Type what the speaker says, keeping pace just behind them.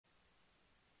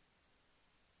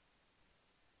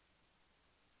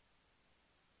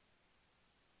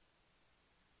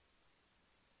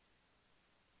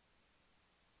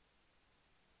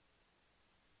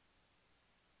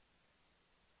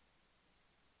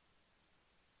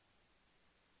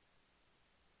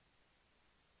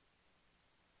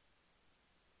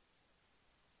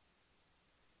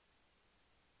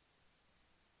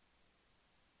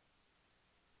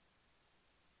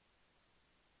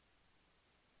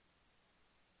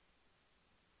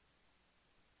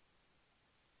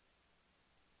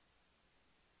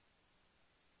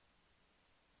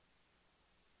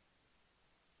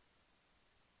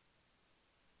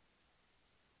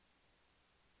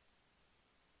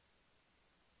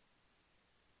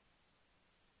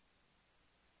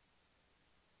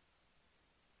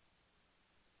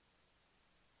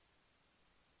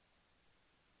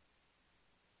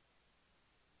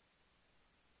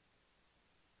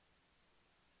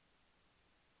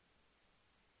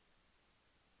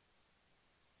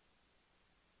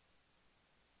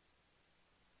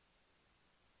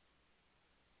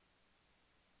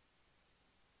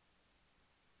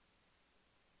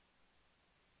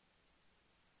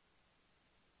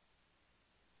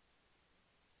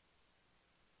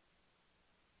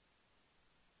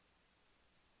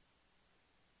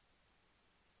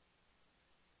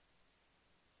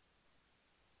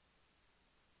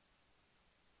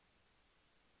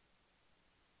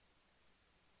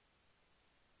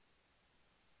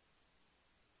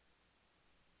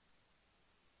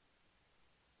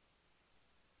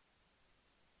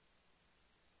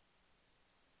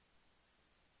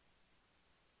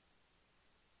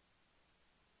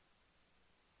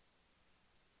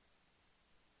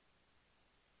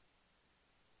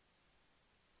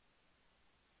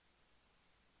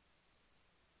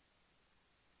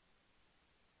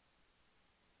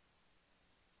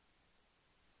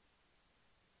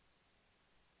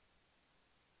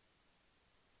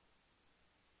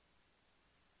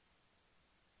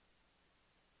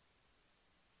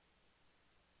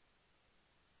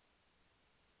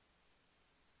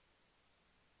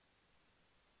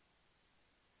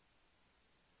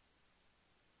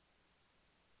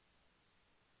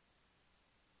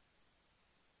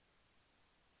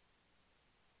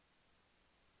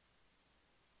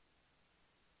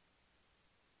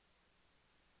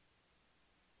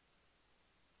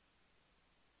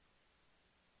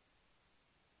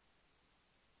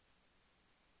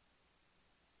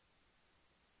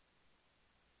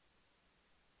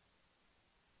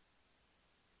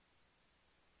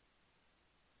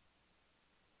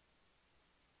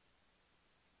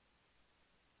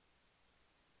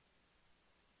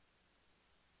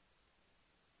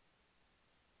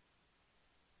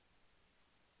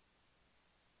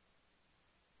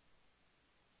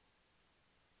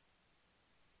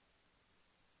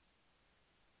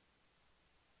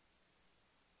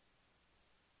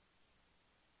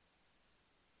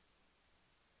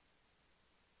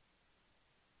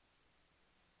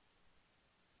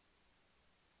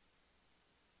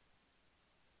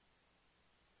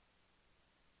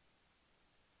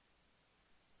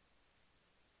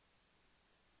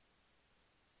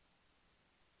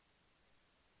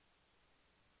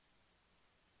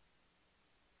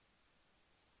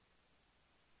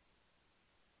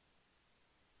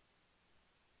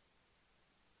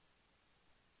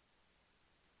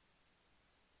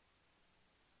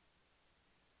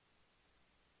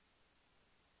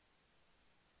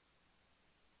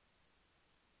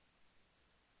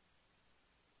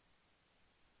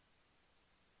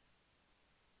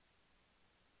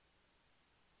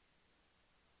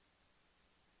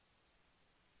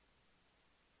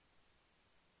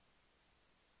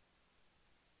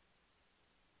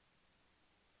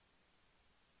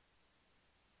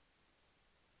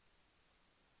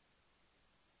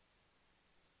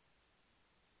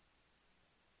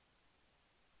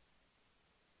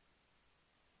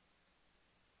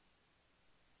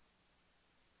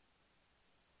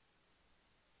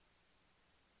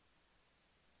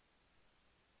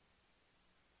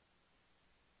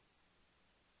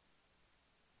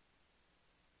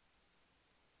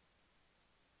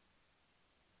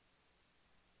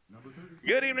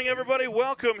Good evening, everybody.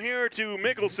 Welcome here to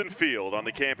Mickelson Field on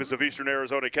the campus of Eastern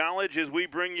Arizona College as we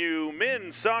bring you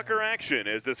men's soccer action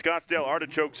as the Scottsdale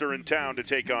Artichokes are in town to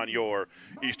take on your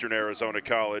Eastern Arizona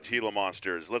College Gila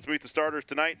Monsters. Let's meet the starters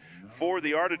tonight for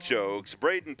the Artichokes.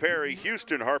 Braden Perry,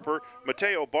 Houston Harper,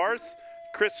 Mateo Barth,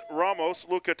 Chris Ramos,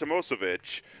 Luka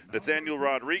Tomosevic, Nathaniel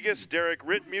Rodriguez, Derek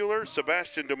Rittmuller,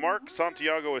 Sebastian DeMarc,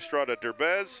 Santiago Estrada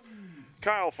Derbez,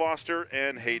 Kyle Foster,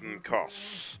 and Hayden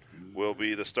Koss will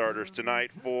be the starters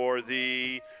tonight for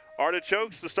the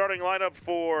Artichokes. The starting lineup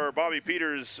for Bobby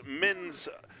Peters' men's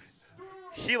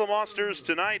Gila Monsters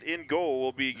tonight in goal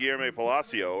will be Guillermo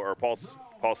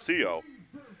Palcio.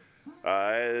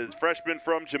 Freshman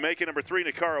from Jamaica, number 3,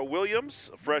 Nakara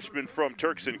Williams. Freshman from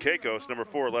Turks and Caicos, number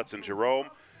 4, Letson Jerome.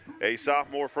 A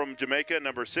sophomore from Jamaica,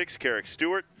 number 6, Carrick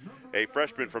Stewart. A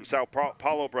freshman from Sao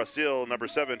Paulo, Brazil, number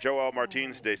 7, Joel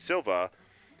Martins de Silva.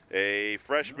 A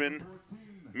freshman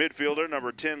midfielder,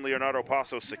 number 10, Leonardo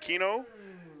Pasos Aquino.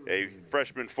 A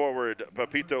freshman forward,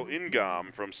 Papito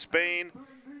Ingam from Spain.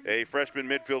 A freshman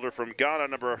midfielder from Ghana,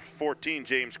 number 14,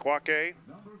 James Kwake.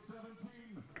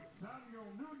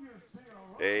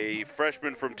 A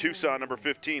freshman from Tucson, number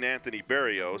 15, Anthony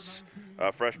Barrios.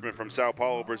 A freshman from Sao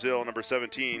Paulo, Brazil, number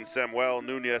 17, Samuel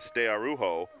Nunez de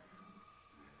Arujo.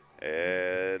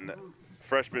 And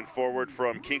freshman forward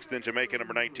from Kingston, Jamaica,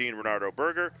 number 19, Renardo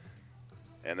Berger.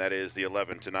 And that is the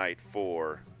 11 tonight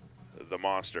for the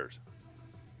Monsters.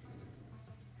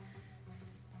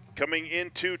 Coming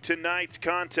into tonight's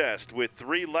contest with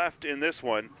 3 left in this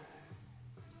one,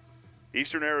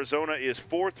 Eastern Arizona is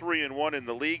 4-3-1 in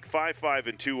the league,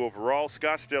 5-5-2 overall.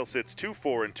 Scottsdale sits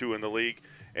 2-4-2 in the league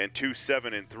and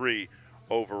 2-7-3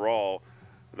 overall.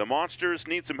 The Monsters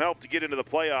need some help to get into the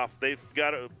playoff. They've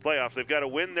got to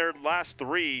win their last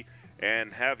 3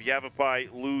 and have Yavapai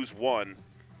lose 1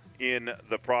 in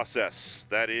the process.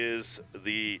 That is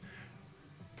the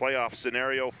playoff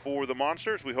scenario for the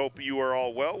Monsters. We hope you are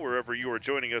all well wherever you are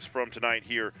joining us from tonight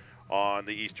here on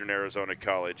the Eastern Arizona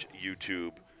College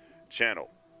YouTube channel.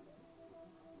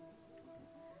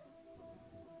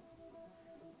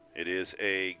 It is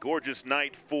a gorgeous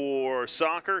night for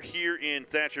soccer here in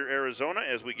Thatcher, Arizona.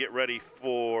 As we get ready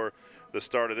for the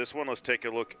start of this one, let's take a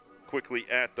look quickly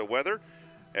at the weather.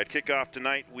 At kickoff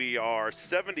tonight, we are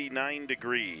 79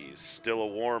 degrees, still a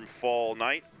warm fall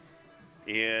night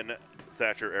in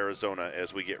Thatcher, Arizona,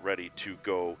 as we get ready to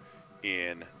go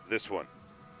in this one.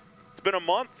 It's been a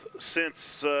month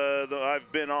since I've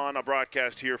been on a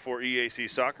broadcast here for EAC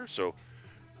Soccer, so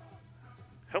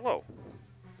hello.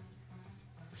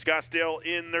 Scottsdale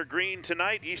in their green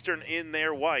tonight, Eastern in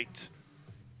their white.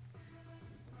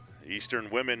 Eastern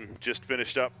women just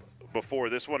finished up before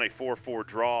this one, a 4-4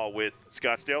 draw with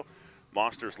Scottsdale.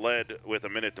 Monsters led with a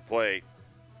minute to play,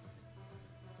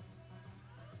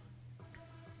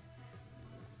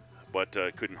 but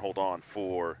couldn't hold on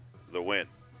for the win.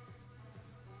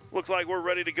 Looks like we're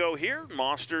ready to go here.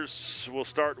 Monsters will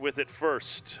start with it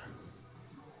first,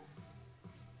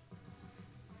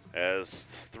 as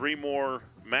 3 more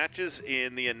matches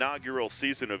in the inaugural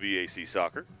season of EAC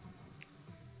Soccer.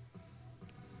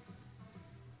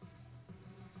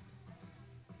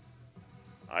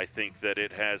 I think that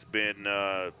it has been,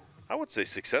 I would say,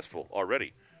 successful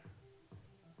already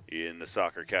in the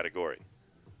soccer category.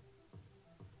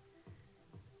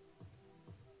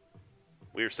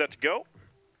 We are set to go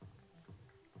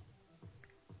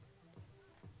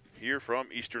here from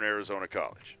Eastern Arizona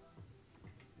College.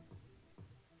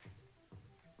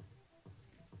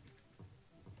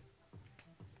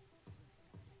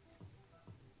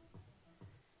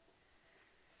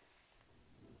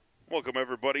 Welcome,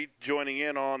 everybody joining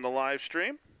in on the live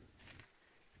stream.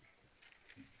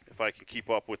 If I can keep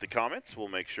up with the comments, we'll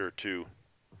make sure to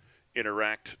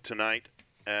interact tonight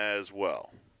as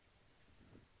well.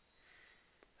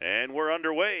 And we're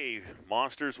underway.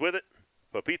 Monsters with it,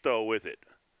 Papito with it.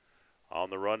 On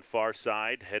the run far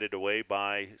side, headed away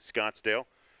by Scottsdale,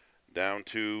 down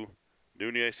to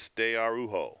Nunez de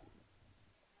Arujo.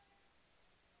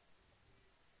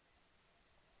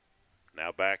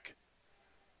 Now back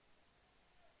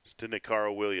to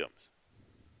Nakara Williams.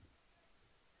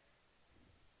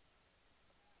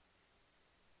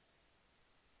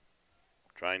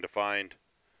 Trying to find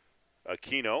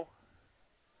Aquino,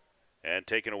 and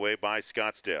taken away by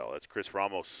Scottsdale. That's Chris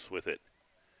Ramos with it.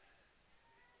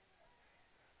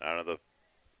 Out of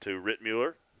to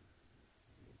Rittmuller.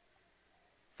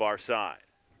 Far side.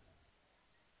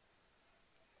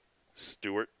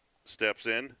 Stewart steps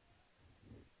in,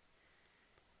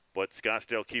 but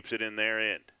Scottsdale keeps it in their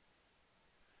end.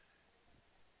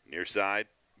 Near side,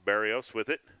 Barrios with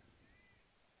it.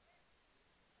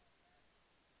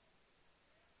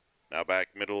 Now back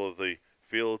middle of the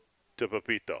field to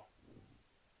Pepito.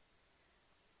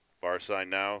 Far side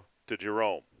now to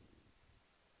Jerome.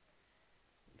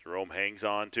 Jerome hangs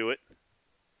on to it,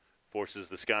 forces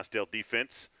the Scottsdale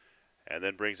defense, and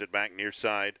then brings it back near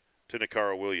side to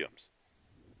Nakara Williams.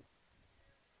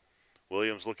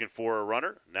 Williams looking for a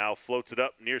runner, now floats it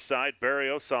up near side.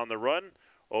 Barrios on the run,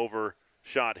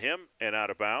 overshot him and out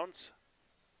of bounds.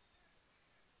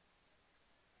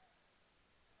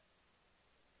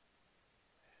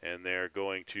 And they're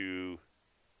going to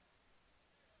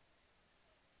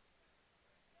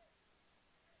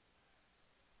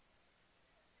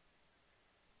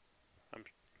I'm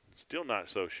still not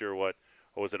so sure what,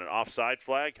 was it an offside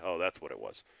flag? Oh, that's what it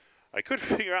was. I couldn't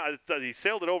figure out, he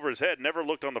sailed it over his head, never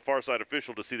looked on the far side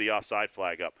official to see the offside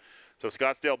flag up. So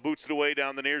Scottsdale boots it away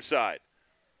down the near side.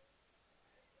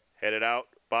 Headed out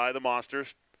by the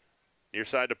Monsters, near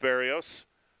side to Barrios.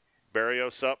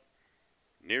 Barrios up,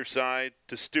 near side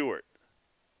to Stewart.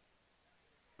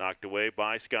 Knocked away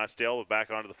by Scottsdale, but back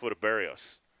onto the foot of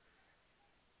Barrios.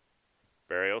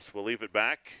 Barrios will leave it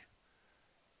back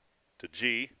to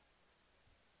G.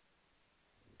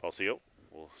 Palcio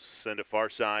will send it far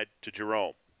side to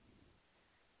Jerome.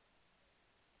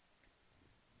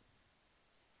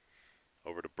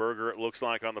 Over to Berger, it looks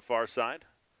like, on the far side.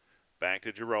 Back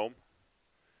to Jerome.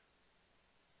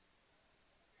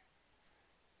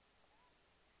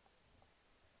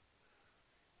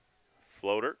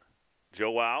 Floater.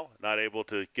 Joao not able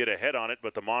to get ahead on it,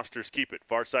 but the Monsters keep it.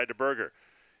 Far side to Berger.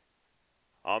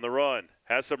 On the run.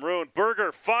 Has some room.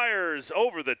 Berger fires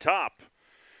over the top.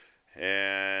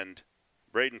 And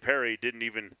Braden Perry didn't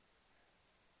even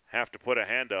have to put a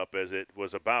hand up, as it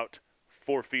was about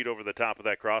 4 feet over the top of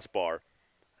that crossbar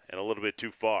and a little bit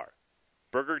too far.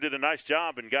 Berger did a nice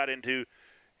job and got into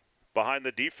behind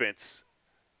the defense,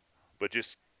 but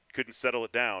just couldn't settle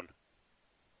it down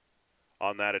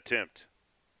on that attempt.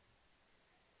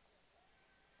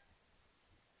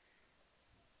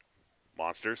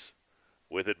 Monsters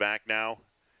with it back now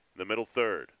in the middle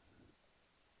third.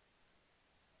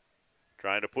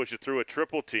 Trying to push it through a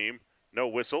triple team. No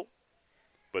whistle.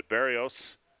 But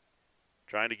Barrios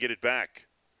trying to get it back.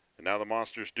 And now the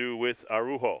Monsters do with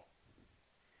Arujo.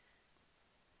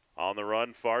 On the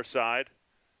run, far side.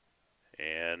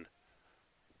 And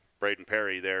Braden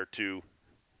Perry there to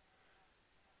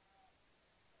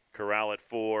corral it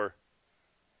for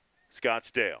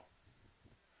Scottsdale.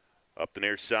 Up the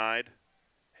near side.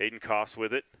 Hayden Koss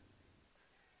with it.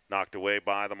 Knocked away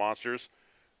by the Monsters.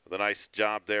 With a nice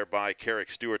job there by Carrick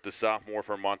Stewart, the sophomore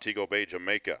from Montego Bay,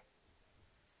 Jamaica.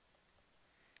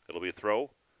 It'll be a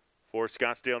throw for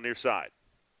Scottsdale near side.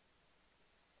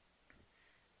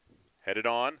 Headed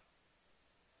on.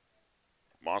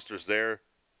 Monsters there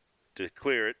to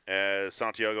clear it as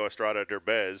Santiago Estrada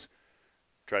Derbez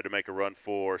tried to make a run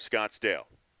for Scottsdale.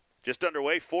 Just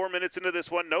underway, 4 minutes into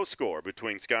this one, no score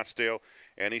between Scottsdale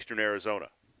and Eastern Arizona.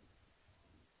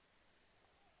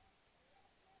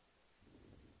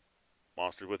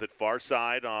 Monsters with it far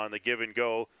side on the give and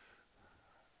go.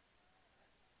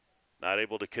 Not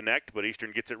able to connect, but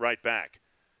Eastern gets it right back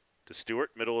to Stewart,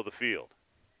 middle of the field.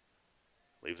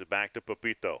 Leaves it back to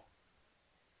Pepito.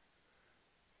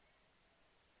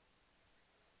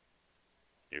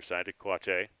 Near side to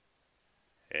Quache.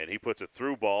 And he puts a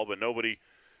through ball, but nobody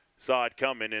saw it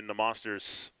coming, and the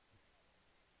Monsters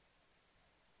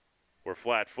were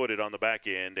flat-footed on the back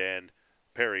end, and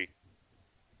Perry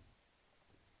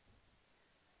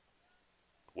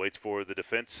waits for the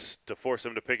defense to force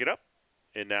him to pick it up,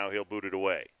 and now he'll boot it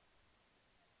away.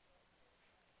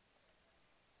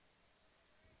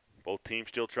 Both teams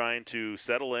still trying to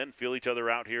settle in, feel each other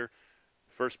out here.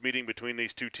 First meeting between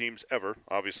these two teams ever,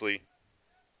 obviously,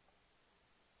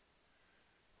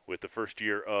 with the first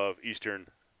year of Eastern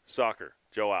soccer.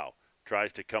 Joao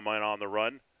tries to come in on the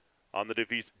run on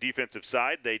the defensive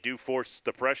side. They do force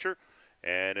the pressure,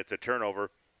 and it's a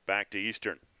turnover back to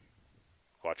Eastern.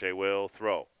 Quache will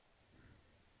throw.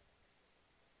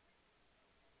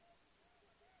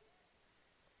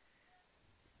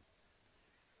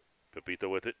 Pepito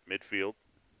with it, midfield.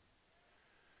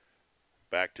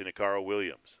 Back to Nakara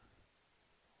Williams.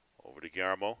 Over to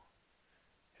Guillermo.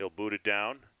 He'll boot it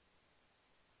down.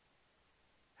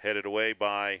 Headed away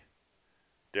by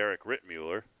Derek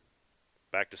Rittmuller.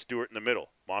 Back to Stewart in the middle.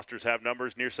 Monsters have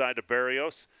numbers near side to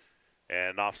Barrios.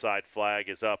 And an offside flag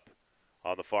is up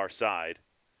on the far side,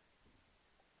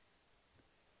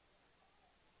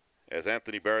 as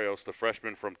Anthony Barrios, the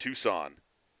freshman from Tucson,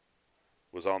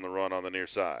 was on the run on the near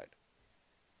side.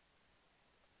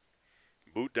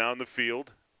 Boot down the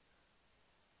field.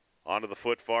 Onto the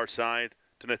foot far side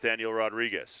to Nathaniel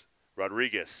Rodriguez.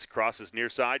 Rodriguez crosses near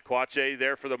side. Quache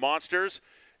there for the Monsters,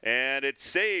 and it's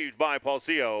saved by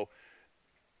Paulcio.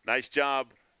 Nice job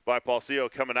by Paulcio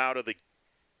coming out of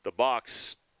the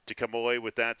box to come away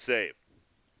with that save.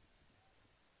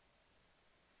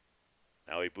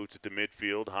 Now he boots it to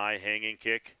midfield. High hanging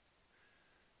kick.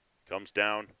 Comes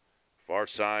down far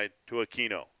side to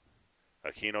Aquino.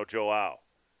 Aquino Joao.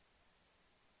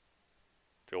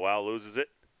 Joao loses it.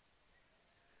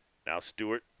 Now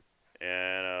Stewart,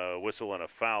 and a whistle and a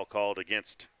foul called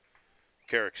against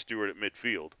Carrick Stewart at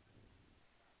midfield.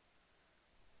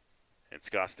 And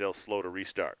Scottsdale slow to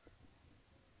restart.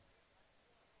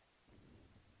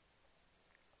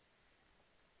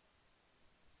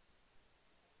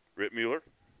 Rittmuller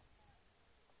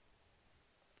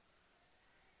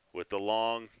with the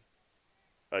long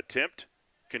attempt,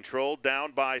 controlled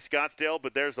down by Scottsdale,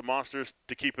 but there's the Monsters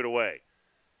to keep it away.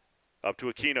 Up to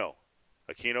Aquino.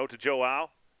 Aquino to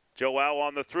Joao. Joao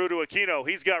on the through to Aquino.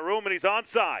 He's got room and he's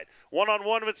onside.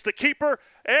 One-on-one, it's the keeper,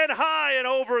 and high and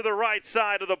over the right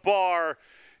side of the bar.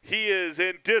 He is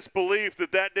in disbelief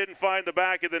that didn't find the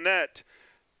back of the net.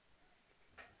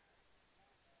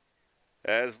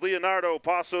 As Leonardo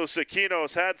Pasos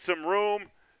Aquinos had some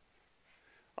room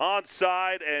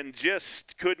onside and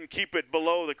just couldn't keep it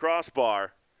below the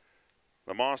crossbar.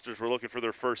 The Monsters were looking for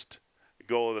their first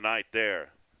goal of the night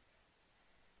there.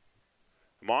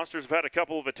 The Monsters have had a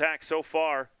couple of attacks so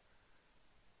far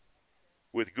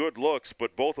with good looks,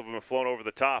 but both of them have flown over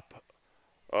the top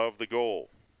of the goal.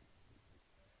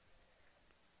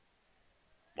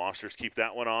 Monsters keep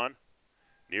that one on.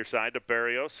 Near side to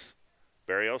Barrios.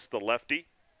 Barrios, the lefty,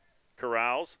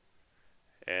 corrals,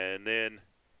 and then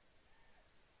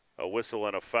a whistle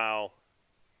and a foul.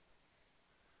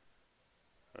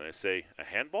 I say a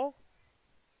handball?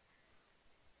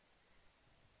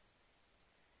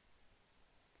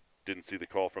 Didn't see the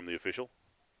call from the official.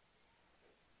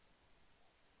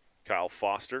 Kyle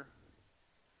Foster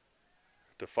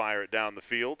to fire it down the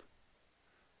field.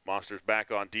 Monsters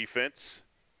back on defense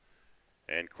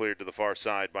and cleared to the far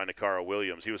side by Nakara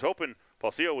Williams. He was hoping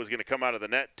Paulcio was going to come out of the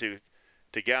net to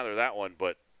gather that one,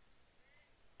 but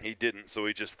he didn't, so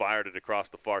he just fired it across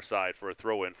the far side for a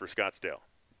throw-in for Scottsdale.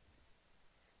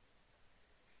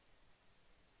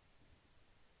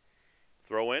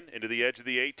 Throw-in into the edge of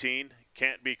the 18.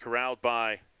 Can't be corralled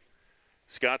by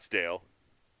Scottsdale.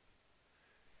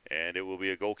 And it will be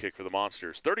a goal kick for the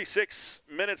Monsters. 36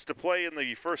 minutes to play in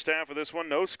the first half of this one.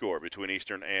 No score between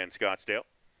Eastern and Scottsdale.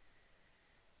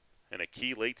 And a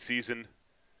key late season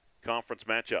conference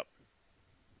matchup.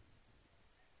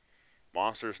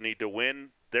 Monsters need to win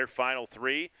their final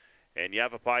three, and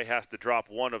Yavapai has to drop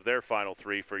one of their final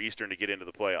three for Eastern to get into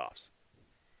the playoffs.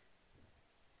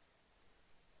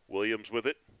 Williams with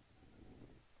it.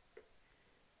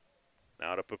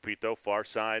 Now to Pepito, far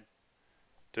side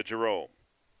to Jerome.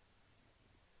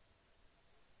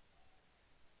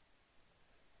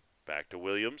 Back to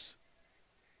Williams.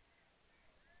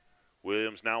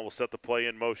 Williams now will set the play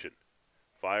in motion.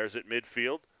 Fires at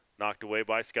midfield. Knocked away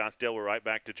by Scottsdale. We're right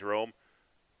back to Jerome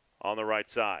on the right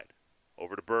side.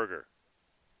 Over to Berger.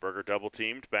 Berger double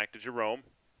teamed. Back to Jerome.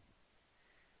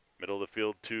 Middle of the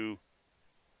field to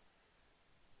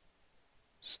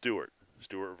Stewart.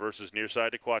 Stewart versus near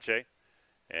side to Quache.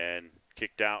 And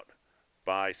kicked out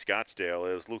by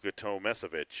Scottsdale as Luka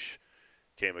Tomesevic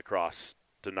came across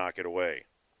to knock it away.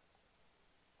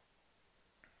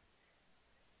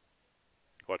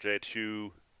 Quache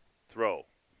to throw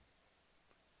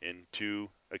into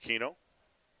Aquino.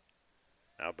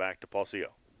 Now back to Paulcio.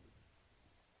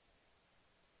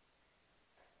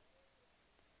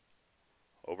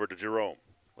 Over to Jerome.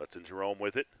 Lets in Jerome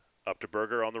with it. Up to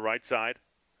Berger on the right side.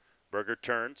 Berger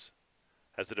turns.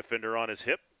 Has the defender on his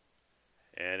hip.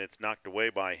 And it's knocked away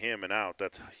by him and out.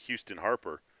 That's Houston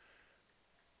Harper,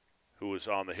 who was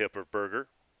on the hip of Berger.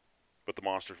 But the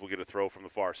Monsters will get a throw from the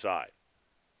far side.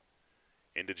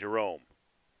 Into Jerome.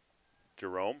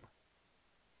 Jerome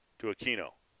to Aquino.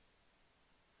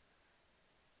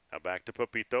 Now back to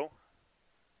Pepito.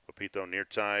 Pepito near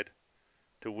side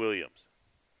to Williams.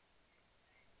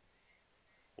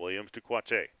 Williams to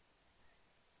Quache.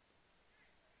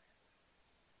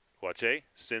 Quache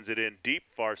sends it in deep,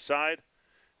 far side.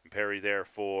 And Perry there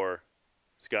for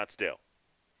Scottsdale.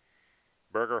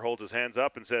 Berger holds his hands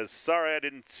up and says, sorry, I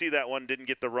didn't see that one, didn't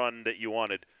get the run that you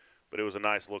wanted. But it was a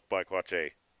nice look by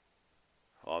Quache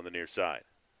on the near side.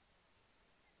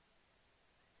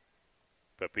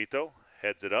 Pepito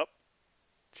heads it up.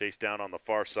 Chased down on the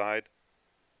far side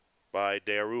by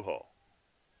De Arujo.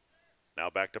 Now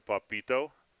back to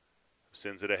Pepito.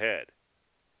 Sends it ahead.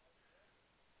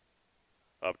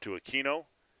 Up to Aquino.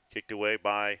 Kicked away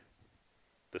by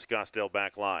the Scottsdale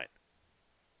back line.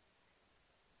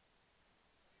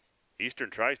 Eastern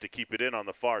tries to keep it in on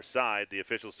the far side. The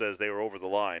official says they were over the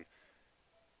line.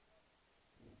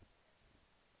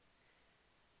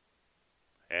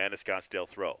 And a Scottsdale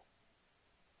throw.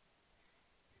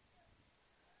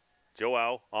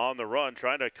 Joao on the run,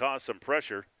 trying to cause some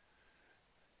pressure.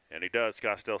 And he does.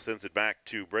 Scottsdale sends it back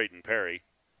to Braden Perry,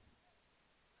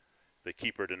 the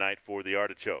keeper tonight for the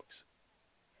Artichokes.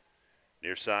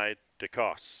 Near side to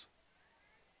Koss.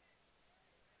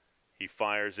 He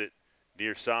fires it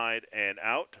near side and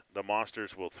out. The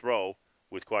Monsters will throw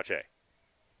with Quache.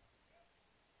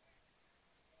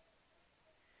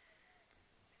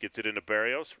 Gets it into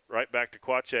Barrios, right back to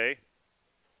Quache.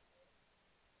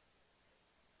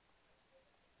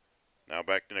 Now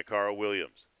back to Nakaro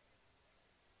Williams.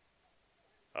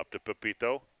 Up to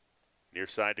Pepito, near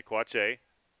side to Quache.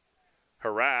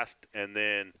 Harassed and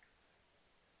then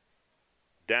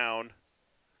down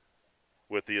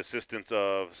with the assistance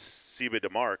of Siba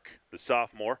DeMarc, the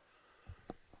sophomore.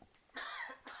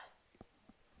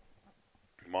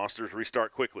 Monsters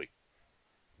restart quickly.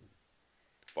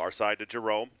 Far side to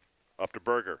Jerome, up to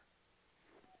Berger.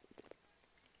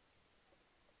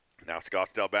 Now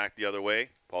Scottsdale back the other way.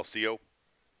 Paulcio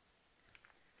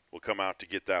will come out to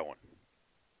get that one.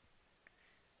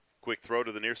 Quick throw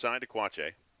to the near side to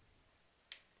Quache.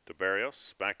 To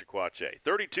Barrios, back to Quache.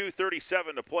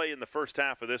 32-37 to play in the first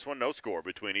half of this one. No score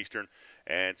between Eastern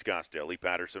and Scottsdale. Lee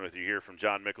Patterson with you here from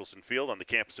John Mickelson Field on the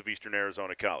campus of Eastern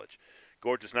Arizona College.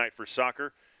 Gorgeous night for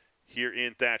soccer here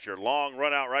in Thatcher. Long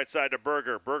run out right side to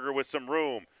Berger. Berger with some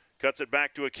room. Cuts it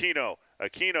back to Aquino.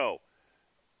 Aquino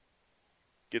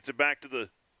gets it back to the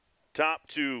top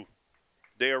to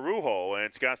De Arujo,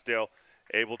 and Scottsdale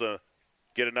able to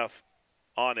get enough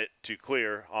on it to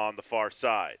clear on the far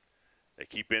side. They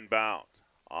keep inbound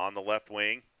on the left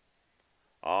wing.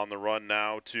 On the run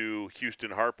now to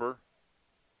Houston Harper.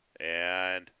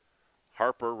 And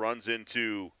Harper runs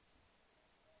into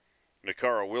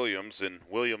Nakara Williams, and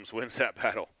Williams wins that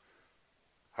battle.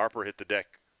 Harper hit the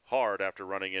deck hard after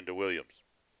running into Williams.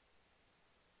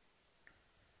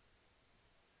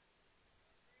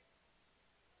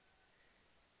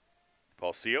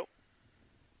 Paulcio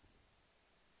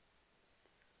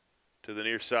to the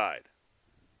near side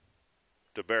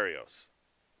to Barrios.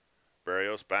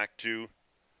 Barrios back to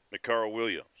Nakara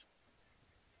Williams.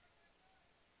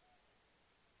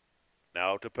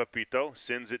 Now to Pepito,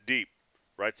 sends it deep.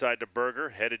 Right side to Berger,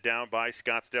 headed down by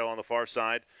Scottsdale on the far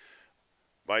side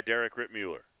by Derek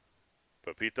Rittmuller.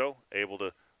 Pepito able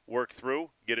to work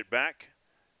through, get it back.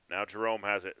 Now Jerome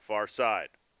has it, far side.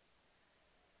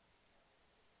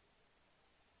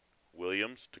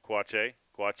 Williams to Quache.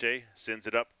 Quache sends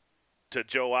it up to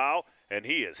Joao, and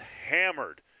he is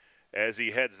hammered as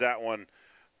he heads that one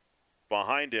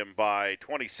behind him by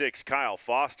 26, Kyle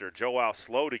Foster. Joao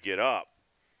slow to get up.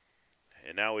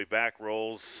 And now he back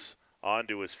rolls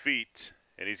onto his feet,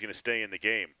 and he's going to stay in the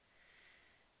game.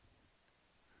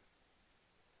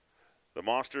 The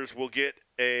Monsters will get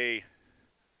a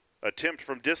attempt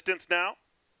from distance now.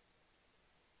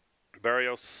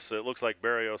 Barrios, it looks like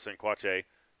Barrios and Quache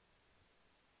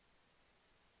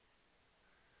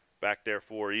back there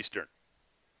for Eastern.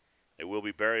 It will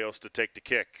be Barrios to take the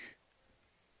kick.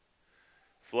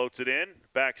 Floats it in,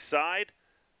 backside.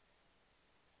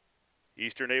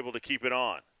 Eastern able to keep it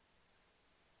on.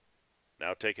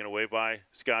 Now taken away by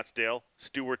Scottsdale.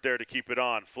 Stewart there to keep it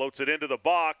on. Floats it into the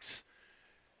box.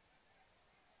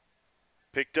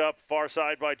 Picked up far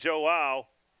side by Joao.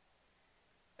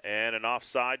 And an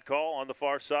offside call on the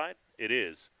far side. It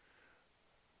is.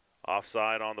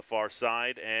 Offside on the far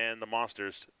side, and the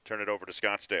Monsters turn it over to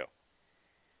Scottsdale.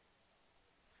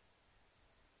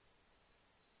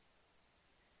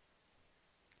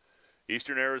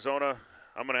 Eastern Arizona,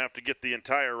 I'm going to have to get the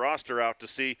entire roster out to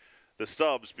see the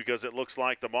subs because it looks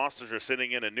like the Monsters are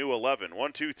sitting in a new 11.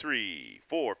 1, 2, 3,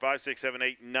 4, 5, 6, 7,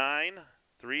 8, 9.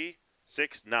 3,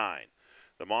 6, 9.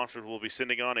 The Monsters will be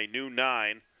sending on a new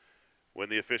 9 when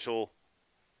the official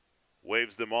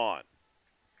waves them on.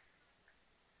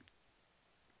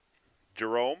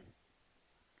 Jerome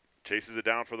chases it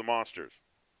down for the Monsters.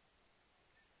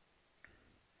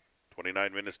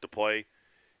 29 minutes to play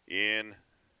in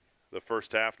the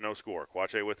first half, no score.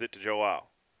 Quache with it to Joao.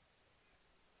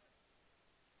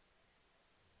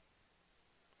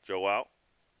 Joao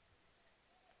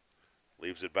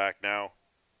leaves it back now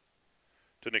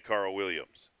to Nakara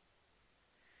Williams.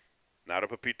 Now to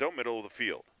Pepito, middle of the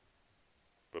field.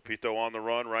 Pepito on the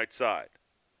run, right side.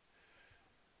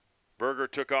 Berger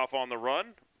took off on the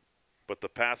run, but the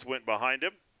pass went behind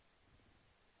him.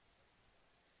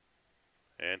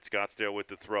 And Scottsdale with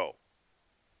the throw.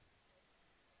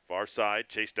 Far side,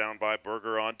 chased down by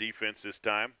Berger on defense this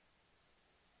time.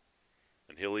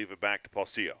 And he'll leave it back to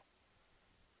Palcio.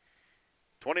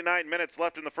 29 minutes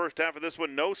left in the first half of this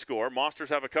one, no score. Monsters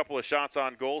have a couple of shots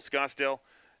on goal. Scottsdale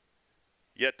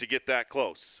yet to get that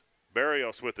close.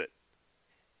 Barrios with it.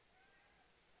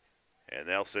 And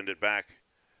they'll send it back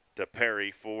to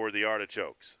Perry for the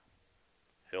Artichokes.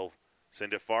 He'll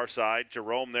send it far side.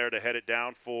 Jerome there to head it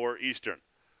down for Eastern.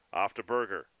 Off to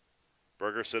Berger.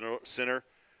 Berger center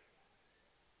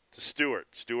to Stewart.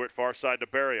 Stewart far side to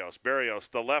Barrios. Barrios,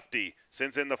 the lefty,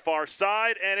 sends in the far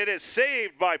side, and it is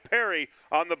saved by Perry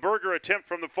on the Berger attempt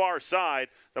from the far side.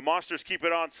 The Monsters keep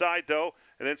it onside, though,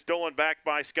 and then stolen back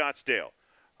by Scottsdale.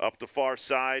 Up the far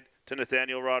side to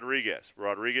Nathaniel Rodriguez.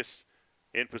 Rodriguez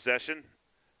in possession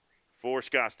for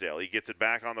Scottsdale. He gets it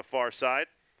back on the far side,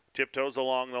 tiptoes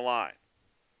along the line.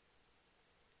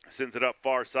 Sends it up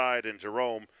far side, and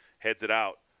Jerome heads it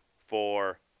out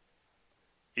for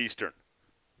Eastern.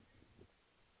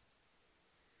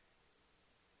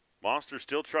 Monsters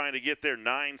still trying to get their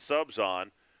 9 subs on.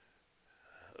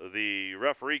 The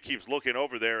referee keeps looking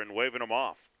over there and waving them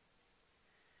off.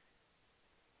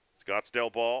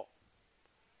 Scottsdale ball.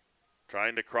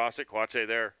 Trying to cross it. Quache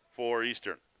there for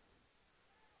Eastern.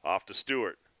 Off to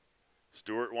Stewart.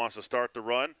 Stewart wants to start the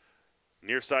run.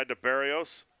 Near side to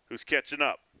Barrios, who's catching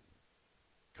up.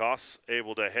 Koss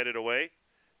able to head it away.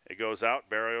 It goes out.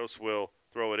 Barrios will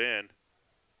throw it in.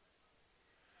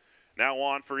 Now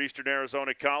on for Eastern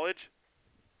Arizona College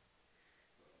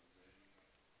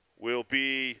will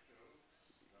be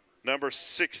number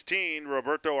 16,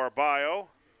 Roberto Arbayo.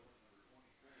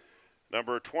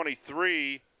 Number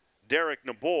 23, Derek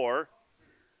Nabor.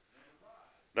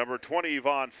 Number 20,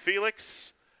 Yvonne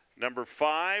Felix. Number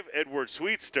 5, Edward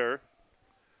Sweetster.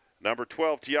 Number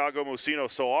 12, Tiago Musino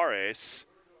Soares.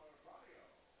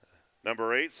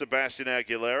 Number 8, Sebastian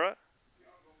Aguilera.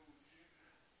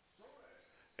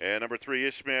 And number 3,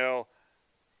 Ishmael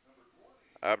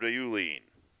Abdayulin.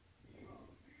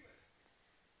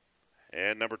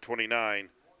 And number 29,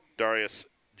 Darius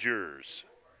Jers.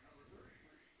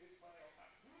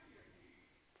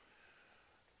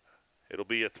 It'll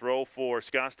be a throw for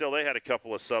Scottsdale. They had a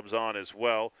couple of subs on as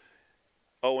well.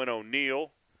 Owen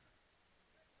O'Neill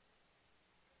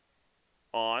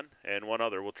on, and one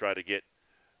other. We'll try to get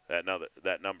that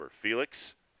number.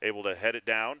 Felix able to head it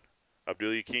down.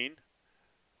 Abdul Yakin.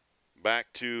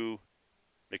 Back to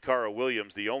Nikara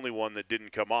Williams, the only one that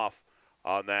didn't come off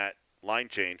on that line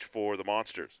change for the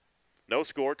Monsters. No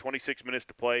score, 26 minutes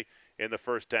to play in the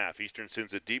first half. Eastern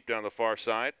sends it deep down the far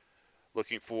side,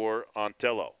 looking for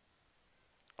Antello.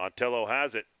 Antello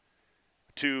has it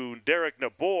to Derek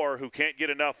Nabor, who can't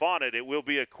get enough on it. It will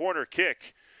be a corner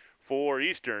kick for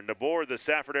Eastern. Nabor, the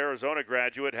Safford, Arizona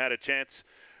graduate, had a chance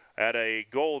at a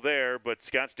goal there, but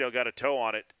Scottsdale got a toe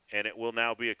on it, and it will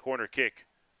now be a corner kick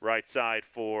right side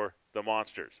for the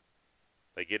Monsters.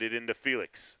 They get it into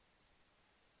Felix.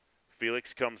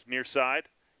 Felix comes near side,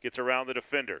 gets around the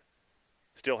defender.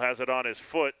 Still has it on his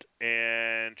foot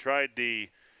and tried the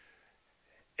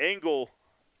angle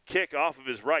kick off of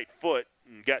his right foot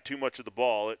and got too much of the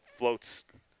ball. It floats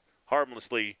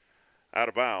harmlessly out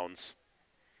of bounds.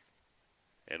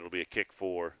 And it'll be a kick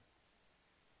for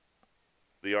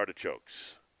the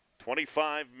Artichokes.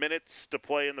 25 minutes to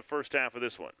play in the first half of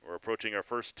this one. We're approaching our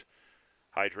first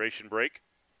hydration break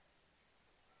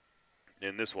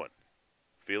in this one.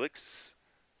 Felix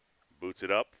boots it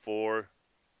up for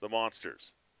the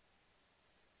Monsters.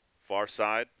 Far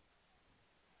side.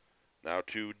 Now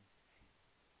to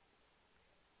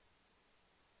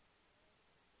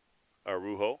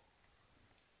Arujo.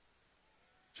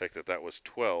 Check that was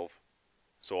 12.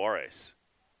 Soares.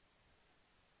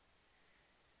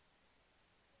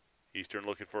 Eastern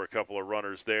looking for a couple of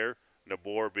runners there.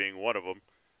 Nabor being one of them.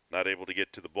 Not able to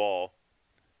get to the ball.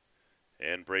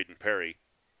 And Braden Perry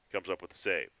comes up with the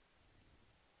save.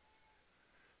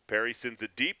 Perry sends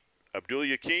it deep. Abdul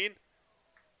Yakin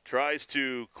tries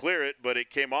to clear it, but it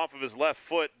came off of his left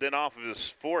foot, then off of his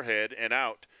forehead and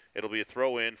out. It'll be a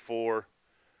throw in for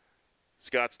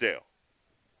Scottsdale.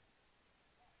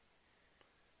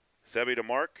 Sebi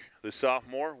DeMark, the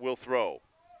sophomore, will throw.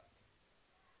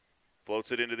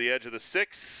 Floats it into the edge of the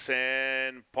 6,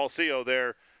 and Palcio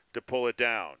there to pull it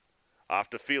down. Off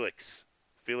to Felix.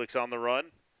 Felix on the run,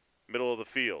 middle of the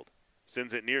field.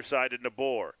 Sends it near side to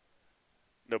Nabor.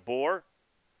 Nabor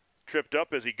tripped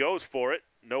up as he goes for it.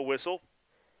 No whistle.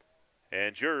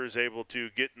 And Jur is able to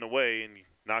get in the way and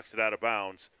knocks it out of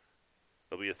bounds.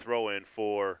 There'll be a throw in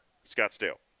for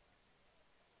Scottsdale.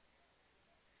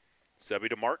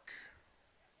 Sebi DeMark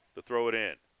to throw it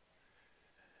in.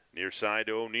 Near side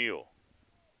to O'Neill.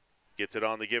 Gets it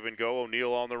on the give and go.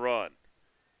 O'Neal on the run.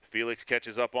 Felix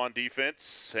catches up on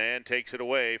defense and takes it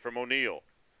away from O'Neal.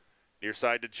 Near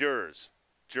side to Jers.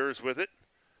 Jers with it.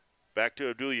 Back to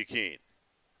Abdul-Yakin.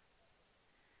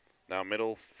 Now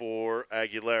middle for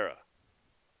Aguilera.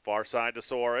 Far side to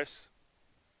Suarez.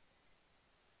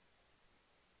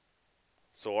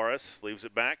 Suarez leaves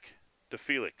it back to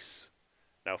Felix.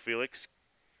 Now Felix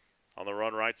on the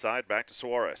run right side, back to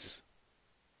Suarez.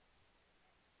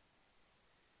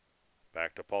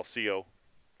 Back to Palcio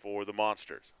for the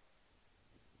Monsters.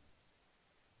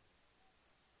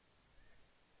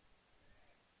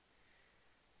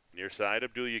 Near side,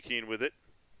 Abdul-Yakin with it.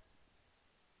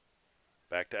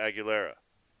 Back to Aguilera.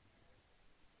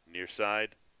 Near side,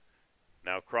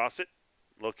 now cross it.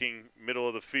 Looking middle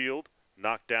of the field.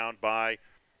 Knocked down by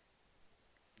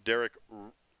Derek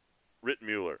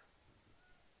Rittmuller.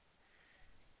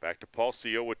 Back to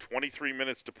Palcio with 23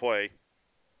 minutes to play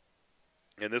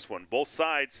in this one. Both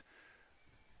sides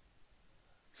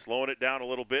slowing it down a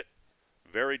little bit.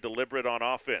 Very deliberate on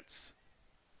offense.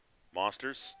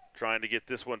 Monsters trying to get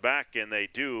this one back, and they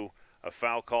do. A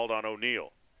foul called on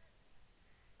O'Neal.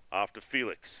 Off to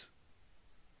Felix.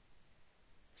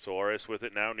 Suarez with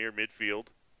it now near midfield.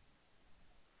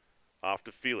 Off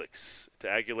to Felix. To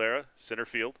Aguilera, center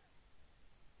field.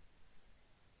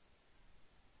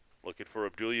 Looking for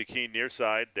Abdul-Yakin near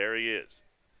side. There he is.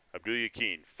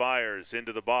 Abdul-Yakin fires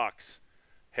into the box.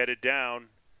 Headed down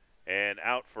and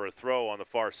out for a throw on the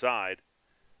far side.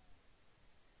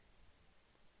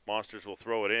 Monsters will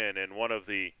throw it in, and one of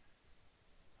the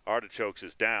Artichokes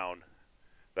is down.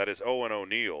 That is Owen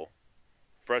O'Neal,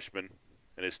 freshman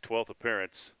in his 12th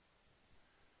appearance.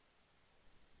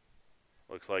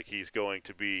 Looks like he's going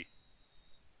to be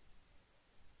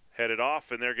headed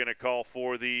off, and they're going to call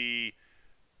for the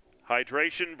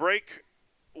hydration break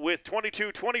with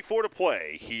 22:24 to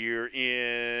play here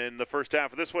in the first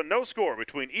half of this one. No score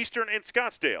between Eastern and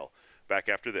Scottsdale. Back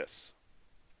after this.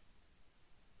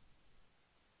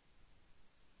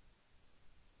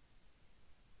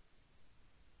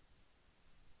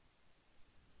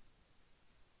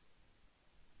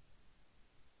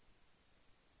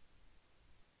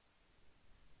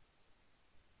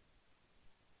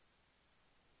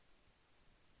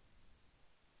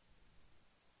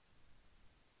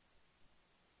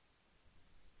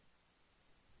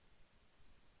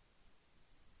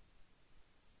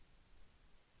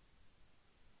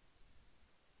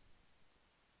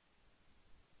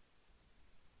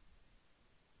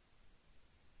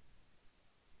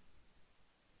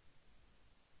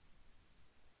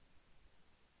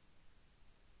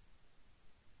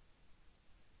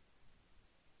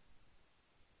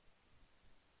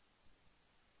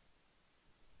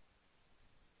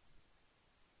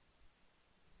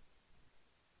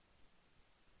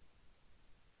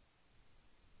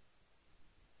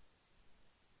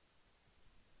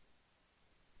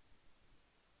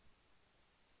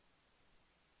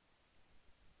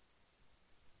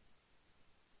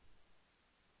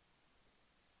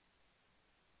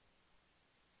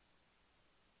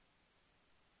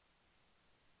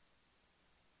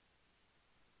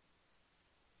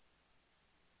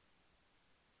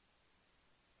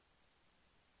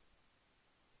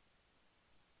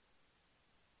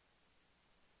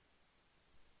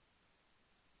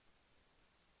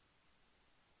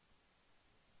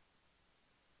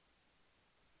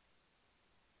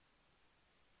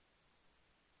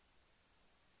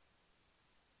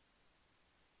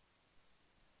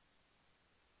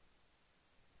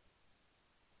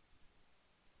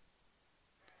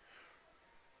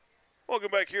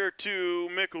 Welcome back here to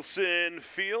Mickelson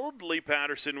Field. Lee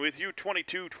Patterson with you.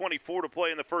 22-24 to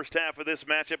play in the first half of this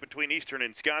matchup between Eastern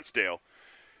and Scottsdale.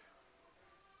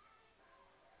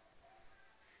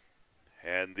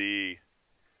 And the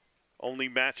only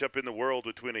matchup in the world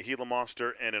between a Gila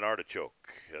Monster and an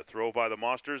Artichoke. A throw by the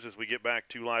Monsters as we get back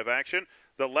to live action.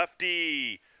 The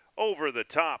lefty over the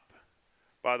top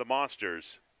by the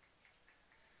Monsters.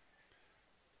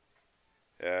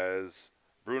 As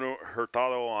Bruno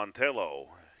Hurtado Antelo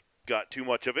got too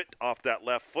much of it off that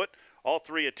left foot. All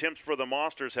three attempts for the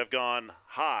Monsters have gone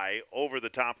high over the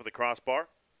top of the crossbar.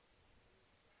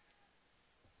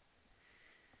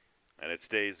 And it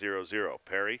stays 0-0.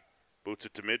 Perry boots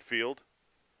it to midfield.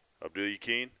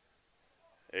 Abdul-Yakin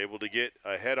able to get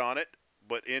a head on it,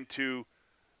 but into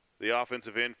the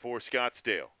offensive end for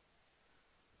Scottsdale.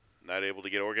 Not able to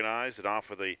get organized and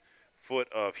off of the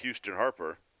foot of Houston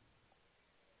Harper.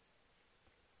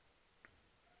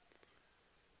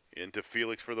 Into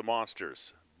Felix for the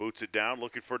Monsters. Boots it down,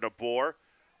 looking for Nabor.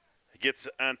 Gets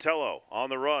Antelo on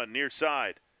the run, near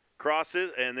side.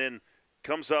 Crosses, and then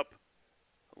comes up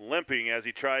limping as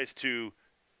he tries to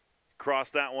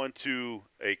cross that one to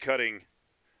a cutting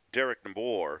Derek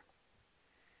Nabor.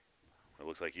 It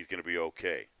looks like he's going to be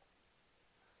okay.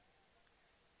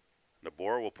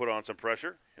 Nabor will put on some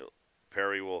pressure.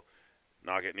 Perry will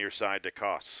knock it near side to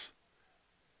Koss.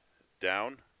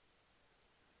 Down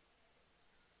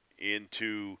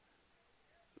into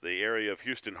the area of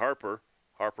Houston Harper.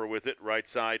 Harper with it, right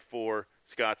side for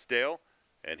Scottsdale,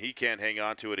 and he can't hang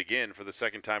on to it again for the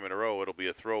second time in a row. It'll be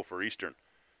a throw for Eastern.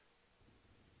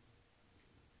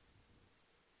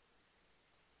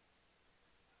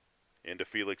 Into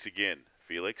Felix again.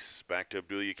 Felix back to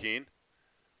Abdul-Yakin.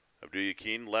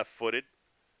 Abdul-Yakin left-footed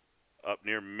up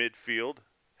near midfield,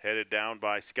 headed down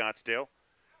by Scottsdale.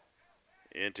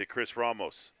 Into Chris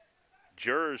Ramos.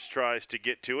 Jers tries to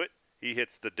get to it. He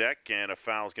hits the deck, and a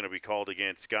foul is going to be called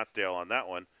against Scottsdale on that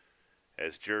one,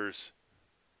 as Jers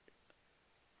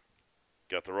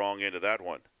got the wrong end of that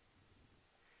one.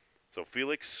 So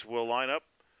Felix will line up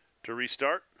to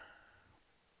restart.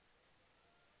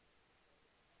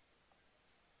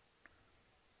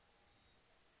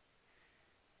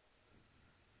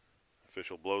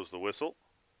 Official blows the whistle.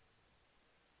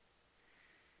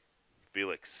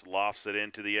 Felix lofts it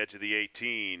into the edge of the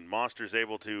 18. Monster's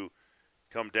able to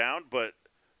come down, but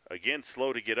again,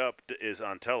 slow to get up is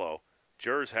Antello.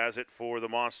 Jers has it for the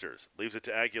Monsters. Leaves it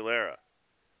to Aguilera.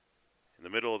 In the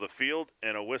middle of the field,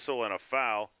 and a whistle and a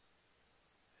foul.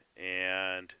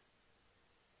 And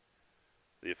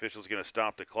the official's going to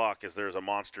stop the clock as there's a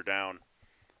Monster down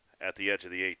at the edge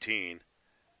of the 18.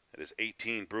 It is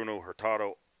 18 Bruno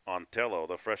Hurtado Antello,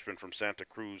 the freshman from Santa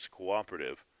Cruz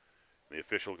Cooperative. The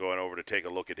official going over to take a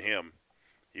look at him.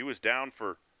 He was down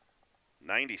for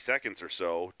 90 seconds or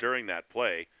so during that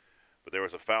play, but there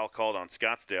was a foul called on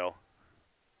Scottsdale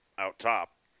out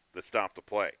top that stopped the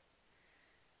play.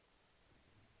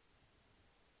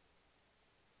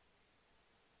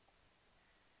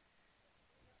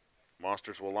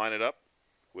 Monsters will line it up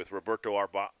with Roberto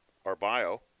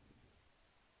Arbaio.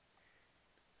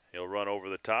 He'll run over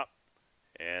the top,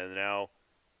 and now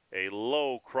a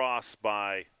low cross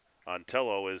by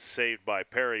Antello is saved by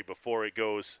Perry before it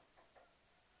goes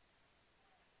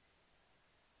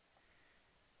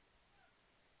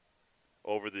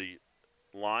over the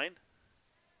line.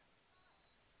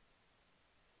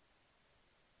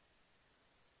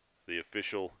 The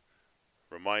official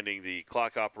reminding the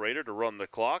clock operator to run the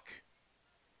clock.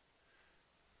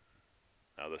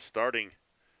 Now the starting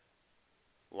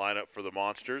lineup for the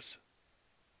Monsters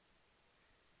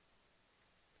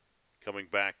coming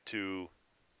back to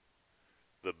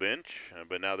the bench,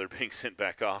 but now they're being sent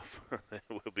back off.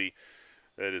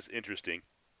 That is interesting.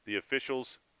 The official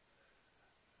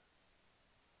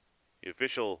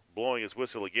blowing his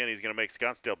whistle again. He's going to make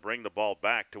Scottsdale bring the ball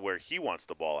back to where he wants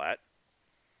the ball at.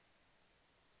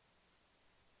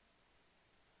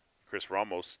 Chris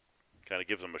Ramos kind of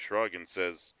gives him a shrug and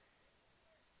says,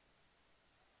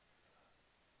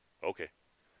 okay.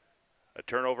 A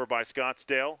turnover by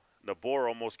Scottsdale. Nabor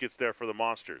almost gets there for the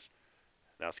Monsters.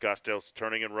 Now Scottsdale's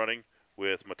turning and running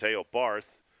with Mateo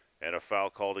Barth, and a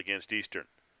foul called against Eastern.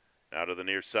 Now to the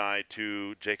near side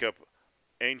to Jacob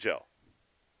Angel.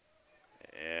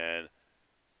 And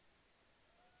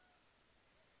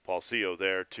Paulcio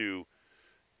there to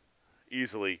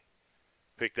easily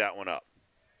pick that one up.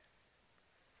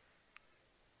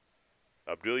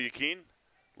 Abdul-Yakin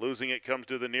losing it, comes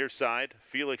to the near side.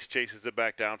 Felix chases it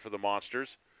back down for the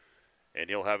Monsters, and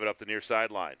he'll have it up the near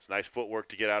sidelines. Nice footwork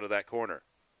to get out of that corner.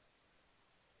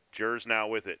 Jers now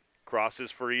with it.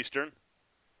 Crosses for Eastern.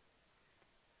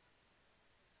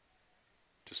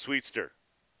 To Sweetster.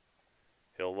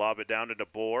 He'll lob it down to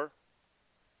Nabor.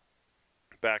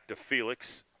 Back to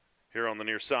Felix here on the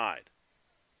near side.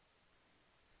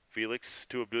 Felix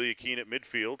to Abdul-Yakin at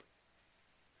midfield.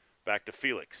 Back to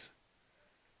Felix.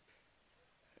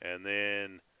 And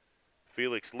then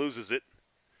Felix loses it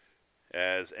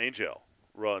as Angel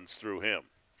runs through him.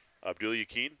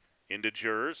 Abdul-Yakin into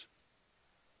Jers.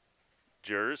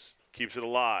 Jers keeps it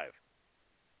alive.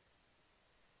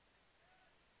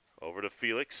 Over to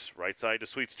Felix, right side to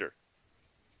Sweetster.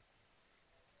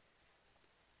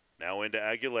 Now into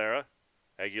Aguilera.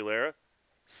 Aguilera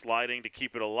sliding to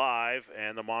keep it alive,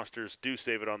 and the Monsters do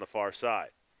save it on the far side.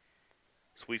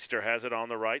 Sweetster has it on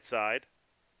the right side.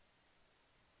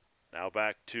 Now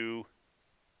back to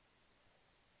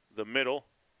the middle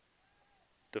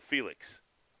to Felix.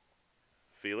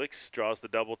 Felix draws the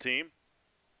double team.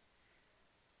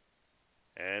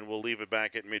 And we'll leave it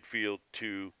back at midfield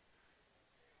to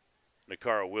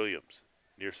Nakara Williams.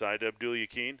 Near side to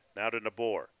Abdul-Yakin. Now to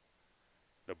Nabor.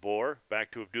 Nabor back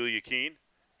to Abdul-Yakin.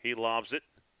 He lobs it.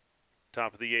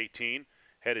 Top of the 18.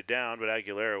 headed down, but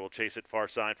Aguilera will chase it far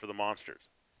side for the Monsters.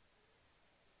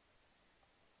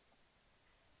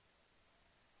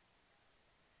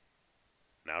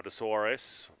 Now to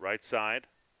Suarez, right side.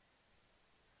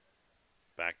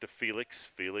 Back to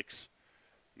Felix. Felix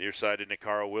near side to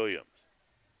Nicaro Williams.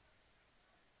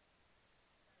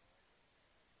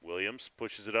 Williams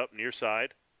pushes it up near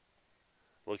side.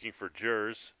 Looking for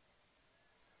Jers.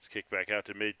 Let's kick back out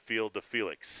to midfield to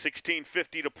Felix.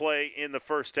 16:50 to play in the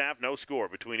first half. No score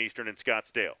between Eastern and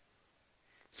Scottsdale.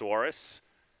 Suarez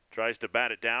tries to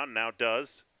bat it down. Now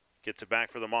does. Gets it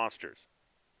back for the Monsters.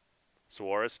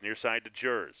 Suarez near side to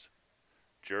Jers.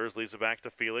 Jers leaves it back to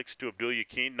Felix, to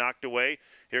Abdul-Yakin, knocked away.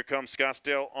 Here comes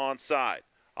Scottsdale onside.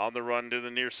 On the run to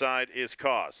the near side is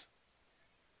Cause.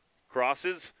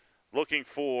 Crosses, looking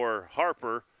for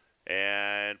Harper,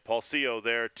 and Paulcio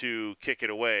there to kick it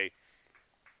away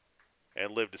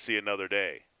and live to see another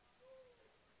day.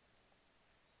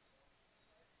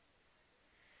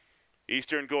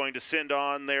 Eastern going to send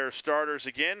on their starters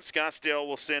again. Scottsdale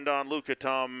will send on Luka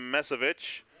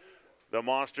Tomesevic. The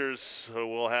Monsters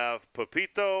will have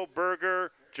Pepito,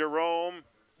 Berger, Jerome,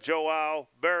 Joao,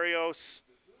 Barrios,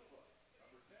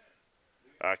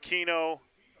 Aquino,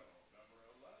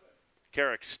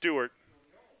 Carrick Stewart,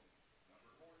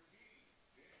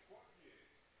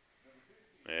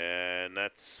 and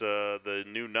that's the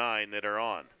new 9 that are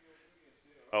on.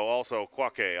 Oh, also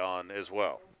Quake on as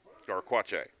well, or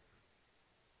Quache.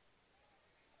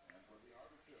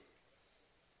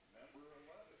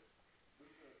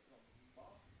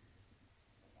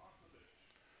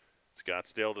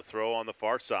 Scottsdale to throw on the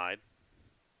far side.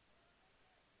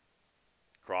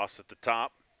 Cross at the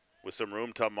top with some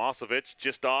room. Tomasevic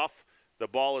just off. The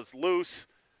ball is loose.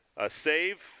 A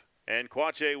save, and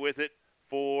Quache with it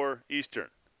for Eastern.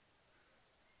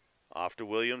 Off to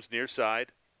Williams near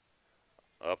side.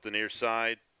 Up the near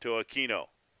side to Aquino.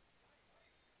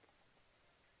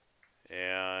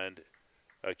 And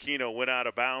Aquino went out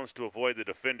of bounds to avoid the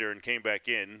defender and came back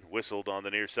in. Whistled on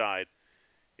the near side.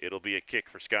 It'll be a kick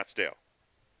for Scottsdale.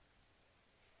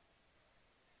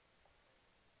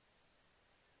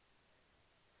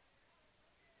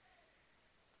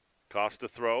 Costa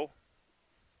throw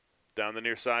down the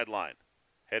near sideline.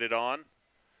 Headed on.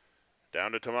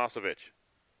 Down to Tomasevic.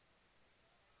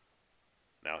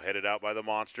 Now headed out by the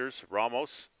Monsters.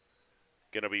 Ramos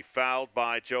going to be fouled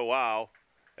by Joao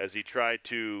as he tried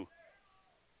to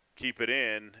keep it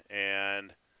in,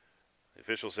 and the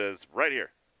official says right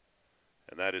here.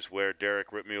 And that is where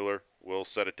Derek Rittmuller will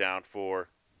set it down for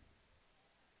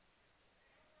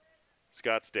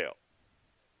Scottsdale.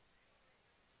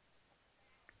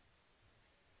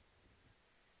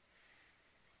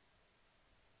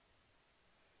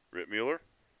 Rittmuller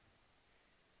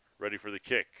ready for the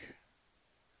kick.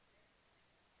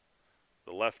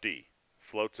 The lefty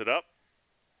floats it up.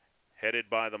 Headed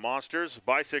by the Monsters.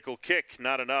 Bicycle kick,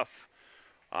 not enough.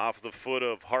 Off the foot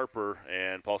of Harper,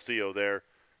 and Paulcio there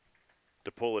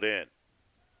to pull it in.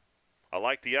 I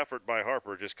like the effort by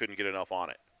Harper, just couldn't get enough on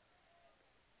it.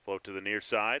 Float to the near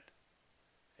side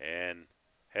and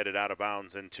headed out of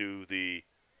bounds into the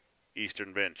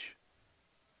Eastern bench.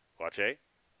 Quache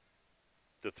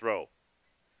to throw.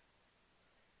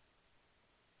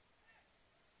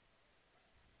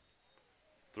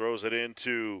 Throws it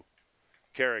into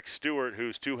Carrick Stewart,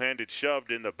 who's two-handed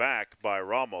shoved in the back by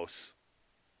Ramos.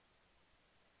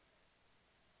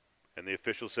 And the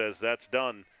official says that's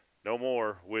done. No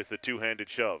more with the two-handed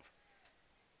shove.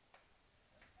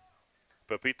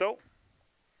 Pepito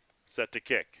set to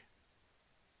kick.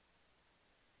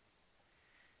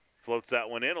 Floats that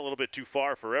one in a little bit too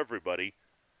far for everybody,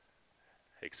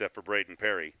 except for Braden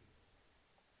Perry,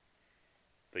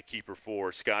 the keeper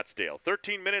for Scottsdale.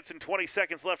 13 minutes and 20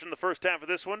 seconds left in the first half of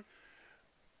this one.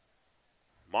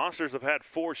 Monsters have had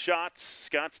 4 shots.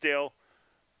 Scottsdale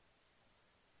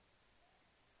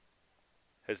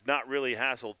has not really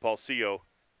hassled Paulcio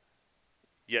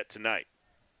yet tonight.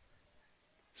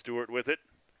 Stewart with it.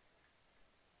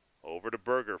 Over to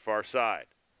Berger, far side.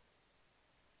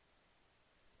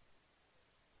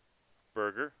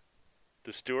 Berger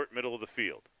to Stewart, middle of the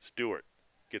field. Stewart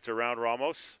gets around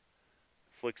Ramos.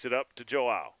 Flicks it up to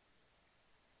Joao.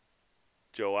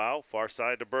 Joao, far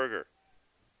side to Berger.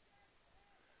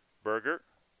 Berger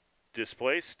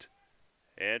displaced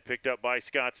and picked up by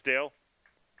Scottsdale.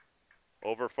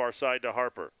 Over far side to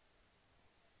Harper.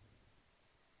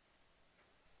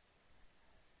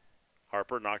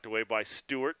 Harper knocked away by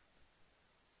Stewart.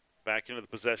 Back into the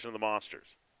possession of the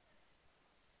Monsters.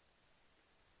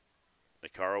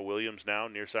 Nicaro Williams now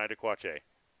near side to Quache.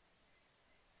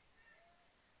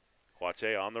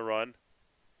 Quache on the run.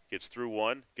 Gets through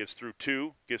 1, gets through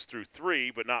 2, gets through 3,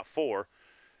 but not 4.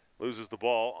 Loses the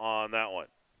ball on that one.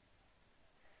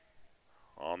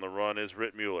 On the run is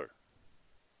Rittmuller.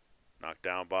 Knocked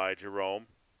down by Jerome.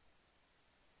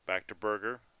 Back to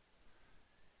Berger.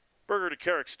 Berger to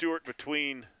Carrick Stewart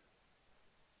between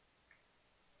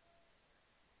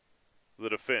the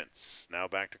defense. Now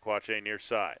back to Quache near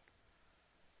side.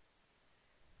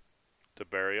 To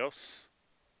Barrios.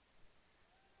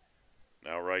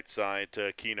 Now right side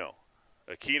to Aquino.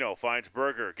 Aquino finds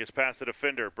Berger, gets past the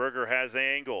defender. Berger has the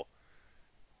angle.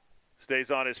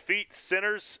 Stays on his feet,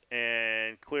 centers,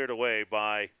 and cleared away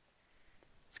by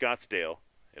Scottsdale.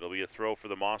 It'll be a throw for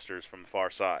the Monsters from the far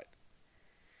side.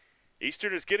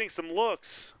 Eastern is getting some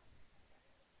looks.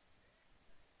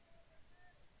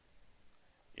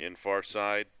 In far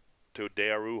side to De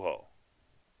Arujo.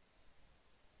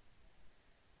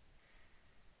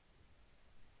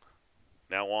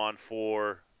 Now on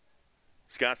for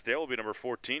Scottsdale will be number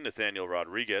 14, Nathaniel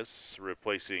Rodriguez,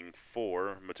 replacing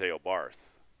 4, Mateo Barth.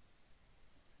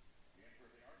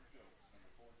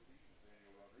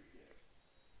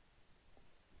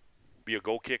 Be a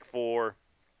goal kick for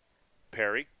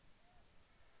Perry.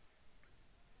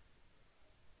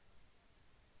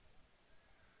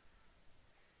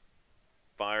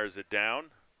 Fires it down.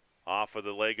 Off of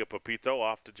the leg of Pepito,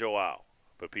 off to Joao.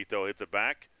 Pepito hits it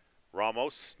back.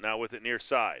 Ramos now with it near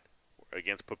side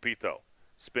against Pepito.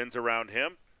 Spins around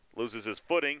him, loses his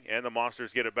footing, and the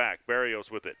Monsters get it back.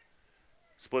 Barrios with it.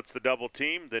 Splits the double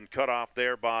team, then cut off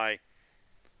there by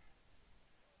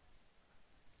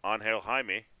Angel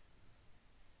Jaime.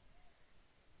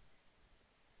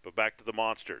 But back to the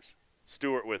Monsters.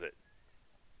 Stewart with it.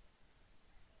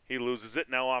 He loses it,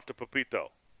 now off to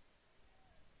Pepito.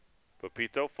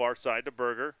 Pepito, far side to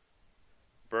Berger.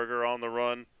 Berger on the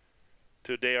run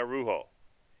to De Arujo.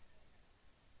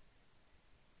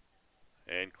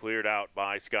 And cleared out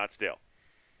by Scottsdale.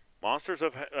 Monsters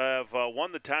have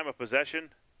won the time of possession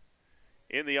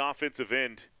in the offensive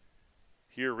end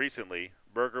here recently.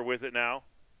 Berger with it now.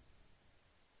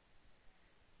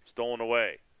 Stolen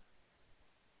away.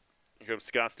 Here comes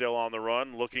Scottsdale on the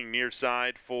run, looking near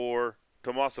side for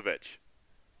Tomasevic.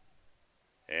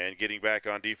 And getting back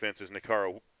on defense is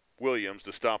Nakara Williams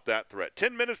to stop that threat.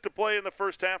 10 minutes to play in the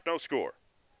first half, no score.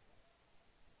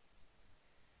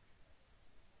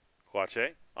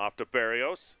 Quache off to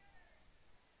Barrios.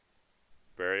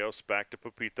 Barrios back to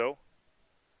Pepito.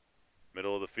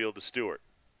 Middle of the field to Stewart.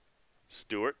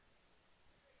 Stewart.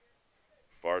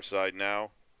 Far side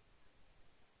now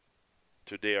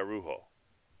to De Arujo.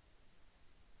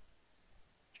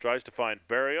 Tries to find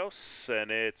Barrios, and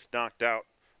it's knocked out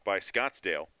by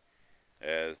Scottsdale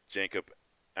as Jacob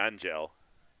Angel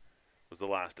was the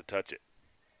last to touch it.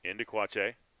 Into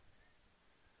Quache.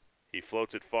 He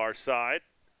floats it far side.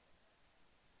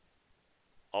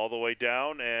 All the way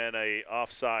down, and a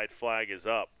offside flag is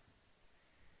up.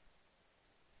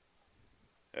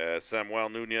 As Samuel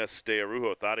Nunez de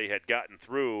Arujo thought he had gotten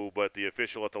through, but the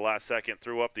official at the last second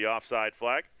threw up the offside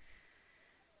flag.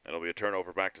 It'll be a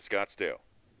turnover back to Scottsdale.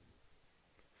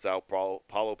 Sao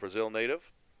Paulo, Brazil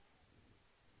native.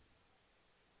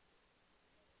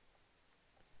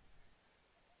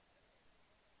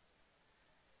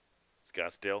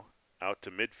 Scottsdale out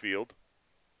to midfield.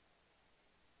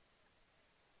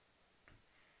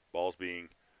 Ball's being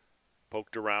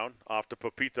poked around. Off to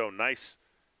Pepito. Nice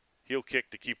heel kick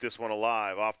to keep this one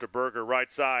alive. Off to Berger, right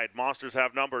side. Monsters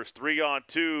have numbers.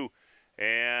 3-on-2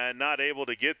 and not able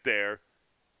to get there.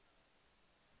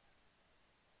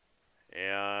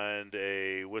 And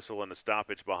a whistle and a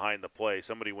stoppage behind the play.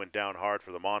 Somebody went down hard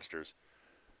for the Monsters.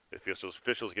 The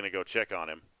official's going to go check on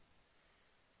him.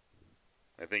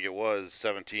 I think it was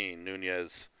 17,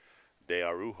 Nunez de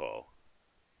Arujo.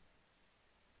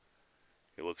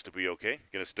 It looks to be okay.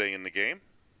 Going to stay in the game.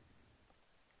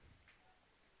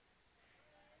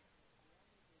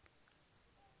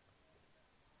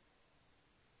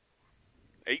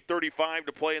 .8:35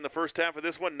 to play in the first half of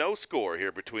this one. No score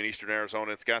here between Eastern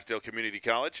Arizona and Scottsdale Community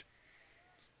College.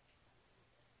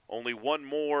 Only one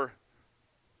more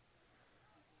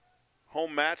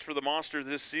home match for the Monsters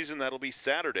this season. That'll be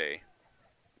Saturday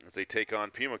as they take on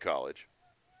Pima College.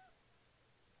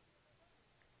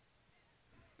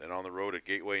 Then on the road at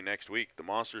Gateway next week. The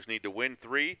Monsters need to win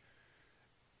 3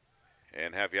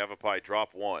 and have Yavapai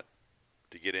drop 1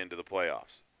 to get into the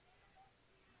playoffs.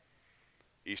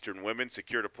 Eastern women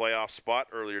secured a playoff spot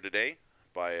earlier today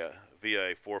via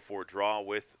a 4-4 draw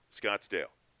with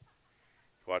Scottsdale.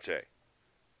 Quache.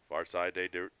 Far side to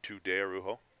De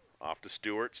Arujo. Off to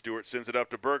Stewart. Stewart sends it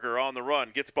up to Berger on the run.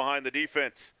 Gets behind the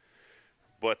defense.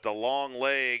 But the long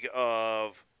leg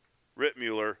of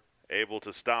Rittmuller able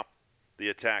to stop the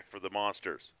attack for the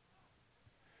Monsters.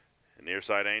 And near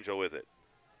side Angel with it.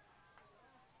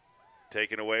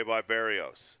 Taken away by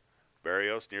Barrios.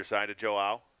 Barrios near side to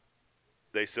Joao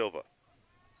De Silva.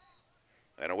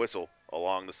 And a whistle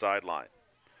along the sideline.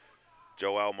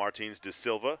 Joao Martins de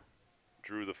Silva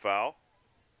drew the foul.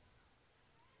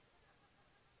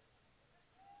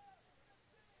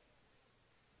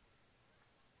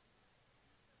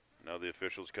 Now the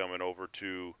officials coming over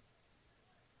to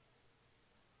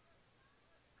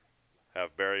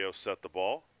have Barrios set the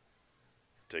ball.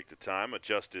 Take the time,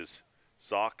 adjust his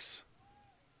socks.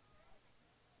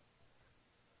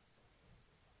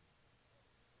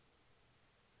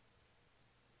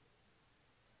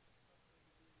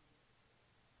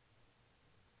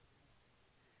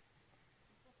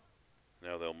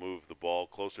 Now they'll move the ball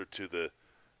closer to the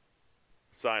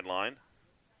sideline,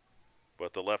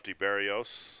 but the lefty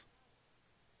Barrios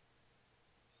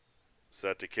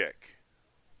set to kick.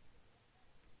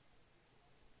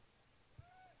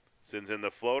 Sends in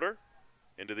the floater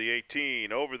into the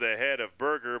 18, over the head of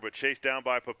Berger, but chased down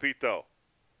by Pepito.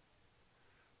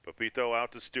 Pepito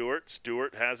out to Stewart.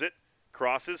 Stewart has it,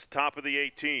 crosses, top of the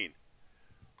 18.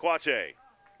 Quache,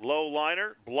 low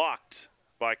liner, blocked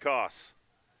by Koss.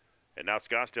 And now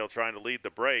Scottsdale trying to lead the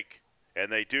break,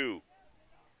 and they do.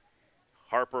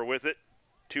 Harper with it,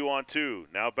 2-on-2.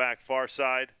 Now back far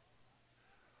side.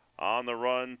 On the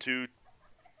run to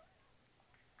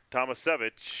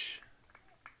Tomasevich.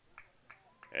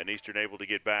 And Eastern able to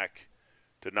get back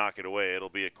to knock it away. It'll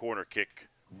be a corner kick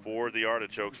for the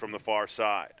Artichokes from the far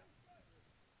side.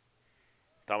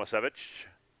 Tomasevich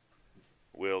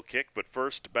will kick, but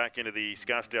first back into the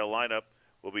Scottsdale lineup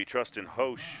will be Trustin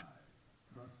Hosh,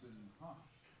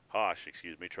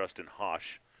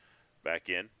 back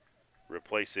in,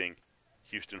 replacing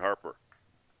Houston Harper.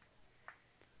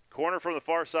 Corner from the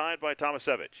far side by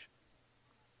Tomasevich.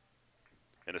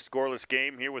 In a scoreless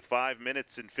game here with 5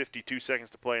 minutes and 52 seconds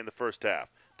to play in the first half.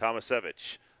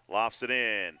 Tomasevich lofts it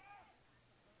in.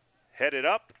 Headed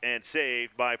up and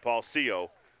saved by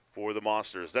Paulcio for the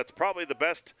Monsters. That's probably the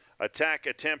best attack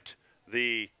attempt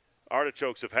the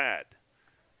Artichokes have had.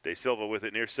 De Silva with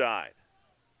it near side.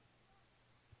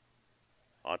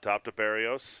 On top to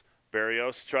Barrios.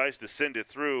 Barrios tries to send it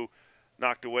through.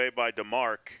 Knocked away by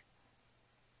DeMarc.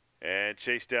 And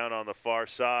chased down on the far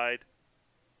side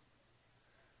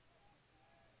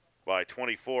by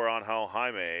 24 Angel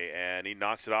Jaime. And he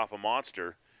knocks it off a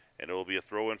Monster. And it will be a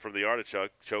throw in from the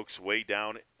Artichokes way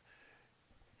down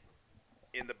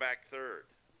in the back third.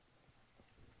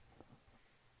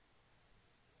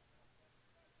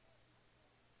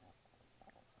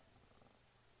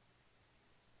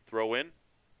 Throw in.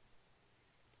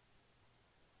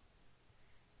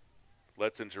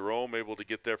 Letson Jerome able to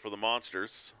get there for the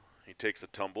Monsters. He takes a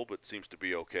tumble but seems to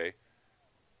be okay.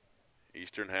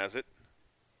 Eastern has it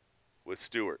with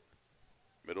Stewart.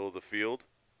 Middle of the field.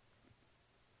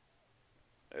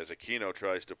 As Aquino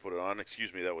tries to put it on.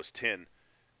 Excuse me, that was 10.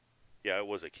 Yeah, it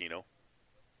was Aquino.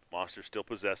 Monsters still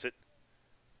possess it.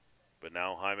 But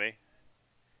now Jaime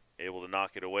able to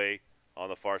knock it away on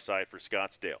the far side for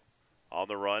Scottsdale. On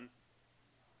the run.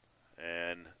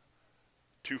 And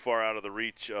too far out of the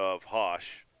reach of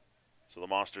Hosh. So the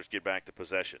Monsters get back to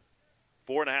possession.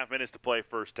 4.5 minutes to play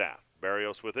first half.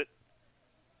 Barrios with it.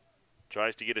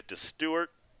 Tries to get it to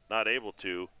Stewart. Not able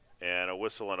to. And a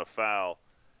whistle and a foul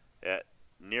at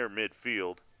near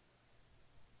midfield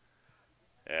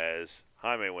as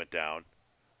Jaime went down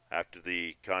after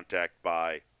the contact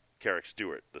by Carrick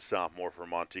Stewart, the sophomore from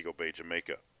Montego Bay,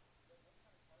 Jamaica.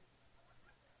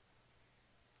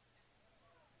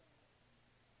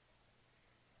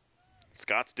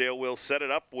 Scottsdale will set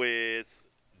it up with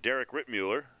Derek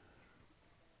Rittmuller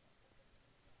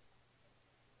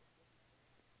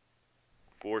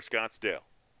for Scottsdale.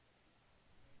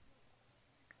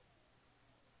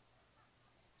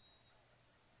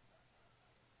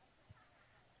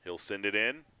 He'll send it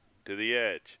in to the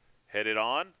edge. Headed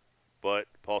on, but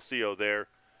Paulcio there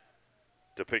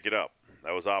to pick it up.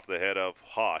 That was off the head of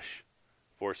Hosh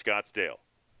for Scottsdale.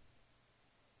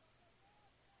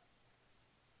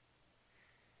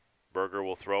 Berger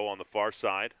will throw on the far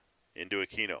side into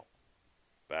Aquino.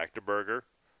 Back to Berger.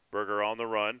 Berger on the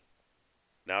run.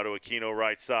 Now to Aquino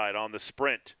right side on the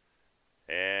sprint.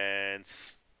 And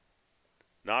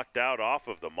knocked out off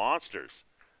of the Monsters.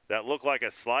 That looked like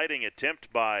a sliding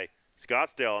attempt by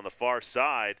Scottsdale on the far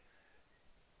side,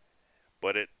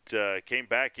 but it came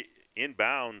back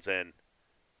inbounds and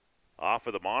off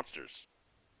of the Monsters.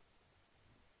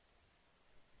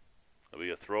 It'll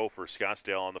be a throw for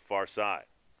Scottsdale on the far side.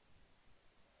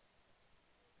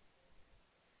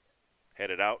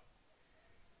 Headed out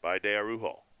by De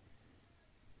Arujo.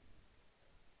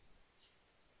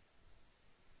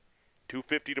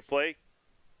 2:50 to play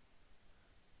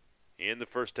in the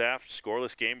first half.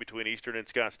 Scoreless game between Eastern and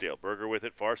Scottsdale. Berger with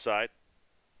it, far side.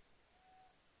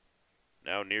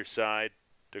 Now near side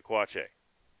to Quache.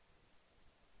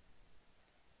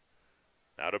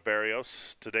 Now to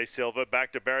Barrios, to De Silva,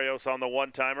 back to Barrios on the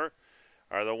one-timer,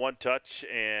 or the one-touch,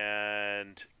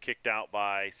 and kicked out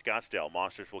by Scottsdale.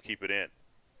 Monsters will keep it in.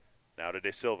 Now to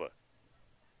De Silva.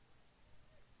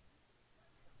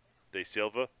 De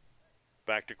Silva,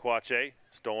 back to Quache,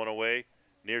 stolen away,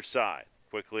 near side.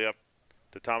 Quickly up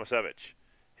to Tomasevich.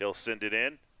 He'll send it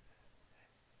in.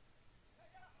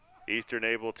 Eastern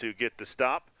able to get the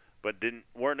stop, but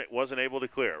wasn't able to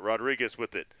clear it. Rodriguez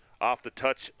with it, off the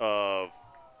touch of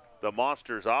the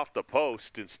Monsters, off the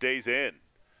post, and stays in.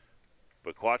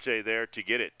 But Quache there to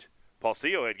get it.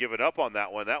 Palcillo had given up on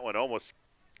that one. That one almost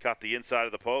caught the inside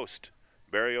of the post.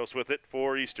 Barrios with it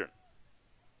for Eastern.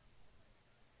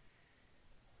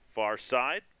 Far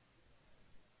side,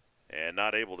 and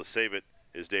not able to save it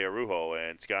is De Arujo,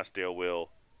 and Scottsdale will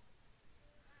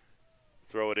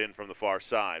throw it in from the far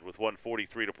side with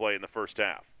 1:43 to play in the first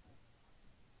half.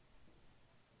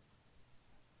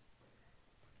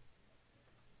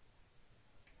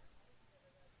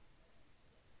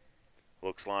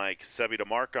 Looks like Sebi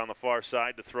DeMarc on the far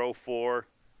side to throw for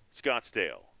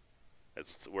Scottsdale,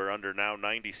 as we're under now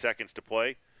 90 seconds to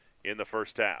play in the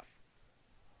first half.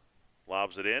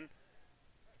 Lobs it in,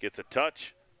 gets a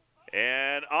touch,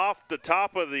 and off the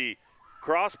top of the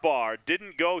crossbar,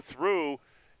 didn't go through,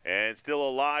 and still a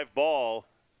live ball.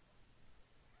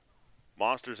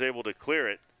 Monsters able to clear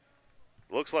it.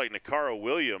 Looks like Nakaro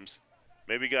Williams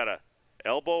maybe got a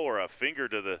elbow or a finger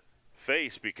to the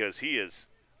face, because he is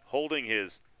holding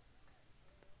his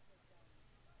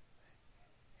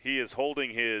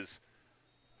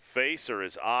face or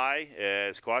his eye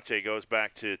as Quache goes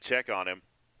back to check on him.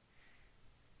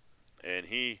 And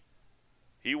he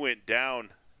went down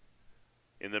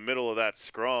in the middle of that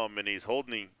scrum, and he's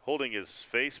holding his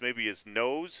face, maybe his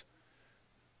nose.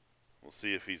 We'll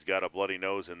see if he's got a bloody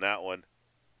nose in that one.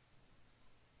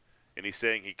 And he's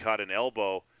saying he caught an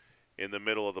elbow in the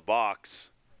middle of the box.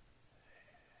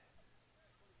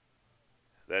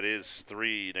 That is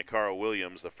 3 Nakaro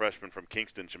Williams, the freshman from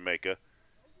Kingston, Jamaica.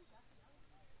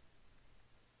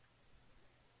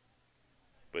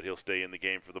 But he'll stay in the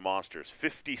game for the Monsters.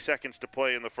 50 seconds to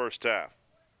play in the first half.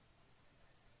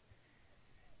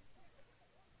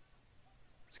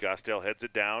 Scottsdale heads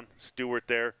it down. Stewart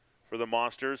there for the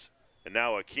Monsters. And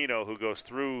now Aquino, who goes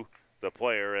through the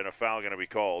player, and a foul going to be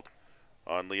called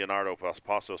on Leonardo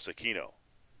Pasos Aquino.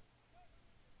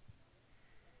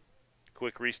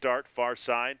 Quick restart, far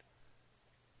side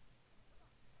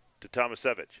to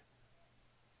Tomasevich.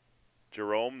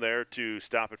 Jerome there to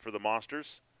stop it for the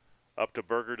Monsters. Up to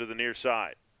Berger to the near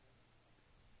side.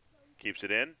 Keeps it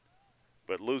in,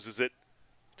 but loses it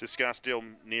to Scottsdale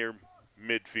near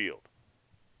midfield.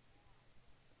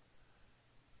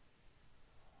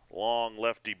 Long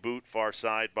lefty boot, far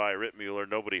side by Rittmuller,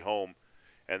 nobody home.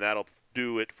 And that'll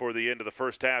do it for the end of the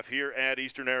first half here at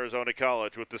Eastern Arizona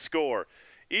College with the score.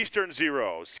 Eastern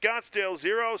 0, Scottsdale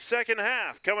 0, second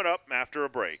half coming up after a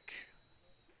break.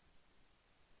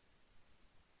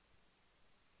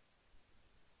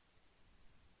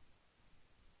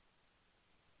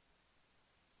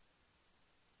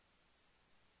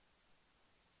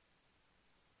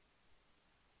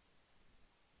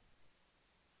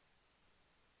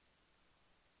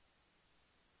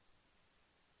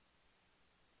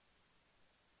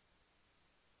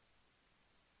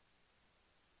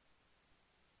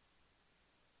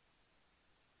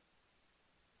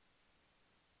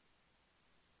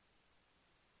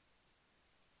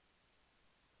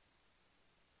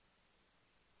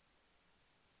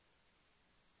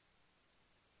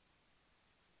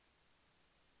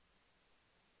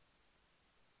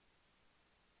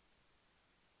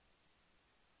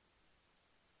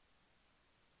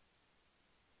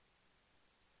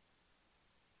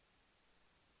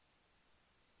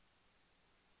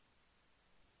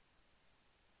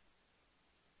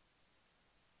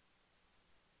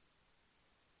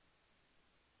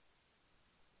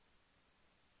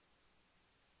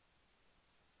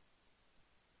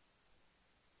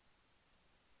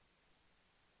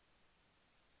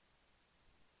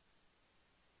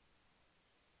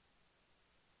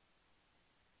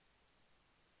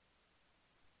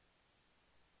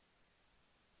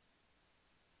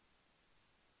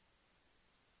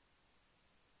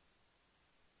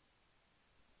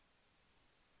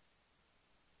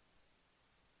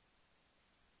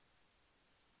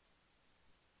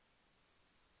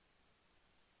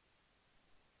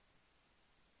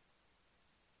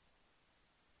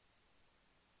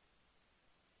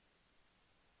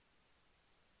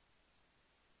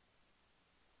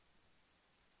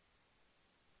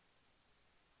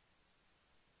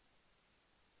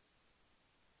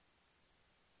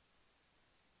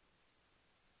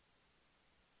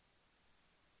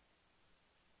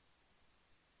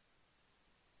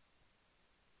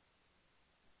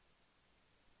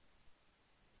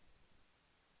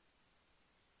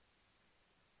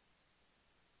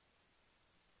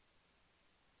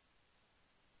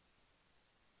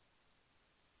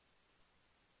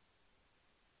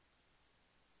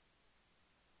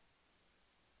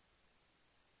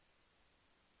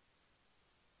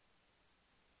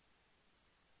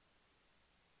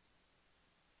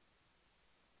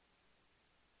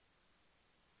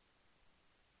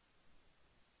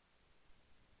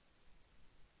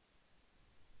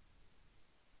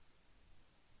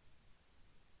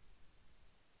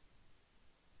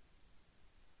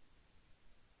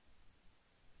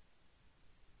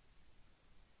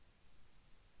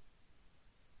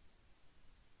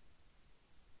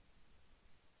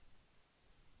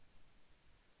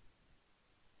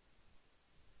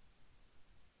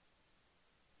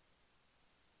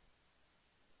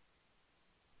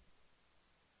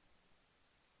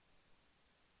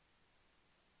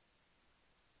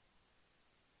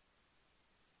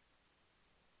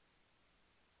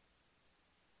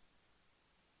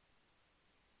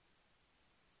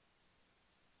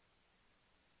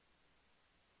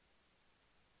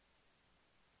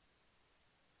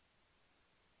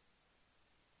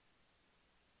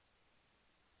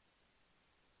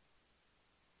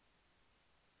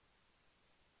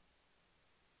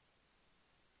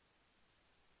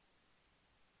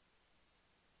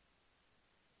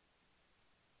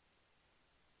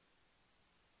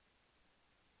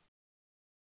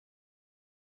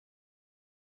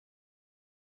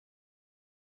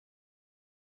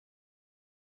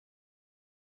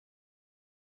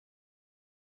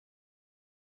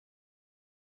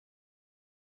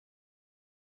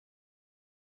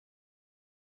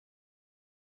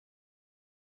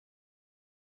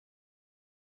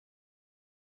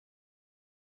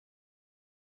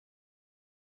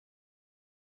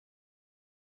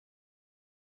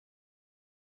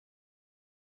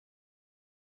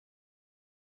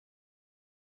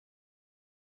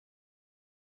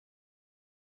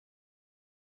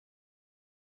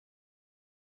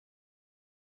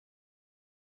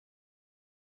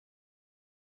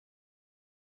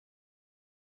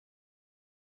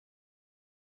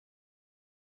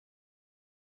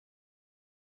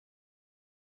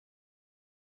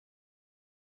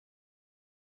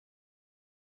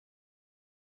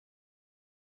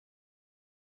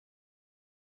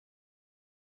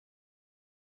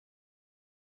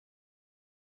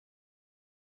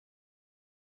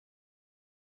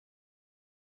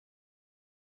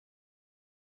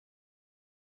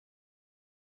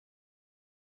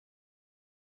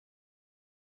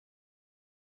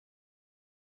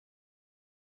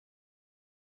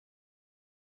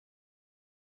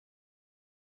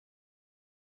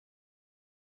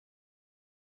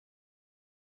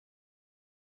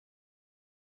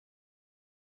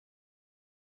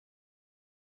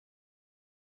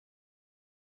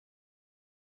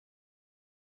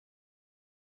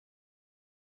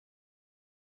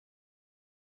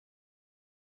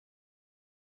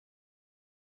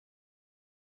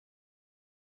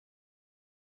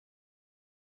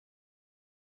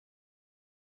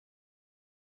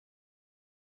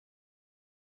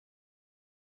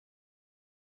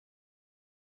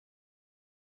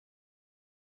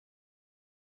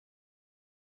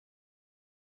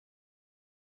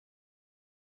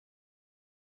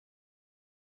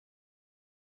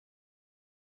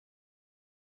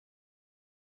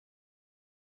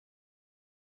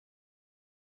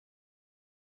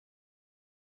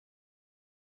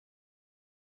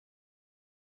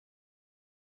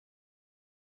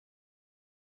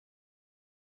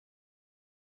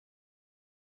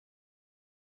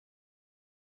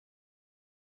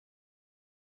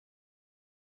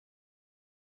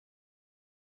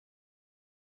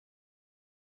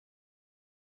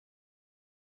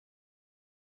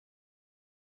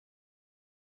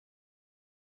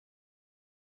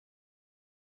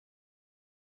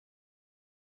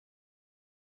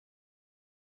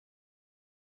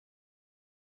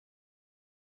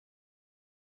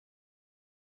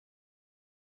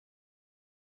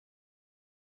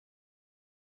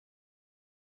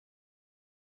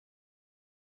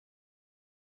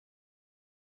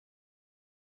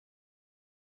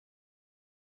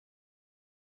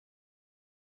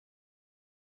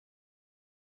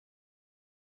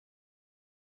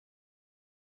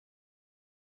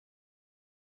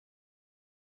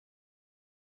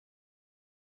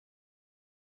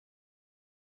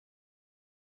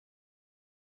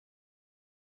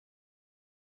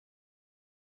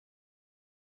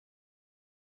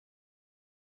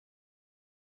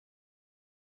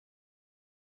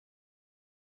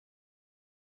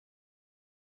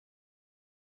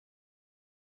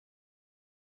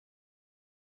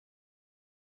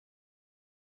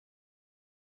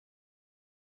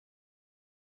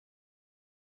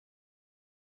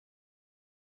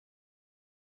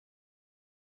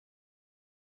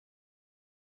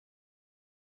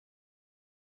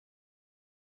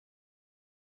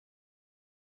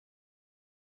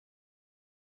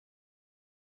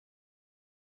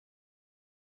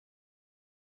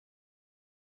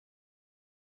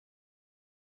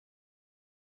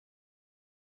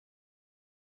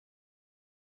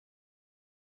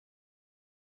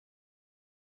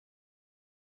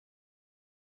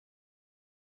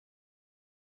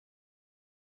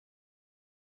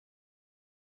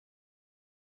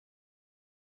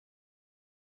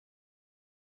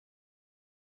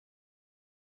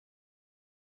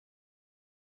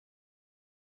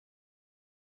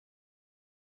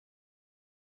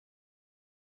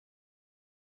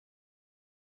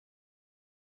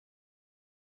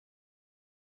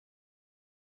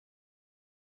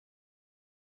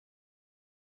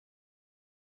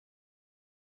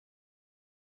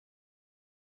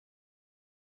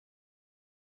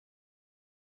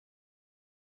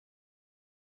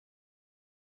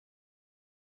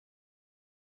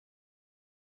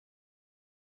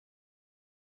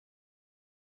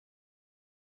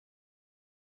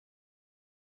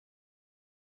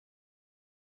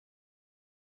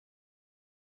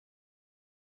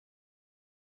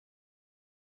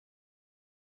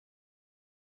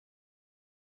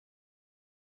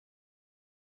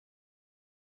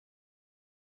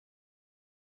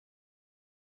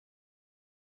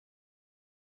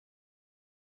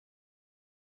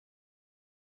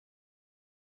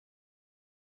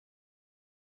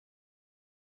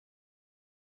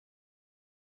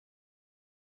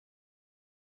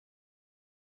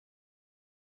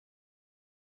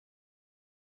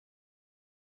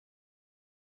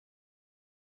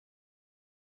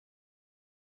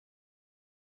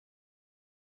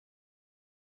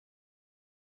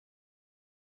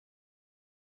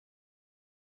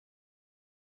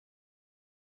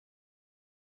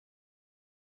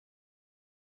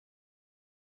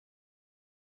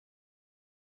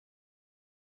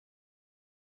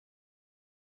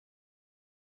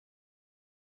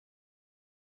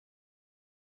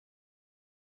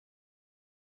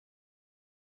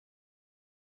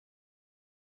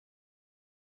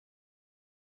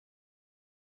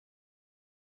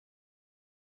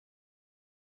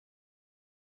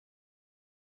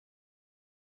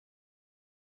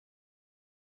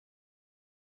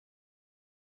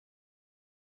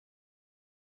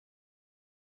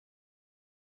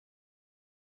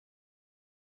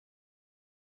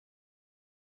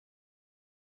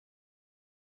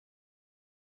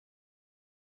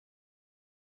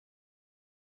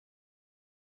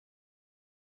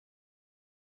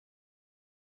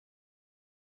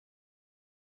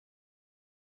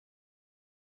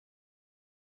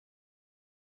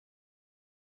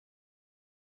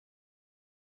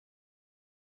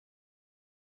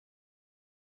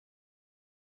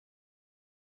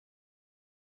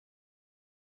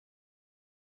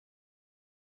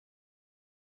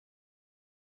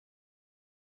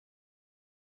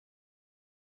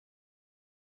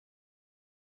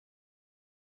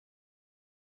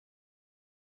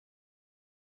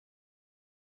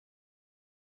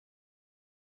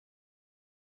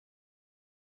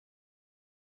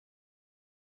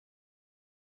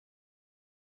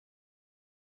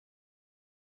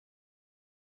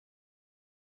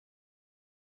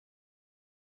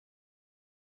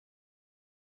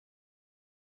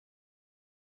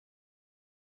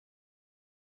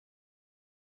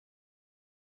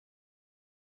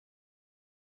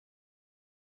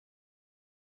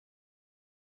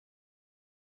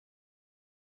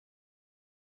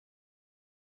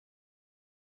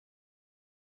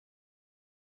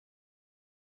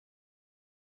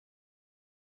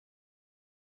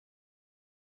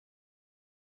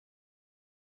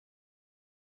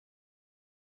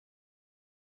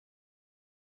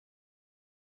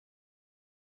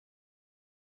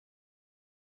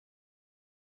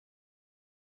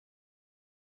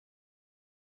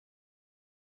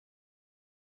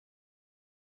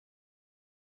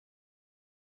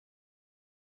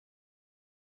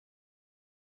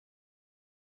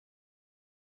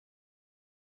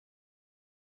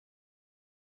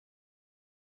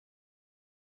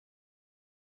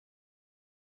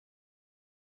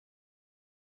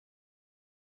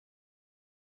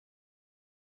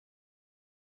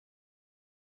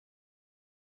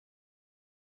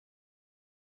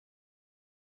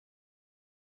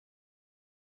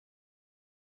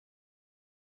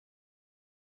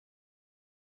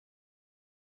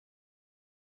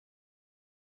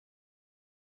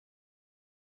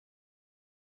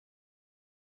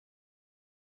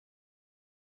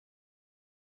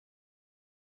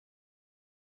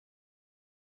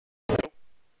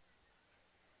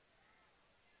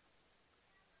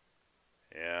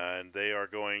 And they are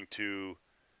going to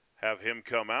have him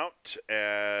come out,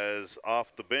 as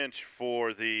off the bench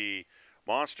for the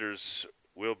Monsters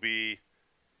will be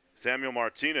Samuel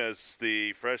Martinez,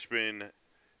 the freshman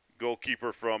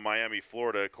goalkeeper from Miami,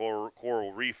 Florida,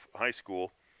 Coral Reef High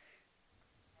School.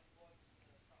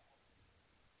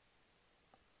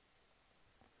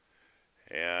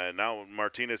 And now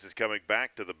Martinez is coming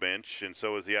back to the bench, and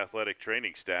so is the athletic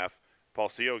training staff. Paul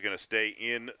Seo going to stay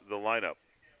in the lineup.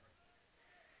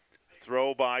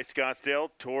 Throw by Scottsdale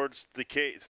towards the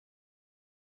case.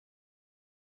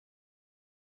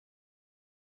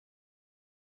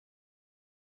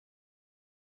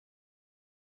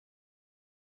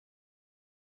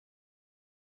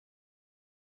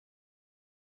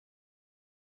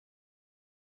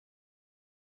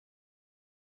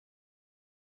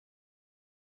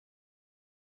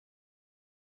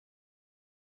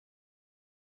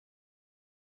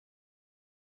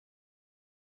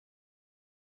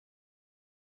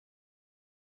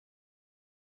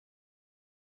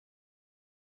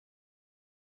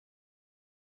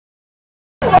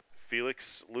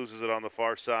 Felix loses it on the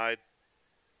far side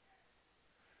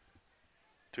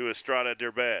to Estrada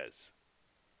Derbez.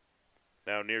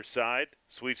 Now near side,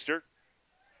 Sweetster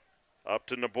up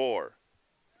to Nabor.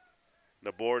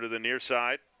 Nabor to the near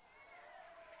side.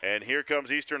 And here comes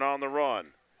Eastern on the run.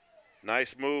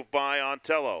 Nice move by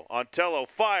Ontello. Ontello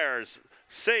fires,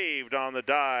 saved on the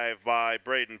dive by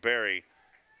Braden Berry.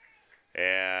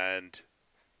 And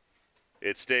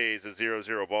it stays a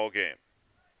 0-0 ball game.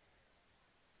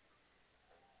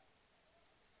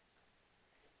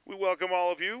 We welcome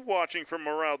all of you watching from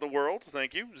around the world.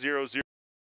 Thank you. 0-0.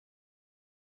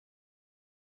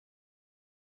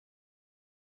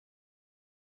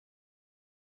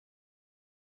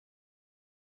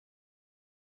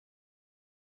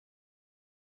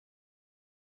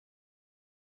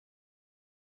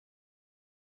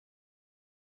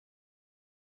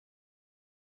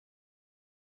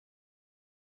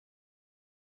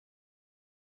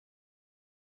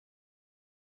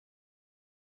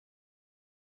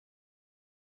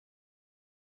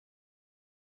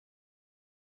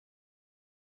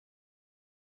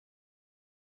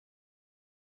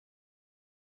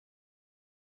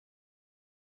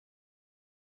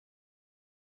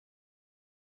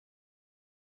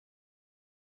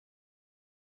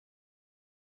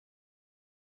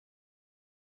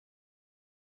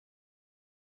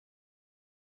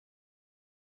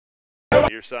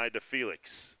 Near side to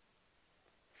Felix.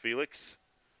 Felix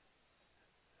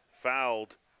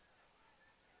fouled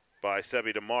by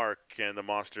Sebi DeMarc, and the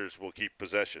Monsters will keep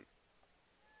possession.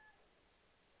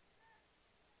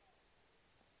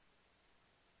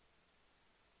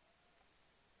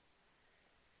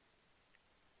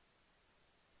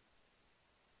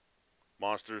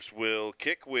 Monsters will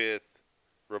kick with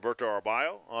Roberto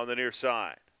Arbayo on the near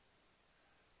side.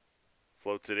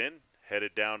 Floats it in,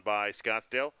 headed down by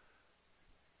Scottsdale.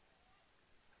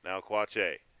 Now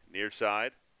Quache, near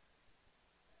side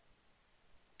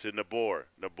to Nabor.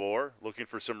 Nabor looking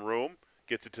for some room,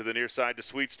 gets it to the near side to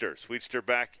Sweetster. Sweetster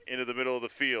back into the middle of the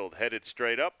field, headed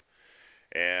straight up,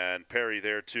 and Perry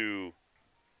there to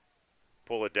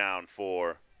pull it down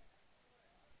for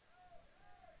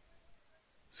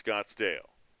Scottsdale.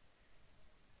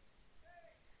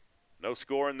 No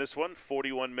score in this one,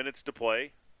 41 minutes to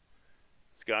play.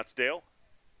 Scottsdale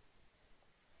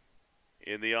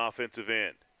in the offensive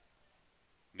end.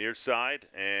 Near side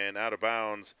and out of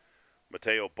bounds.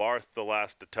 Mateo Barth, the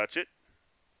last to touch it.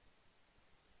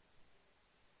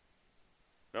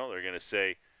 No, they're going to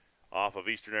say off of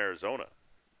Eastern Arizona.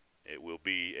 It will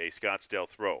be a Scottsdale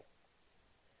throw.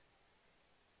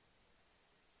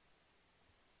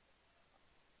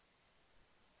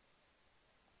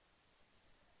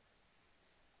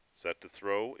 Set to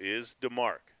throw is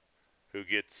DeMarc, who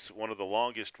gets one of the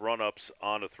longest run-ups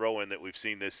on a throw-in that we've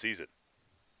seen this season.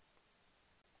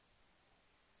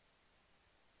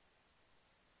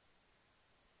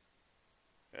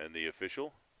 And the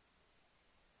official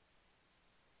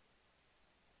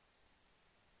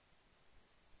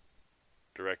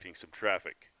directing some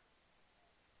traffic.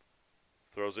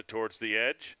 Throws it towards the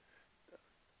edge.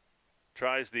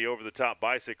 Tries the over-the-top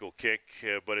bicycle kick,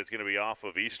 but it's going to be off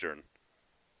of Eastern.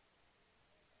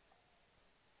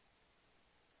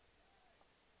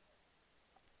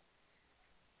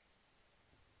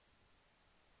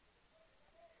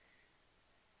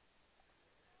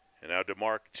 And now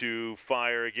DeMarc to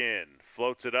fire again.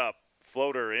 Floats it up.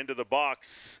 Floater into the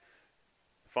box.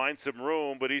 Finds some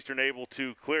room, but Eastern able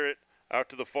to clear it out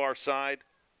to the far side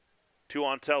to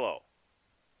Ontello.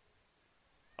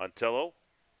 Ontello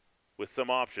with some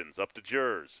options. Up to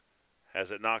Jers. Has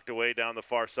it knocked away down the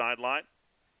far sideline.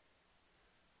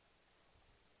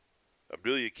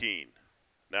 Abdul-Yakin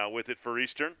now with it for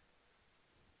Eastern.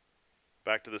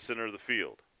 Back to the center of the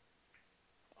field.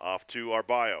 Off to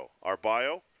Arbayo.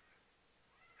 Arbayo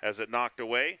has it knocked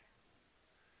away.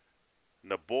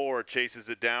 Nabor chases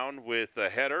it down with a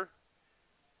header.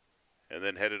 And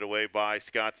then headed away by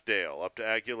Scottsdale. Up to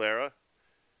Aguilera.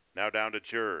 Now down to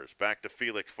Jers. Back to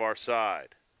Felix, far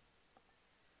side.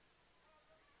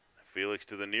 Felix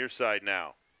to the near side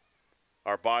now.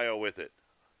 Arbayo with it.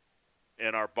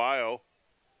 And Arbayo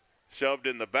shoved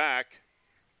in the back.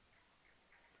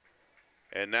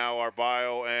 And now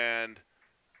Arbayo and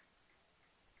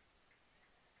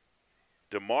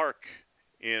DeMarc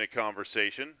in a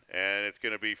conversation. And it's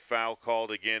going to be foul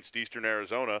called against Eastern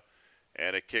Arizona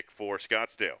and a kick for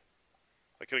Scottsdale.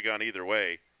 That could have gone either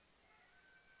way.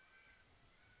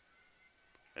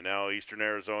 And now Eastern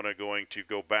Arizona going to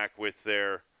go back with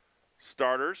their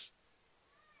starters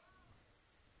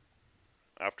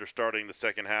after starting the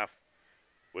second half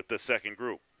with the second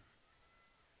group.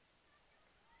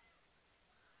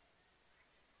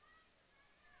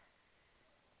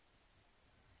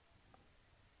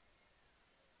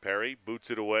 Perry boots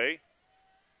it away.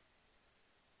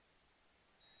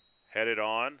 Headed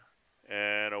on,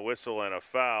 and a whistle and a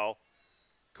foul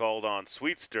called on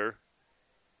Sweetster.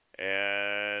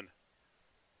 And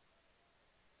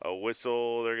a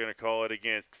whistle, they're going to call it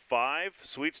against 5.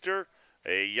 Sweetster,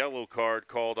 a yellow card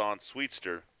called on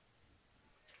Sweetster.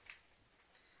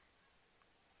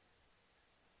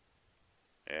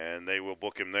 And they will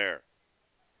book him there.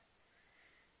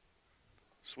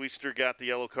 Sweetster got the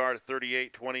yellow card at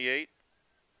 38-28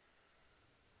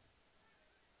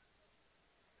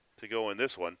 to go in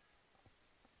this one.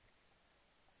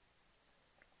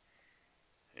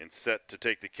 And set to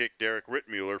take the kick, Derek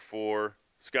Rittmuller for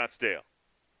Scottsdale.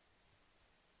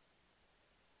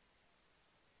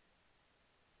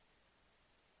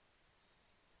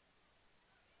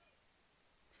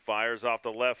 Fires off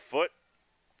the left foot.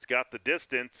 It's got the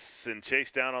distance and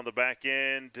chased down on the back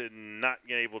end and not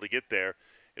able to get there.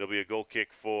 It'll be a goal kick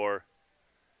for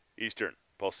Eastern.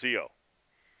 Palcio,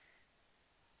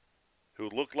 who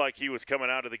looked like he was coming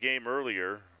out of the game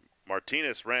earlier.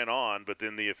 Martinez ran on, but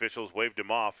then the officials waved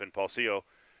him off, and Palcio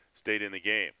stayed in the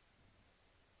game.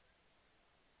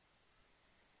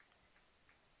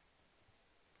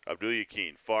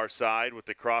 Abdul-Yakin, far side with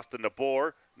the cross to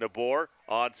Nabor. Nabor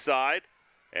onside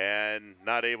and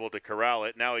not able to corral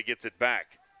it. Now he gets it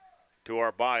back to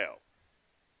Arbayo.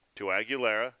 To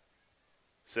Aguilera.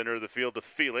 Center of the field to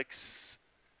Felix.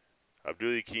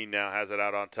 Abdul-Yakin now has it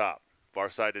out on top. Far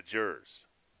side to Jers.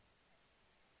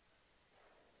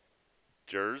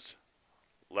 Jers,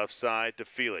 left side to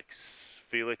Felix.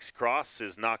 Felix cross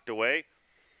is knocked away.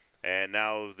 And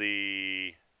now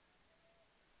the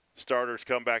starters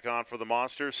come back on for the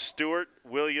Monsters. Stewart,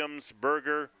 Williams,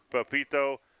 Berger,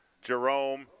 Pepito,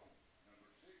 Jerome,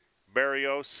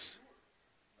 Barrios,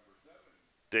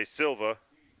 De Silva,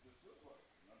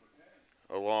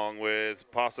 along with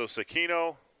Paso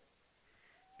Sakino,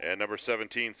 and number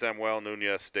 17, Samuel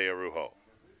Nunez de Arujo.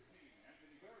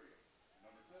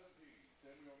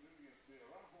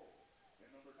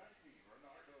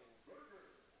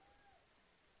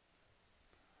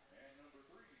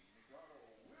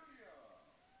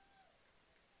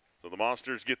 So the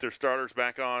Monsters get their starters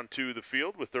back onto the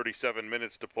field with 37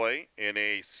 minutes to play in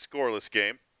a scoreless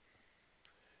game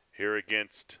here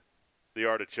against the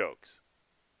Artichokes.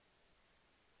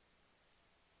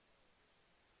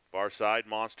 Far side,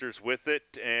 Monsters with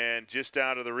it, and just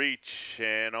out of the reach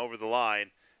and over the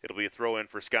line. It'll be a throw in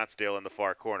for Scottsdale in the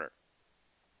far corner.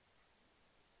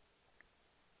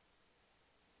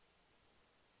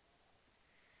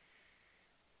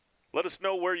 Let us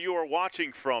know where you are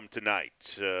watching from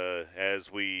tonight as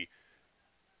we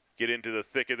get into the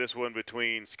thick of this one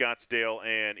between Scottsdale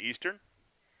and Eastern.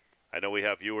 I know we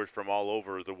have viewers from all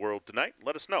over the world tonight.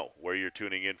 Let us know where you're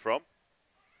tuning in from.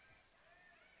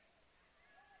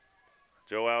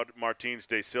 Joao Martins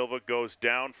de Silva goes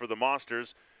down for the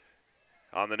Monsters.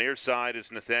 On the near side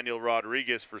is Nathaniel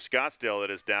Rodriguez for Scottsdale that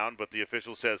is down, but the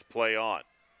official says play on.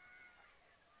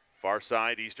 Far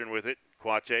side, Eastern with it.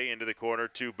 Quache into the corner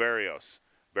to Barrios.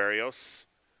 Barrios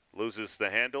loses the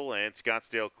handle, and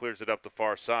Scottsdale clears it up the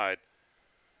far side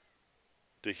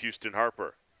to Houston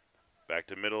Harper. Back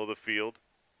to middle of the field.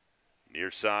 Near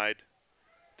side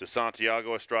to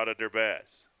Santiago Estrada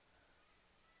Derbez.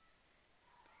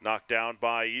 Knocked down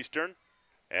by Eastern,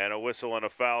 and a whistle and a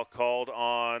foul called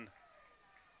on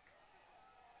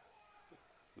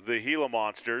the Gila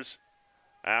Monsters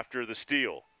after the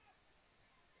steal.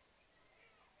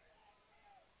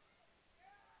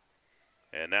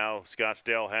 And now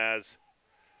Scottsdale has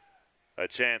a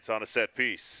chance on a set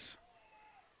piece.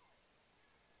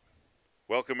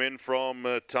 Welcome in from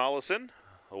Tolleson,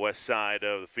 the west side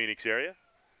of the Phoenix area.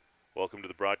 Welcome to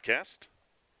the broadcast.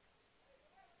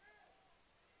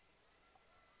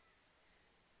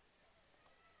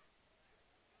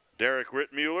 Derek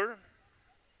Rittmuller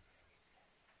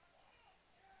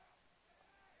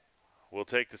will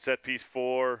take the set piece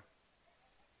for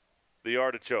the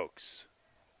Artichokes.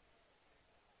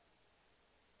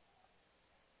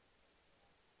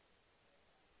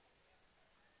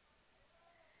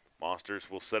 Monsters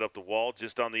will set up the wall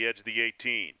just on the edge of the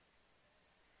 18.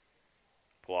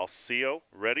 Palacio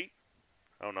ready.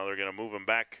 Oh, no, they're going to move him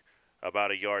back about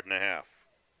a yard and a half.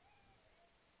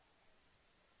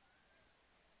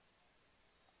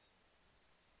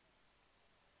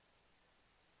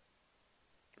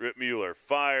 Rittmuller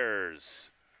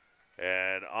fires.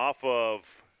 And off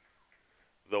of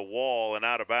the wall and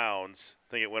out of bounds.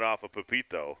 I think it went off of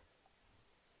Pepito.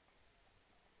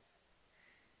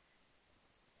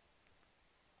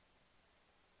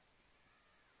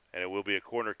 And it will be a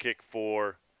corner kick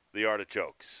for the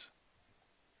Artichokes.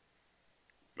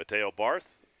 Mateo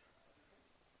Barth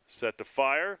set to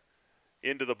fire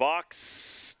into the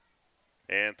box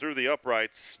and through the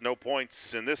uprights. No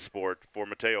points in this sport for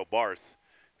Mateo Barth.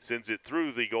 Sends it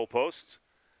through the goalposts.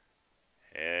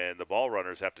 And the ball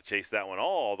runners have to chase that one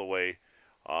all the way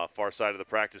far side of the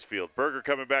practice field. Berger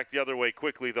coming back the other way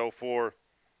quickly, though, for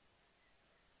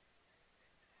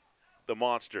the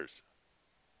Monsters.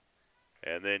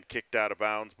 And then kicked out of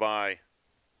bounds by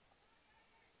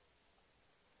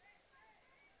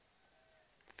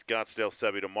Scottsdale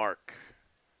Sebi to mark.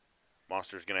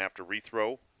 Monsters going to have to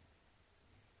rethrow.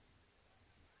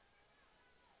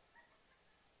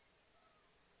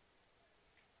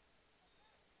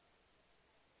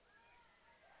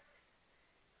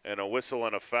 And a whistle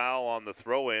and a foul on the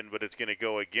throw-in, but it's going to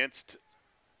go against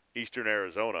Eastern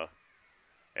Arizona.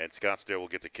 And Scottsdale will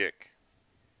get the kick.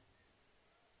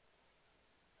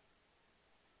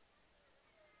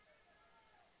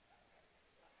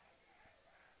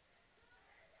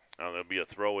 Now there'll be a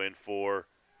throw-in for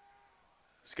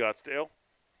Scottsdale.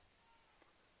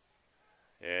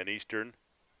 And Eastern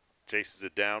chases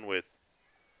it down with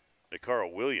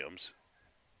Nicaro Williams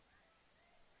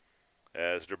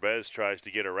as Derbez tries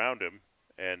to get around him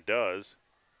and does.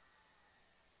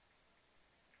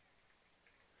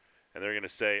 And they're going to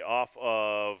say off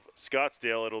of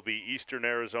Scottsdale, it'll be Eastern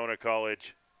Arizona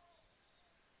College.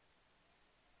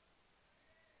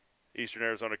 Eastern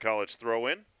Arizona College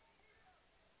throw-in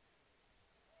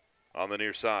on the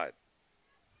near side.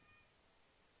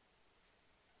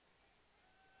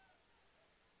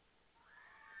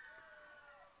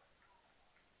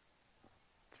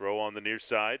 Throw on the near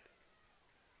side.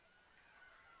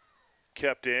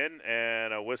 Kept in,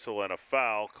 and a whistle and a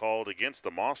foul called against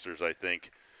the Monsters, I think,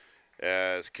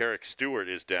 as Carrick Stewart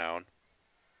is down.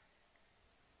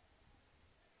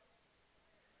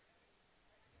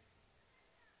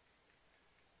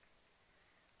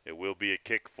 It will be a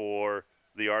kick for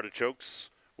the Artichokes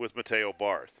with Mateo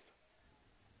Barth.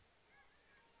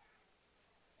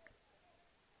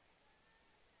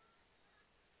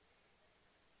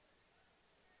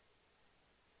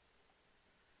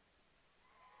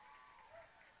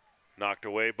 Knocked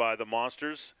away by the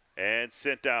Monsters and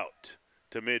sent out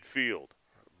to midfield.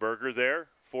 Berger there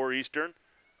for Eastern,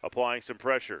 applying some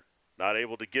pressure. Not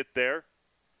able to get there,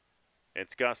 and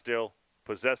Scottsdale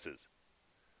possesses.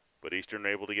 But Eastern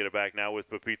able to get it back now with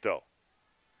Pepito.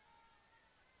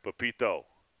 Pepito,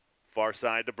 far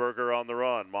side to Berger on the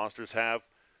run. Monsters have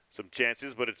some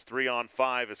chances, but it's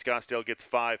 3-on-5 as Scottsdale gets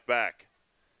 5 back.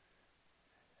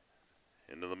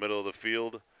 Into the middle of the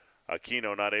field,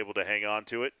 Aquino not able to hang on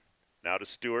to it. Now to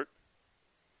Stewart.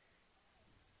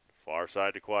 Far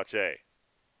side to Quache.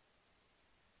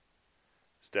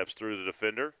 Steps through the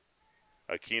defender.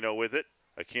 Aquino with it.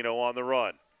 Aquino on the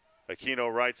run.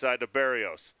 Aquino right side to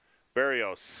Barrios.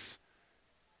 Barrios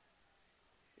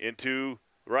into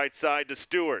right side to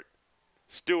Stewart.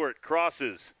 Stewart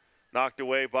crosses. Knocked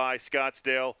away by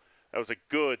Scottsdale. That was a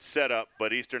good setup,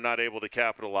 but Eastern not able to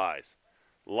capitalize.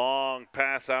 Long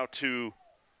pass out to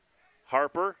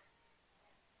Harper.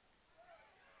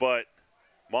 But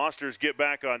Monsters get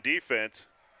back on defense.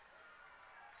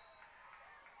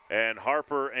 And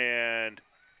Harper and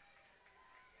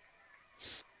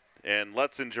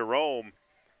Lutz and Jerome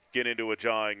get into a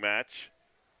jawing match.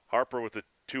 Harper with a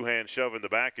two-hand shove in the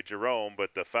back of Jerome,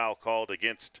 but the foul called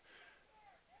against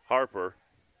Harper.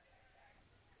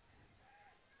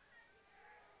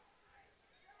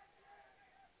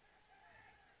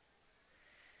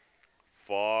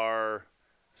 Far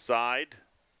side.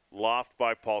 Loft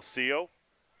by Palacio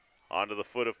onto the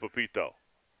foot of Pepito.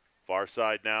 Far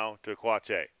side now to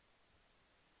Quache.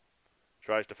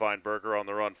 Tries to find Berger on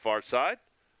the run far side.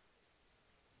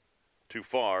 Too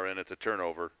far, and it's a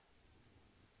turnover.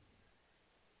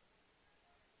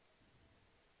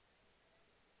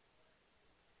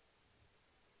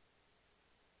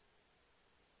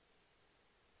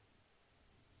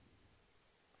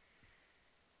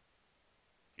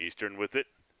 Eastern with it.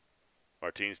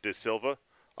 Martins de Silva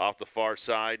off the far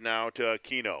side now to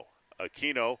Aquino.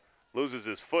 Aquino loses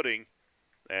his footing,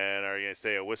 and are you going to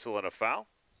say a whistle and a foul?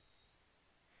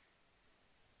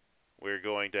 We're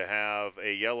going to have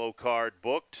a yellow card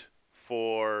booked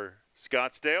for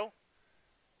Scottsdale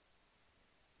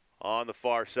on the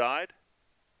far side.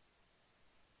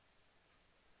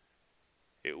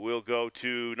 It will go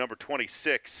to number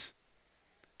 26,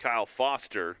 Kyle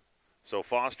Foster. So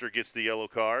Foster gets the yellow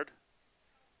card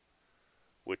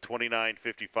with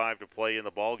 29:55 to play in the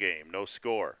ball game. No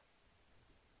score.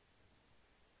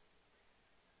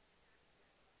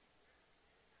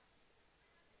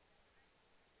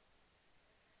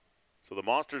 So the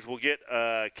Monsters will get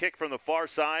a kick from the far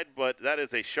side, but that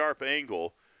is a sharp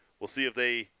angle. We'll see if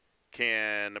they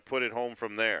can put it home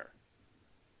from there.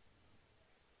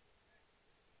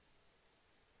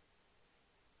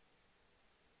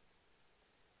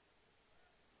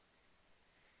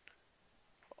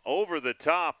 Over the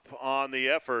top on the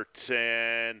effort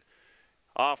and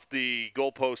off the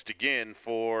goalpost again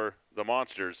for the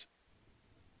Monsters.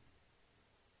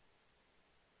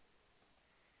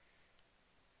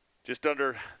 Just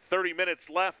under 30 minutes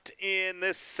left in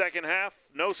this second half.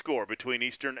 No score between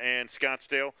Eastern and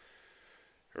Scottsdale.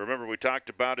 Remember, we talked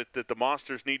about it, that the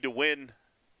Monsters need to win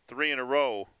 3 in a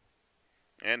row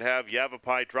and have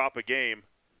Yavapai drop a game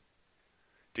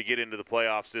to get into the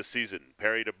playoffs this season.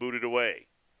 Perry to boot it away.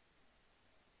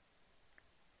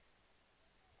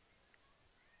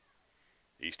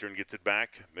 Eastern gets it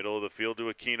back, middle of the field to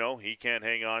Aquino. He can't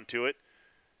hang on to it.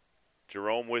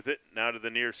 Jerome with it, now to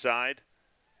the near side,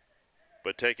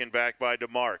 but taken back by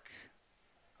DeMarc.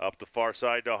 Up the far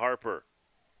side to Harper.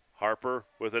 Harper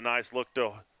with a nice look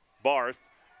to Barth,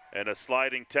 and a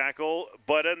sliding tackle,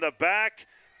 but in the back,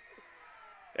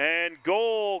 and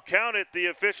goal. Count it, the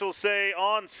officials say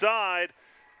onside,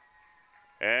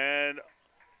 and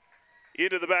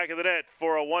into the back of the net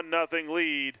for a 1-0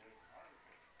 lead.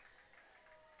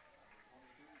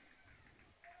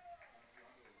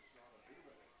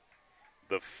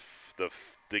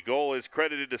 The goal is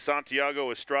credited to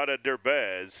Santiago Estrada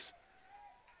Derbez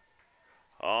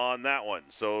on that one.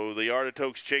 So the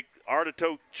Artichokes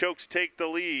take the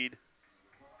lead.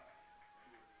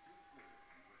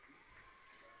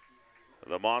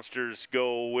 The Monsters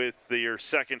go with their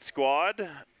second squad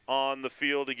on the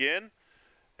field again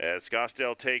as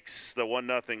Scottsdale takes the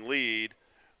 1-0 lead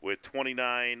with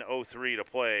 29:03 to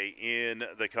play in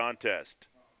the contest.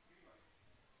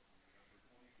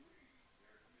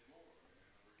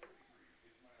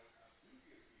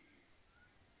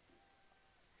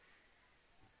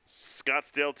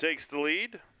 Scottsdale takes the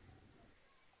lead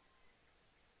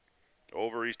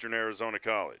over Eastern Arizona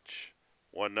College,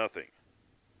 1-0.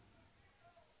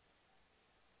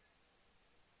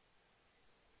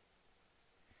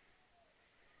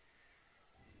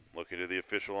 Looking to the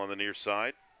official on the near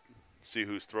side. See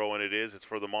whose throwing it is. It's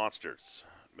for the Monsters.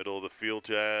 Middle of the field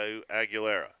to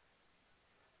Aguilera.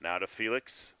 Now to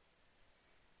Felix.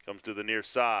 Comes to the near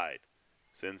side.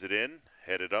 Sends it in.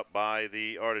 Headed up by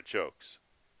the Artichokes.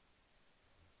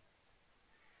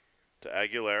 To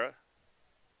Aguilera.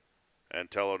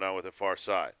 And Tello now with the far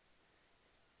side.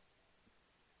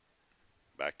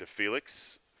 Back to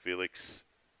Felix. Felix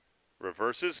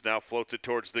reverses, now floats it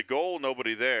towards the goal.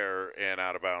 Nobody there, and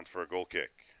out of bounds for a goal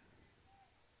kick.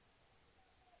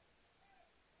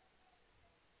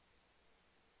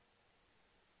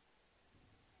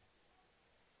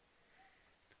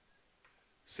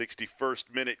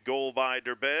 '61st minute goal by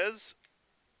Derbez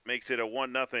makes it a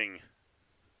 1-0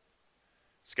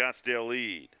 Scottsdale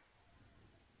lead.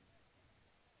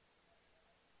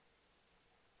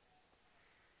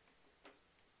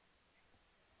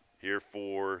 Here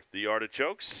for the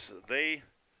Artichokes. They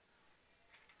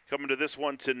come into this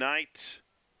one tonight.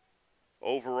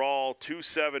 Overall,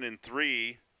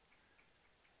 2-7-3,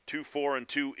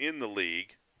 2-4-2 in the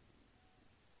league,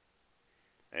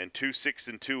 and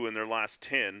 2-6-2 in their last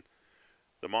 10.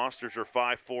 The Monsters are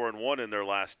 5-4-1 in their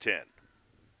last 10.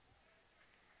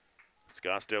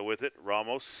 Scottsdale with it.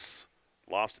 Ramos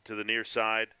lost it to the near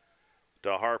side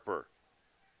to Harper.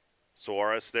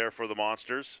 Suarez there for the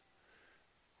Monsters.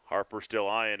 Harper still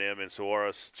eyeing him, and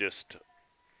Suarez just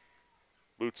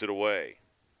boots it away.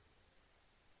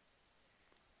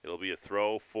 It'll be a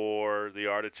throw for the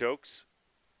Artichokes.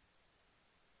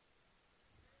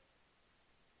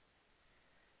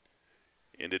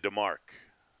 Into DeMarc.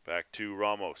 Back to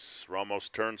Ramos. Ramos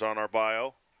turns on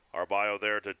Arbayo. Arbayo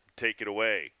there to take it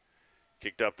away.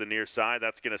 Kicked up the near side.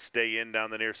 That's going to stay in down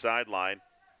the near sideline.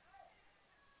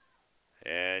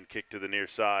 And kick to the near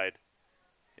side.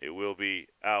 It will be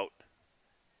out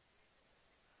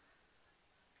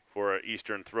for an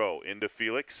Eastern throw. Into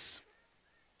Felix.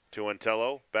 To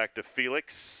Antello. Back to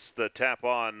Felix. The tap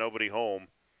on. Nobody home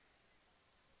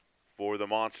for the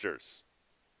Monsters.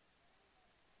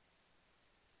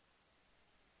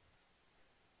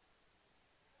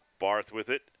 Barth with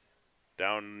it.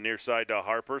 Down near side to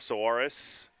Harper.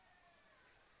 Soares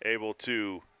able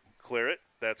to clear it.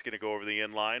 That's going to go over the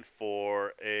end line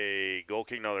for a goal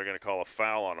kick. No, they're going to call a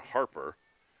foul on Harper.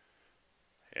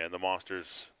 And the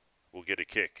Monsters will get a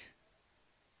kick.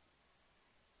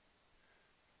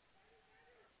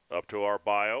 Up to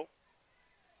Arbayo.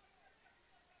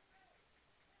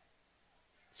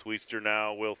 Sweetster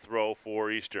now will throw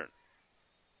for Eastern.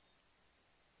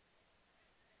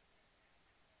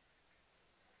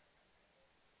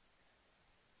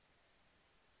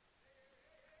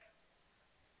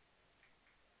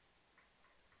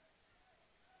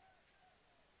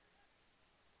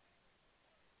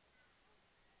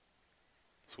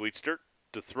 Sweetster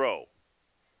to throw.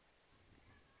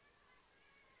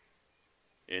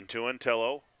 Into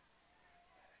Antello.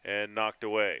 And knocked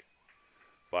away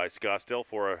by Scottsdale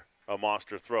for a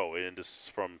monster throw into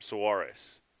from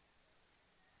Soares.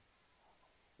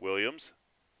 Williams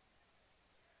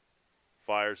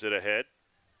fires it ahead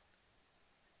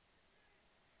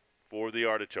for the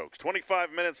Artichokes.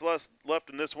 25 minutes left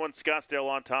in this one. Scottsdale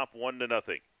on top,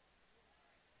 1-0.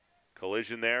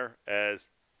 Collision there as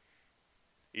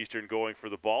Eastern going for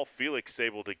the ball. Felix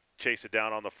able to chase it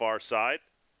down on the far side.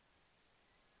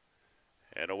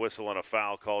 And a whistle and a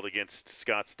foul called against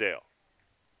Scottsdale.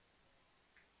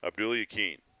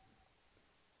 Abdul-Yakin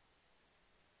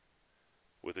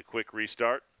with a quick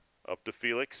restart. Up to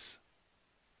Felix.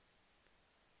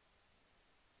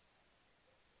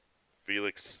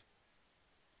 Felix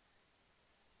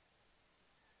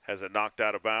has it knocked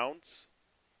out of bounds.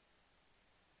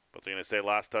 But they're going to say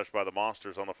last touch by the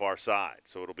Monsters on the far side.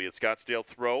 So it'll be a Scottsdale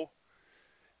throw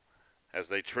as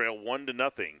they trail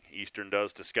 1-0. Eastern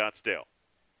does to Scottsdale.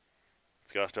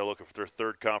 Scottsdale looking for their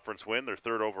third conference win, their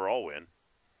third overall win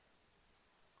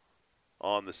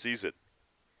on the season.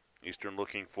 Eastern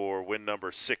looking for win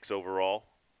number 6 overall.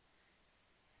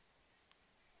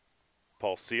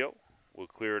 Paulcio will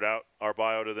clear it out.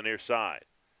 Arbayo to the near side.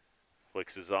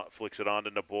 Flicks it on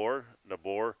to Nabor.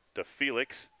 Nabor to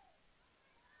Felix.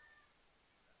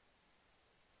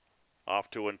 Off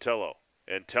to Antello.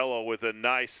 Antello with a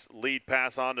nice lead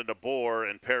pass on to Nabor,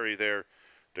 and Perry there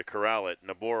to corral it.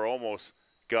 Nabor almost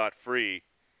got free,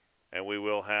 and we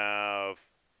will have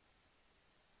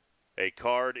a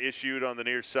card issued on the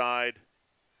near side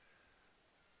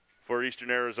for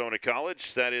Eastern Arizona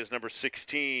College. That is number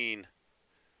 16,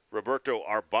 Roberto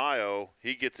Arbayo.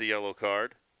 He gets a yellow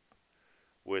card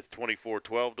with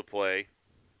 24:12 to play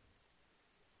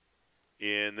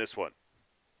in this one.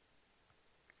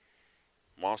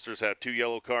 Monsters have 2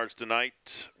 yellow cards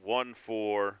tonight, 1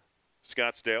 for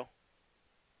Scottsdale.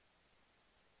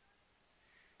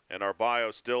 And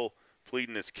Arbayo still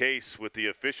pleading his case with the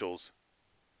officials.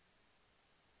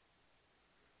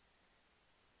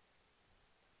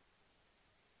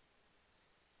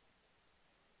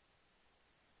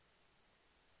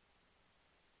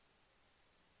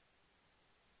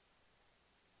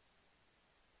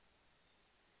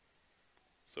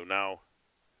 So now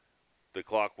the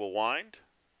clock will wind.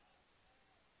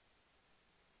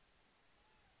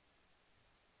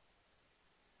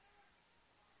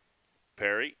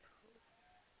 Perry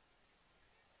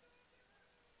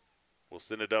will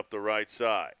send it up the right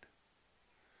side.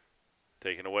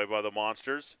 Taken away by the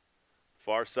Monsters.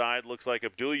 Far side looks like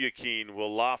Abdul-Yakin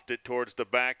will loft it towards the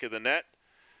back of the net.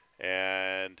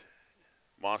 And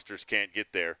Monsters can't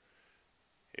get there.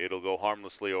 It'll go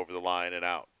harmlessly over the line and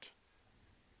out.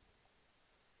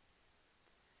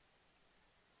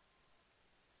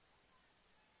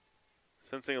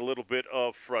 Sensing a little bit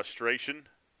of frustration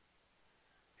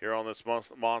here on this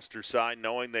Monster side,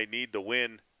 knowing they need the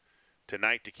win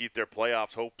tonight to keep their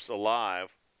playoffs hopes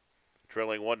alive.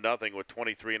 Trailing 1-0 with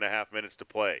 23.5 minutes to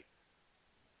play.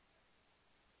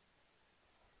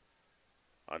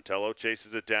 Antello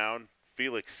chases it down.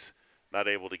 Felix not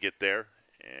able to get there,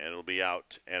 and it'll be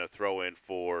out and a throw in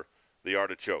for the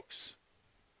Artichokes.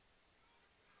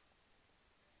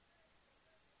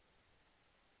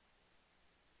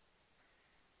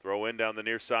 Throw in down the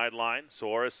near sideline.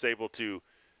 Soares able to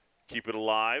keep it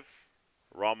alive.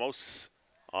 Ramos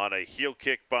on a heel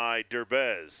kick by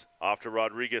Derbez. Off to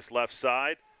Rodriguez left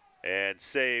side and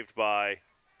saved by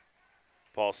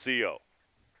Paulcio.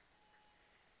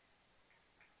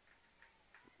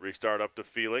 Restart up to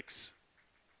Felix.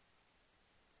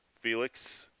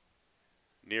 Felix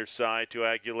near side to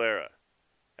Aguilera.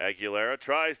 Aguilera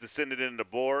tries to send it into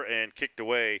Bohr and kicked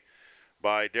away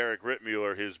by Derek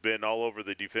Rittmuller, who's been all over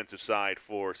the defensive side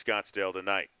for Scottsdale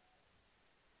tonight.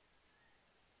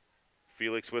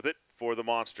 Felix with it for the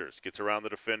Monsters. Gets around the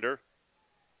defender.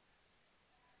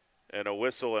 And a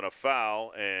whistle and a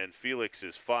foul, and Felix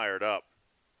is fired up.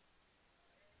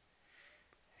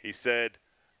 He said,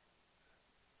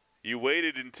 "You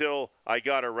waited until I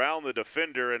got around the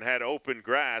defender and had open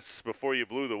grass before you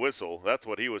blew the whistle." That's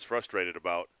what he was frustrated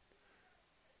about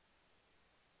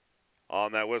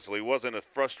on that whistle. He wasn't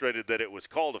frustrated that it was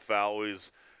called a foul. He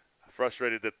was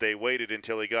frustrated that they waited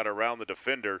until he got around the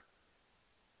defender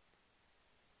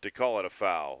to call it a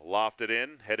foul. Lofted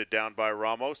in, headed down by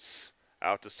Ramos,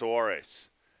 out to Suarez.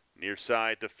 Near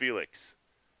side to Felix.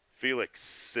 Felix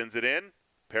sends it in.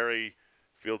 Perry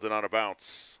fields it on a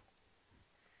bounce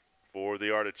for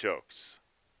the Artichokes.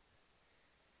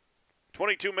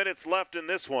 22 minutes left in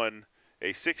this one.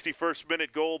 A 61st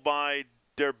minute goal by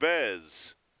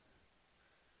Derbez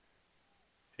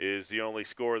is the only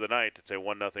score of the night. It's a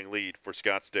 1-0 lead for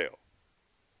Scottsdale.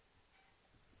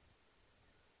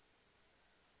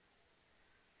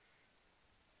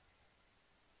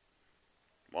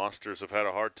 Monsters have had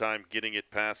a hard time getting it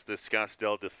past this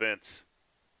Scottsdale defense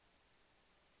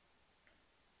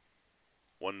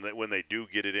when they do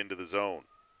get it into the zone.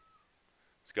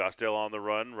 Scottsdale on the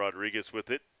run. Rodriguez with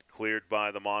it. Cleared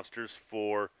by the Monsters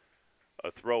for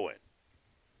a throw-in.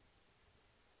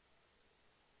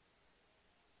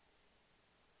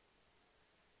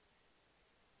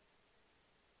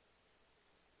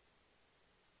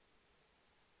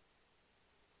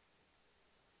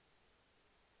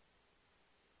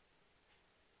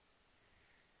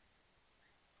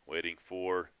 Waiting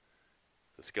for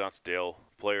the Scottsdale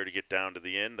player to get down to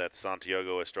the end. That's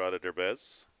Santiago Estrada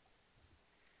Derbez.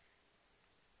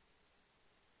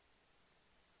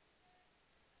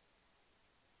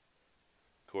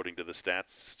 According to the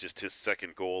stats, just his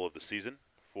second goal of the season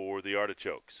for the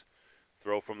Artichokes.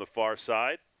 Throw from the far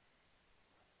side.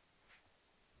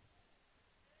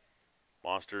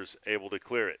 Monsters able to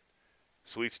clear it.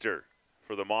 Sweetster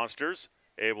for the Monsters,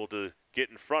 able to get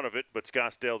in front of it, but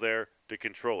Scottsdale there to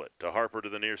control it. To Harper to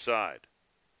the near side.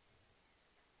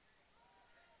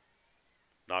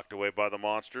 Knocked away by the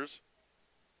Monsters.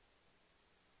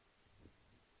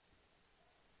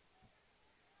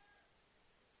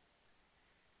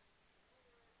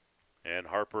 And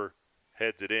Harper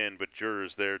heads it in, but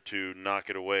Juror's there to knock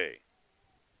it away.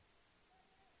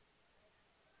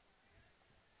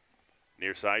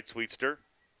 Near side, Sweetster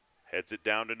heads it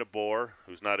down into Bohr,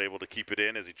 who's not able to keep it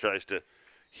in as he tries to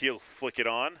heel flick it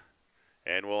on.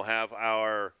 And we'll have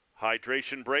our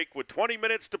hydration break with 20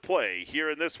 minutes to play here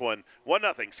in this one.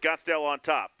 1-0, Scottsdale on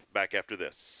top. Back after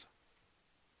this.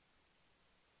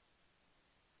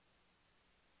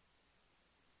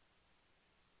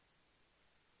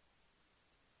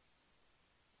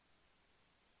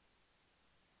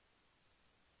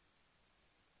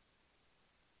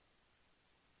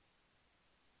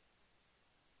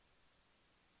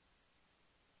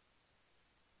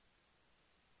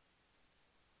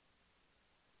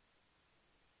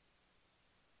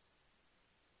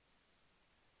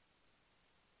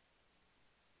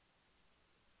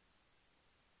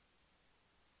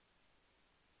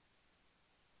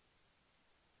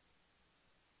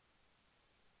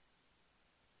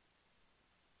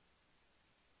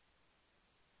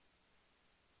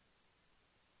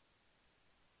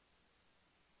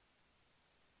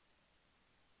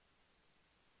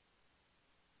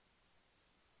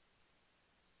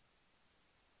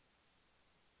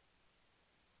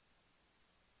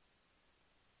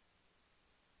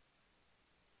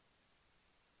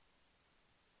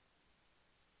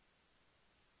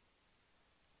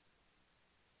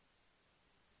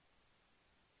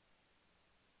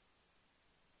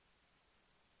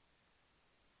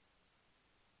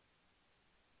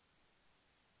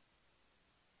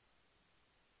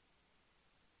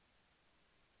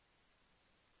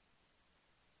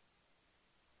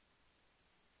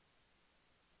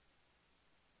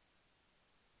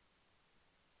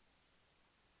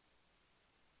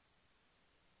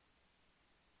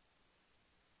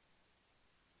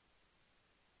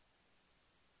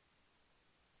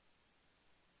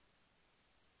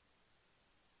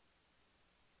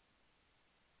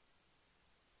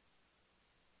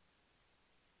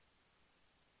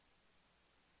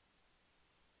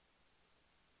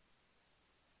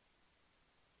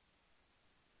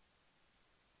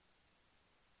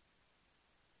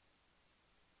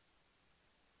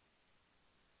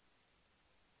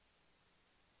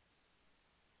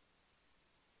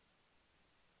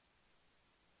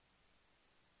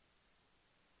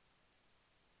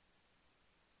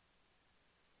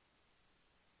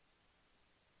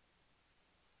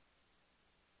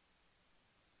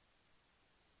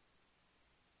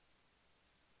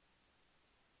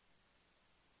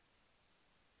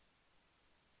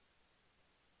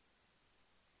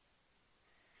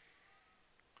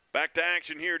 Back to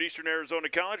action here at Eastern Arizona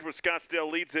College, where Scottsdale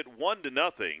leads it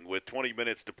 1-0 with 20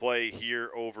 minutes to play here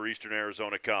over Eastern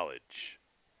Arizona College.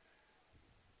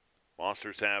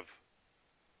 Monsters have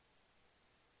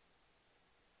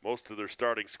most of their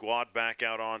starting squad back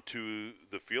out onto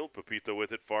the field. Pepito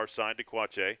with it, far side to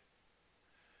Quache.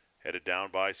 Headed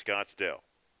down by Scottsdale.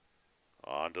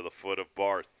 Onto the foot of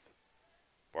Barth.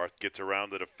 Barth gets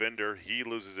around the defender. He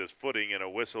loses his footing, and a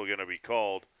whistle going to be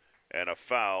called. And a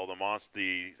foul.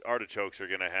 The Artichokes are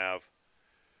going to have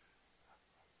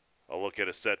a look at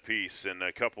a set piece, and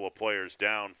a couple of players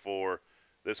down for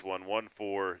this one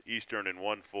for Eastern and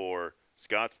one for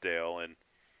Scottsdale, and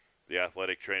the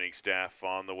athletic training staff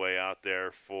on the way out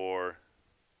there for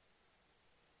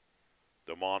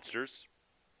the Monsters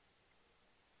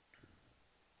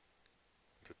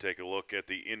to take a look at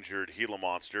the injured Gila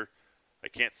Monster. I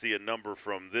can't see a number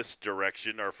from this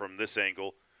direction or from this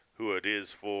angle who it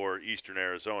is for Eastern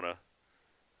Arizona,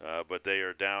 but they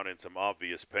are down in some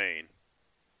obvious pain.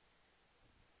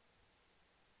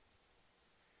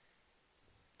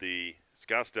 The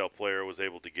Scottsdale player was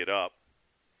able to get up.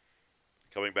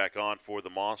 Coming back on for the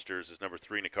Monsters is number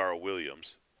 3, Nakara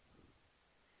Williams.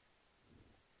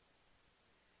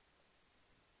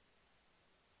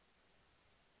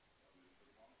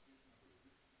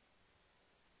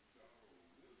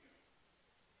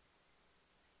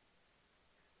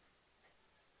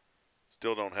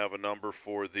 Still don't have a number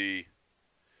for the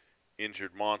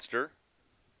injured Monster.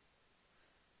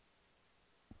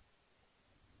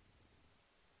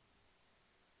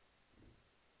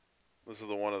 This is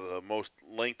one of the most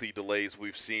lengthy delays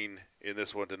we've seen in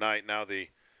this one tonight. Now the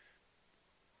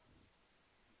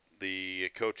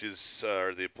coaches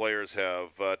or the players have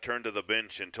turned to the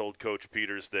bench and told Coach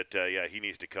Peters that, yeah, he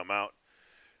needs to come out,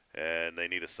 and they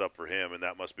need a sub for him, and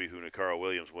that must be who Nakara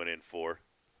Williams went in for.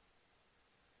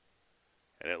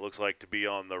 And it looks like to be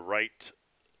on the right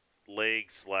leg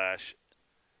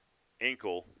 /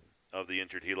 ankle of the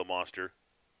injured Gila Monster.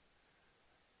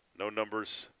 No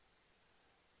numbers.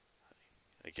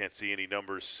 I can't see any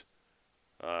numbers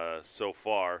so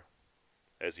far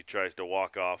as he tries to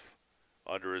walk off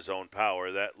under his own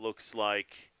power. That looks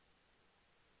like,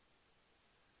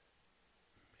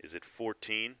 is it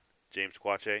 14, James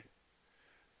Quache,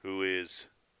 who is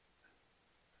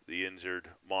the injured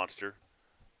Monster.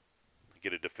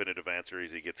 Get a definitive answer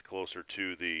as he gets closer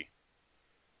to the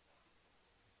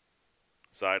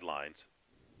sidelines.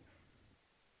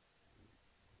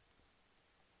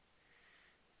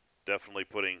 Definitely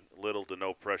putting little to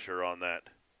no pressure on that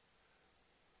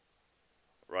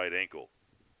right ankle.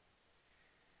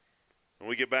 When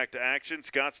we get back to action,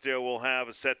 Scottsdale will have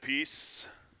a set piece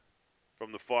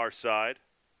from the far side.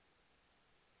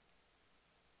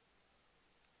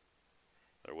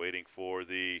 They're waiting for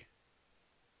the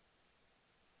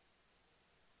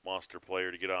Monster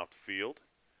player to get off the field.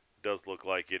 It does look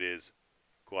like it is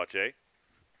Quache.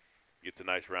 Gets a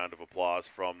nice round of applause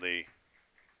from the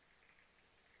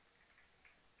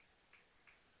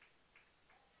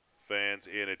fans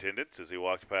in attendance as he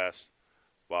walks past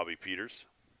Bobby Peters.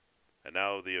 And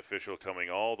now the official coming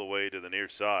all the way to the near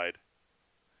side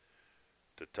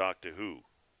to talk to who?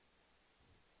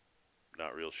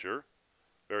 Not real sure.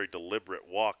 Very deliberate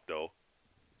walk, though.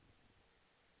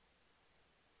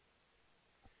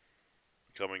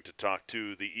 Coming to talk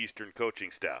to the Eastern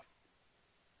coaching staff.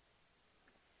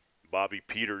 Bobby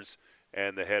Peters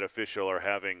and the head official are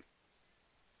having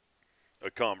a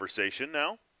conversation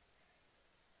now.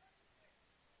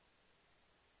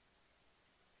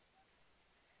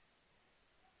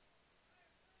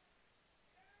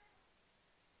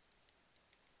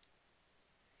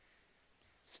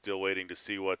 Still waiting to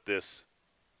see what this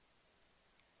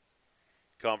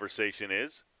conversation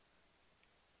is.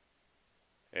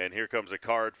 And here comes a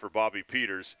card for Bobby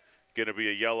Peters. Going to be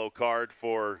a yellow card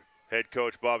for head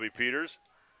coach Bobby Peters.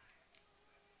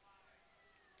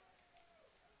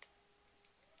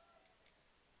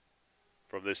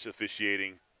 From this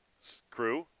officiating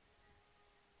crew.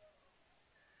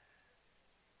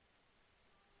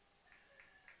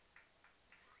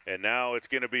 And now it's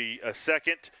going to be a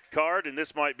second card, and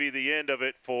this might be the end of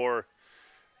it for,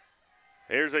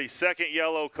 here's a second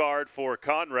yellow card for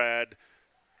Conrad,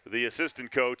 the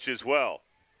assistant coach as well.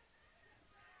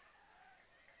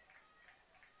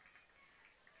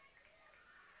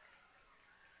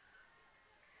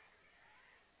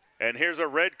 And here's a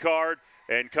red card,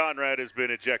 and Conrad has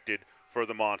been ejected for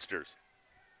the Monsters.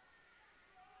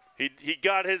 He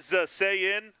got his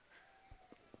say in.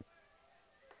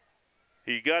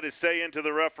 He got his say into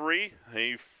the referee.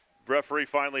 The referee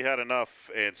finally had enough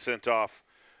and sent off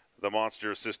the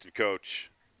Monster assistant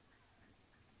coach.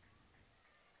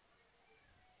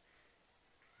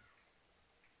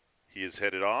 He is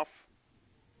headed off.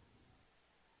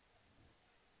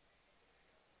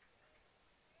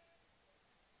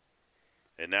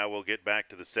 And now we'll get back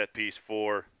to the set piece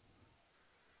for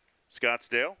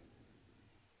Scottsdale.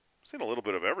 Seen a little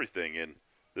bit of everything in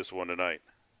this one tonight.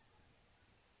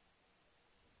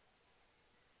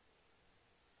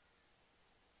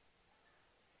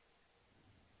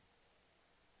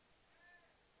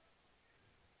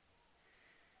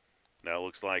 Now it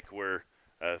looks like we're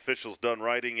official's done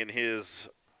writing in his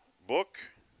book.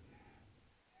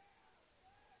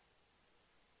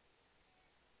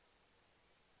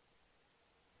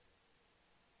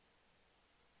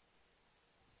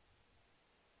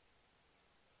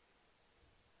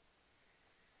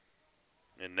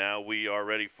 And now we are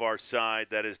ready far side.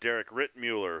 That is Derek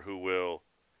Rittmuller who will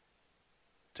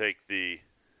take the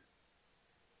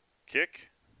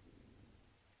kick.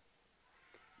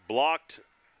 Blocked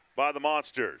by the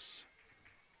Monsters.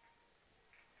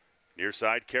 Near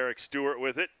side, Carrick Stewart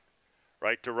with it.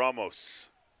 Right to Ramos.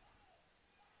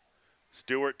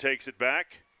 Stewart takes it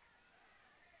back.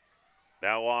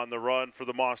 Now on the run for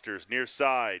the Monsters. Near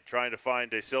side, trying to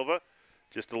find De Silva.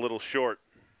 Just a little short.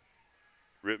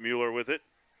 Rittmuller with it.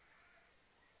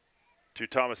 To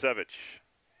Tomasevich.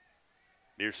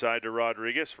 Near side to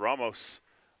Rodriguez. Ramos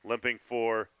limping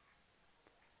for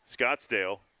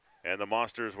Scottsdale. And the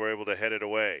Monsters were able to head it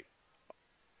away.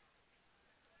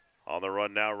 On the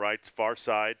run now, right far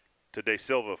side to De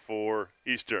Silva for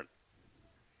Eastern.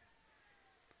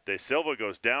 De Silva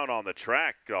goes down on the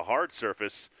track, a hard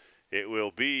surface. It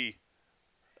will be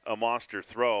a Monster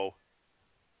throw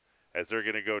as they're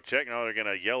going to go check. Now they're going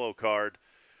to yellow card.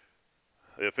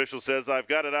 The official says, I've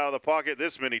got it out of the pocket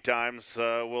this many times.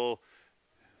 We'll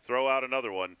throw out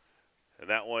another one. And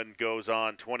that one goes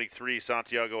on 23,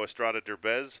 Santiago Estrada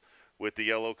Derbez with the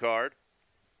yellow card.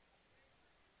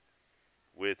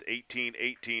 With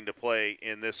 18:18 to play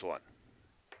in this one.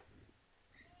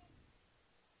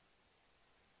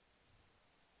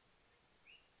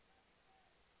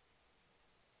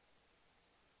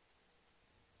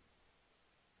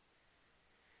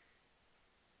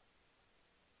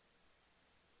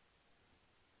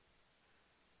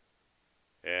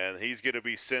 And he's going to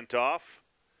be sent off.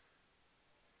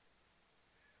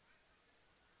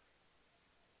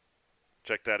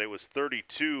 Check that, it was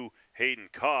 32 Hayden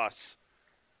Koss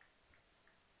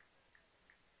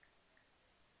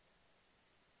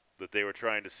that they were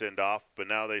trying to send off, but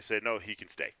now they say, no, he can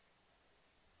stay.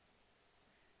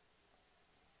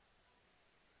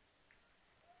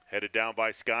 Headed down by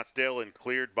Scottsdale and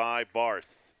cleared by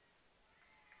Barth.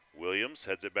 Williams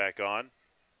heads it back on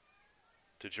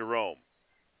to Jerome.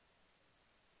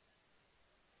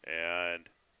 And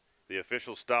the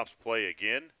official stops play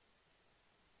again.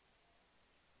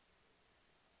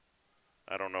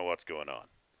 I don't know what's going on.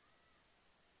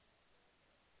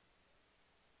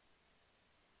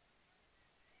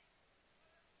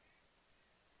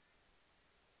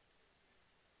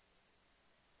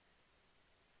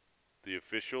 The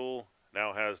official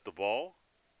now has the ball.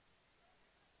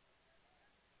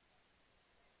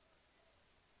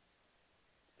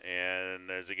 And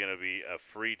there's going to be a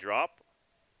free drop.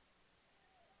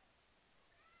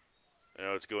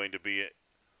 No, it's going to be a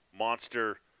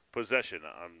Monster possession.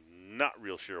 I'm not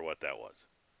real sure what that was.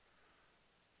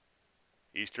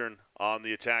 Eastern on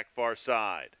the attack far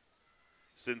side.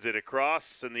 Sends it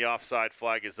across, and the offside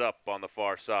flag is up on the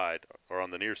far side, or on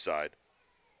the near side.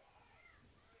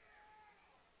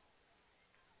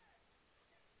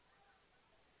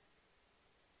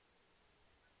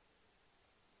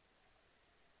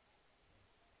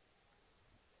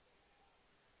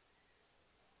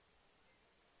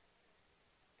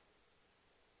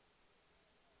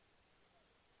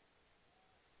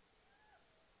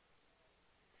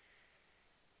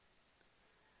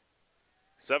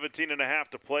 Seventeen and a half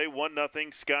to play, 1-0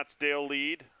 Scottsdale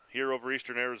lead here over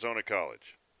Eastern Arizona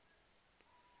College.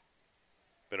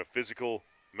 Been a physical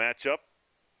matchup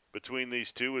between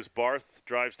these two as Barth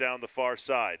drives down the far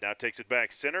side. Now takes it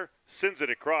back center, sends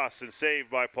it across, and saved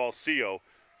by Paulcio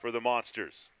for the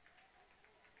Monsters.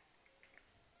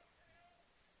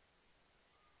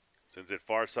 Sends it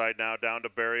far side now down to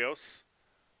Barrios.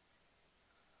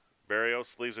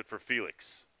 Barrios leaves it for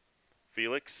Felix.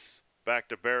 Felix back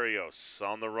to Barrios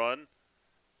on the run.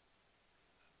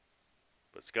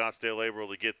 But Scottsdale able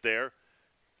to get there.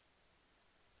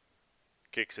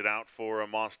 Kicks it out for a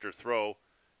Monster throw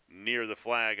near the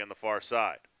flag on the far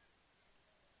side.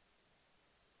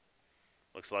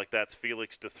 Looks like that's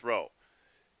Felix to throw.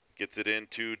 Gets it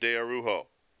into De Arujo.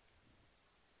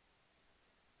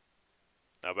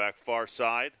 Now back far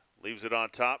side. Leaves it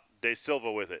on top. De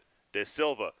Silva with it. De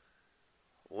Silva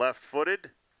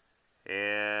left-footed.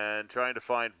 And trying to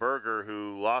find Berger,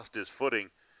 who lost his footing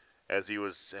as he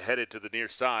was headed to the near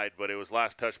side, but it was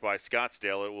last touched by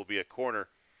Scottsdale. It will be a corner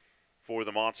for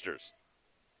the Monsters.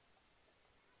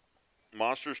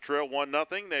 Monsters trail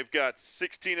 1-0. They've got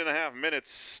 16 and a half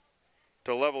minutes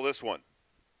to level this one.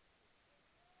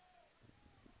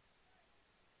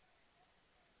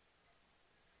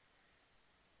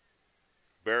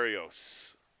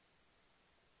 Barrios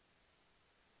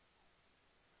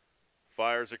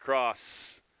fires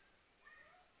across,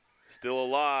 still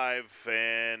alive,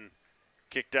 and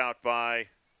kicked out by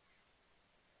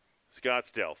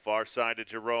Scottsdale. Far side to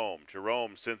Jerome.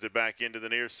 Jerome sends it back into the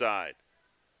near side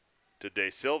to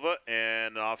De Silva,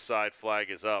 and an offside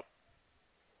flag is up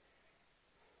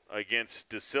against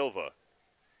De Silva.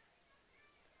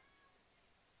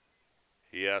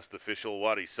 He asked the official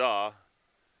what he saw.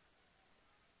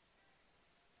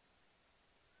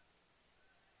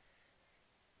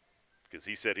 Because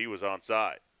he said he was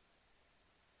onside.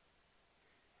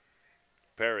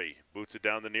 Perry boots it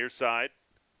down the near side.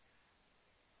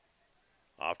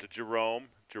 Off to Jerome.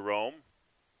 Jerome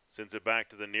sends it back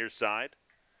to the near side.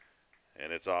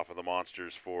 And it's off of the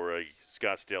Monsters for a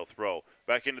Scottsdale throw.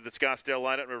 Back into the Scottsdale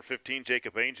lineup, number 15,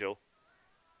 Jacob Angel.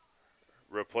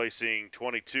 Replacing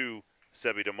 22,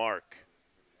 Sebi DeMarc.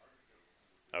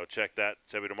 I would check that.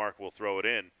 Sebi DeMarc will throw it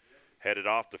in. Headed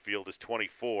off the field is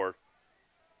 24,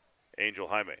 Angel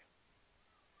Jaime.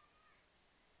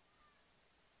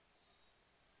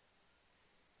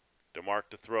 DeMarc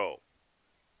to throw.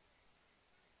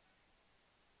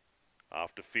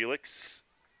 Off to Felix.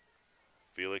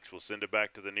 Felix will send it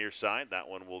back to the near side. That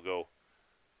one will go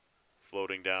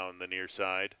floating down the near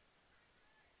side.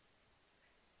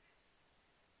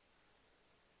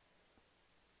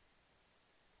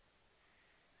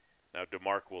 Now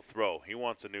DeMarc will throw. He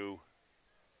wants a new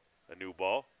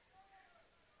ball.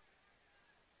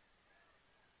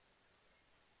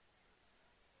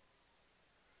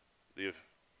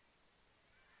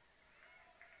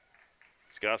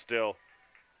 Scottsdale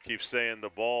keeps saying the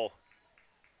ball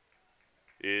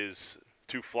is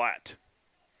too flat,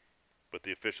 but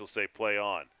the officials say play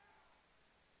on.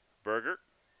 Berger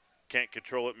can't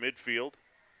control it midfield.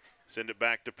 Send it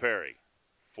back to Perry.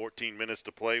 14 minutes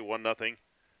to play, 1-0.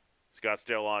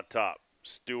 Scottsdale on top.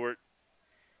 Stewart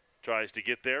tries to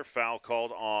get there. Foul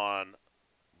called on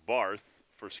Barth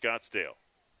for Scottsdale.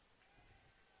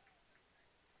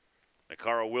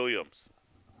 Nakara Williams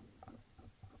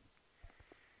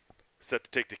set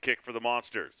to take the kick for the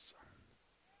Monsters.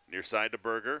 Near side to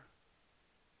Berger.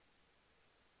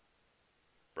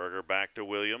 Berger back to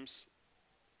Williams.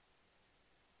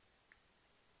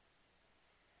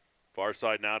 Far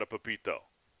side now to Pepito.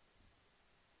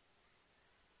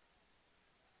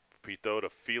 Pepito to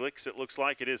Felix, it looks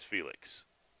like. It is Felix.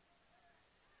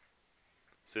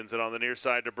 Sends it on the near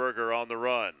side to Berger on the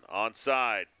run.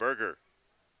 Onside, Berger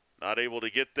not able to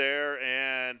get there,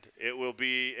 and it will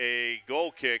be a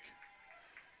goal kick,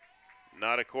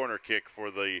 not a corner kick for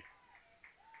the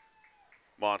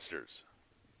Monsters.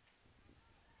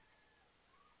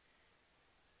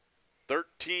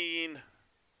 13-15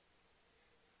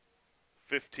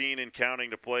 and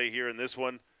counting to play here in this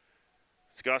one.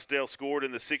 Scottsdale scored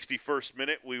in the 61st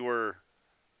minute. We were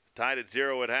tied at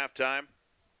 0 at halftime.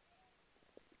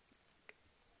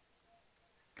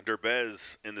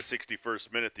 Derbez in the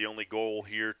 61st minute, the only goal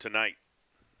here tonight.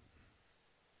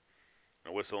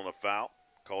 A whistle and a foul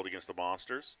called against the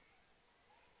Monsters.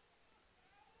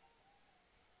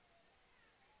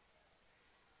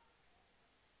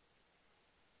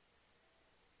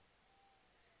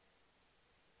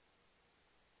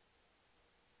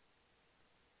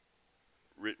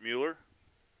 Rittmuller.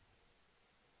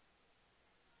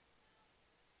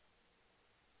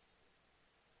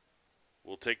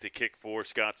 Will take the kick for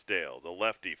Scottsdale. The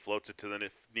lefty floats it to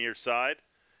the near side.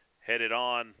 Headed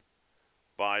on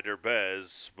by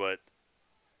Derbez, but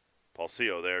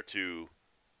Palcio there to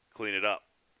clean it up.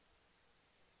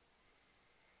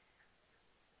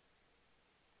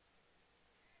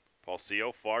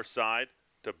 Palcio far side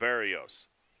to Barrios.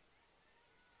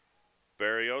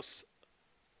 Barrios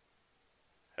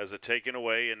has it taken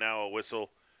away, and now a whistle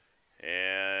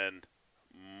and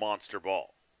monster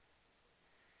ball.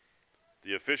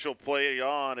 The official played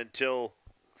on until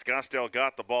Scottsdale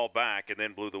got the ball back and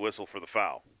then blew the whistle for the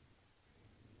foul.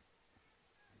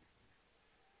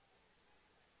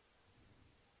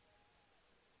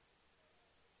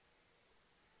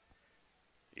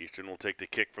 Eastern will take the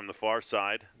kick from the far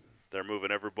side. They're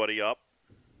moving everybody up,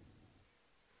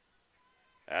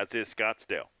 as is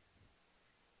Scottsdale.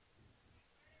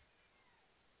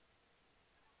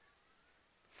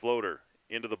 Floater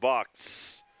into the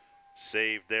box.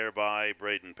 Saved there by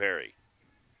Braden Perry.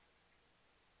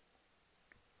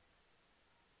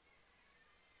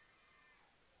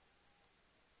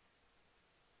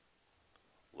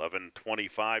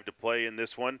 $11:25 to play in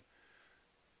this one.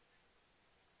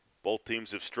 Both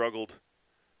teams have struggled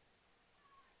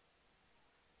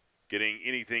getting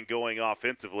anything going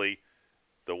offensively.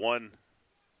 The one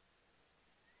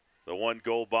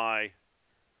goal by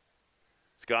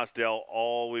Scottsdale,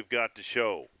 all we've got to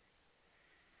show.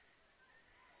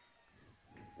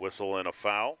 Whistle and a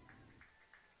foul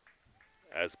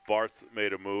as Barth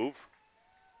made a move.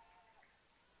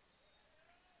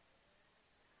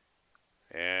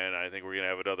 And I think we're going to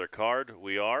have another card.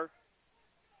 We are.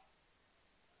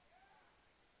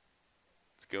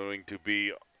 It's going to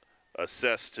be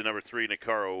assessed to number 3,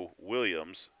 Nicaro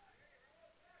Williams,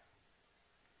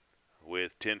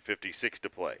 with 10:56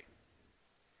 to play.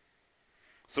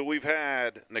 So we've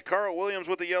had Nicaro Williams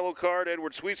with a yellow card,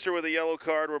 Edward Sweetster with a yellow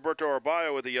card, Roberto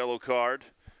Arbayo with a yellow card,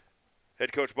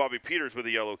 head coach Bobby Peters with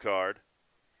a yellow card,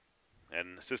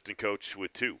 and assistant coach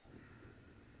with 2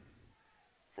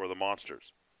 for the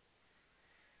Monsters.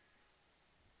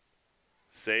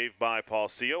 Saved by Paul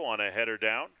Seo on a header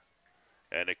down,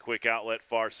 and a quick outlet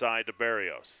far side to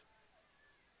Barrios.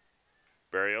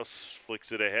 Barrios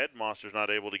flicks it ahead. Monsters not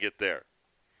able to get there.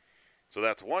 So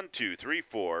that's 1, 2, 3,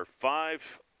 4,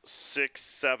 5, 6,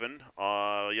 7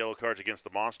 yellow cards against the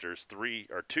Monsters.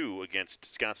 2 against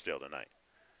Scottsdale tonight.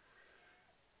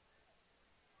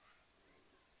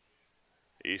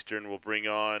 Eastern will bring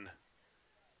on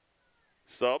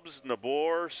subs: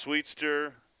 Nabor,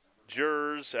 Sweetster,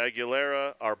 Jers,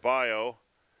 Aguilera, Arbayo,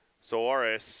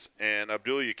 Soares, and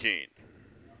Abdul Yakin.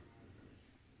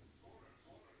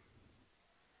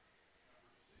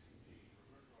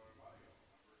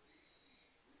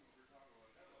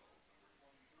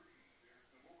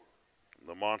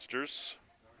 The Monsters.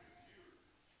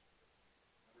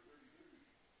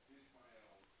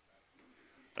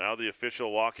 Now the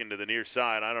official walking to the near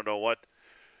side. I don't know what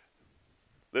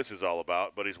this is all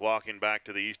about, but he's walking back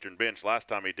to the Eastern bench. Last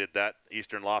time he did that,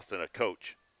 Eastern lost in a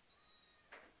coach.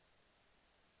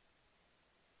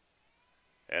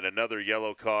 And another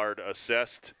yellow card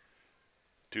assessed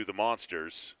to the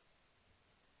Monsters.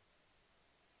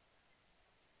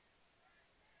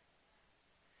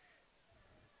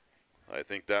 I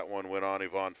think that one went on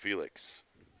Ivan Felix.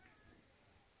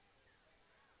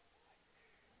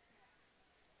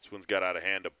 This one's got out of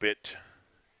hand a bit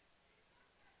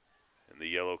in the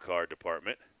yellow card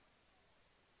department.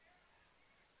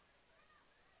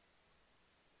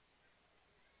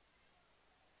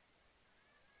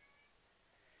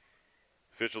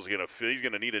 Official's he's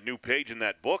gonna need a new page in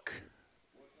that book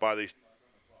by the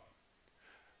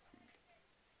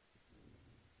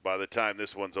time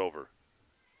this one's over.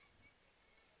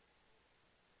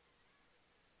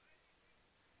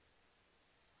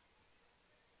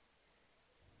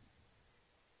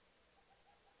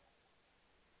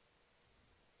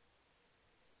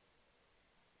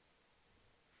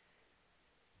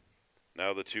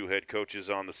 Now the 2 head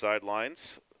coaches on the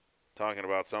sidelines talking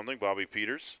about something. Bobby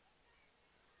Peters,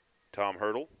 Tom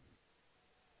Hurdle.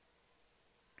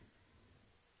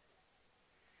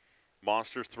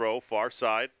 Monsters throw far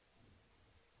side.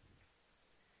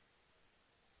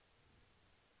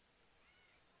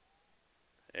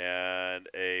 And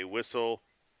a whistle.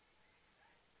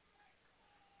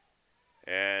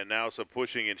 And now some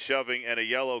pushing and shoving, and a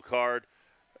yellow card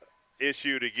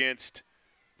issued against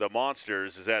the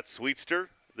Monsters. Is that Sweetster?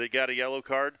 They got a yellow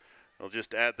card. I'll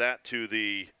just add that to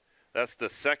that's the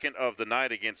second of the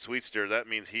night against Sweetster. That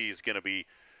means he's going to be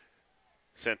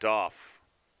sent off.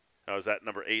 Now is that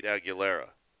number 8, Aguilera?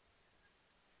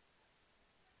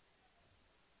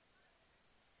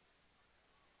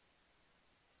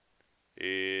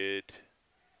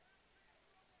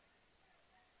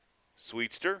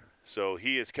 Sweetster. So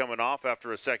he is coming off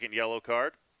after a second yellow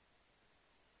card.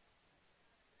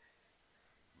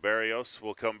 Barrios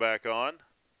will come back on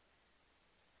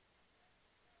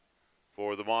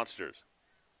for the Monsters.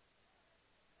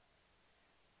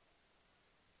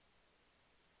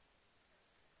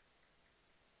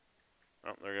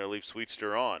 Oh, they're going to leave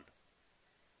Sweetster on.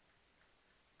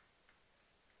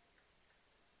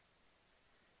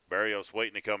 Barrios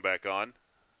waiting to come back on.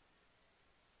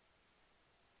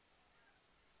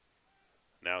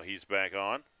 Now he's back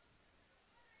on.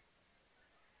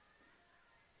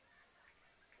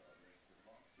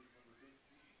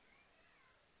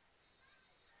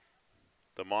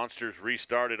 The Monsters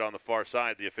restarted on the far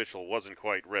side. The official wasn't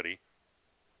quite ready.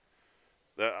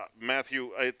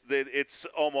 Matthew, it's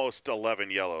almost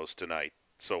 11 yellows tonight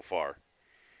so far.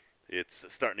 It's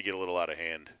starting to get a little out of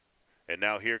hand. And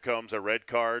now here comes a red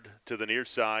card to the near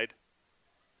side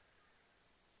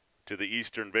to the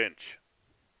Eastern bench.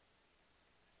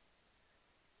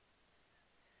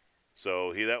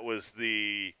 So that was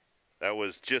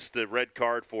just the red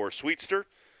card for Sweetster.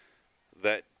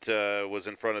 That was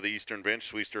in front of the Eastern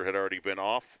bench. Sweetster had already been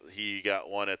off. He got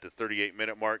one at the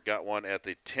 38-minute mark, got one at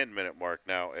the 10-minute mark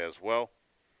now as well.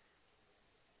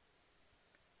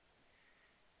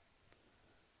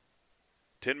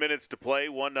 Ten minutes to play,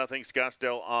 1-0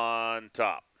 Scottsdale on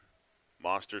top.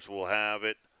 Monsters will have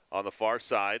it on the far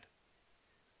side.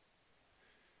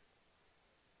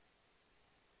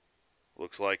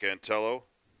 Looks like Antello.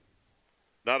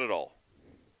 Not at all.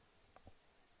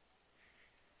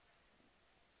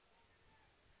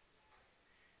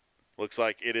 Looks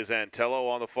like it is Antello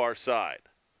on the far side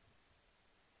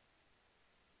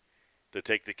to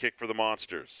take the kick for the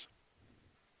Monsters.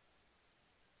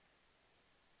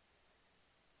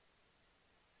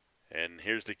 And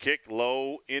here's the kick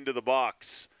low into the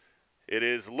box. It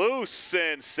is loose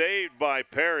and saved by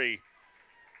Perry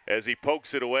as he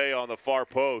pokes it away on the far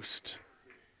post.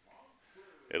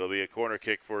 It'll be a corner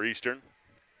kick for Eastern.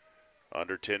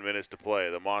 Under 10 minutes to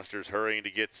play. The Monsters hurrying to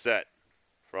get set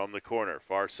from the corner,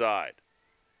 far side.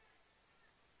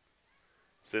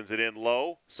 Sends it in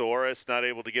low. Soares not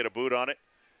able to get a boot on it.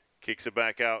 Kicks it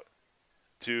back out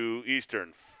to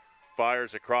Eastern.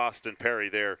 Fires across, and Perry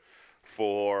there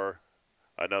for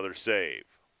another save.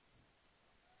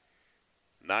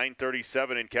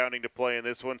 9:37 and counting to play in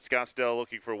this one. Scottsdale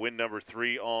looking for win number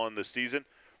 3 on the season.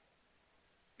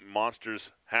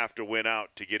 Monsters have to win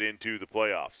out to get into the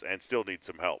playoffs and still need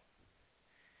some help.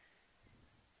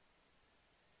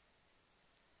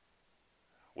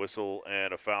 Whistle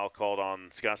and a foul called on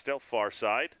Scottsdale, far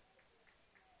side.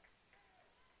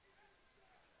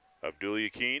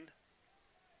 Abdul-Yakin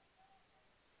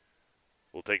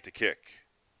will take the kick.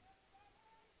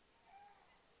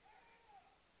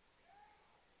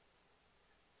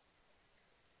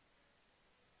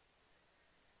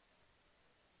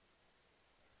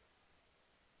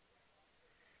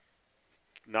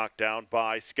 Knocked down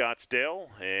by Scottsdale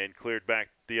and cleared back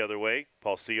the other way.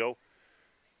 Paulcio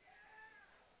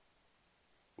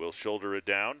will shoulder it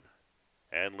down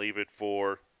and leave it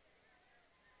for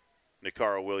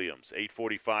Nicara Williams.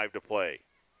 8:45 to play.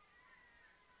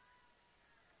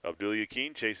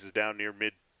 Abdul-Yakin chases down near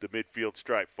the midfield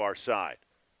stripe, far side.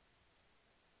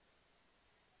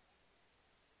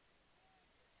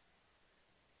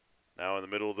 Now in the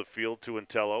middle of the field to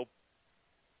Antello.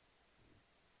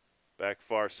 Back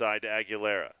far side to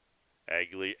Aguilera.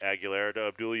 Aguilera to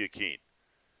Abdul-Yakin.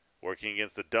 Working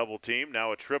against the double team,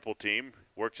 now a triple team.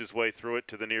 Works his way through it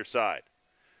to the near side.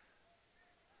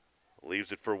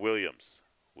 Leaves it for Williams.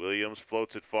 Williams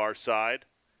floats it far side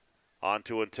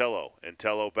onto Antello.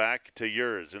 Antello back to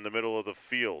Yurs in the middle of the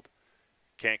field.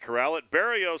 Can't corral it.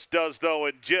 Barrios does, though,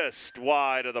 and just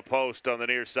wide of the post on the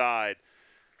near side.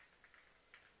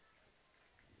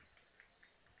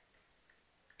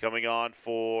 Coming on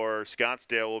for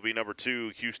Scottsdale will be number 2,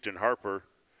 Houston Harper,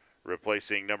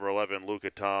 replacing number 11, Luka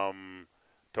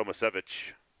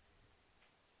Tomasevich.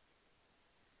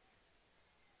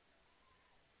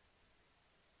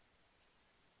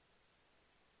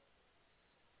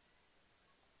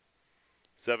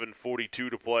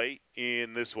 $7:42 to play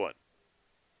in this one.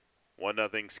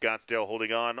 1-0 Scottsdale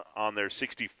holding on their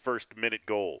 61st minute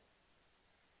goal.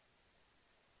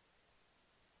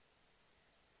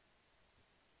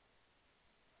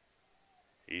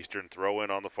 Eastern throw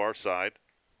in on the far side.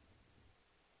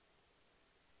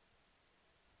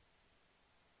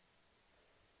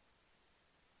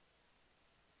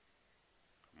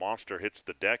 Monster hits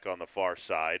the deck on the far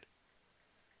side,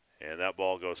 and that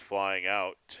ball goes flying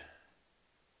out.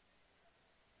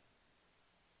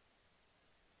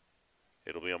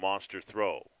 It'll be a Monster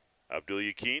throw.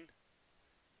 Abdul-Yakin,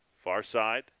 far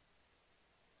side,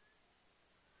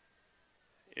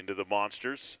 into the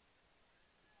Monsters.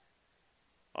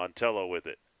 Antello with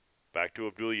it. Back to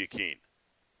Abdul-Yakin.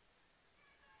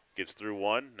 Gets through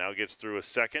one, now gets through a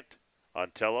second.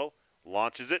 Antello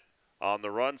launches it on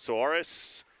the run.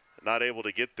 Soares not able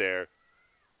to get there.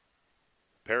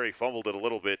 Perry fumbled it a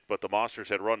little bit, but the Monsters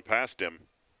had run past him.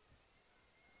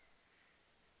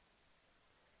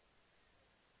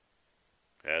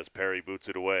 As Perry boots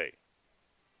it away.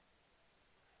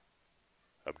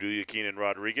 Abdul-Yakin and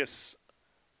Rodriguez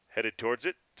headed towards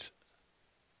it.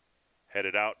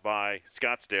 Headed out by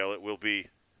Scottsdale. It will be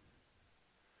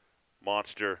the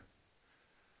Monster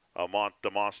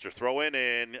throw in,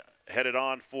 and headed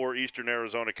on for Eastern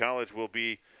Arizona College will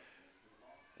be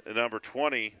number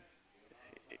 20.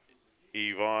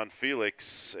 Ivan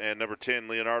Felix, and number 10,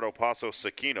 Leonardo Paso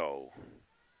Sakino.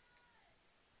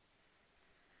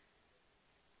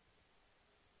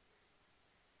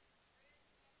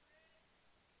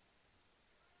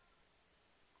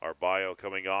 Our bio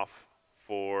coming off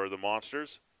for the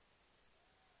Monsters.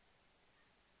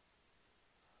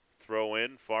 Throw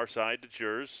in, far side to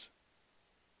Jers.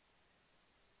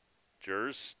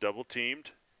 Jers double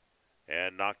teamed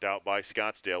and knocked out by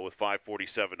Scottsdale with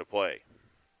 5:47 to play.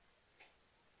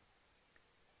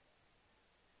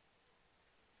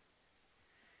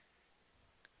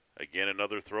 Again,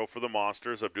 another throw for the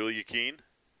Monsters. Abdul Yakin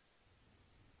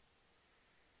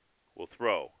will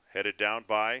throw. Headed down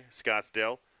by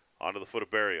Scottsdale onto the foot of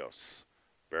Barrios.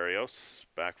 Barrios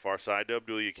back far side to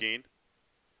Abdul Yakin.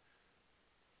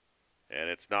 And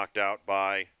it's knocked out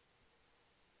by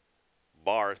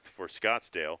Barth for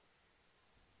Scottsdale.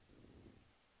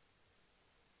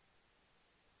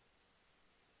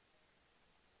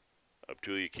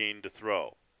 Abdul Yakin to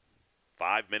throw.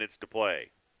 5 minutes to play.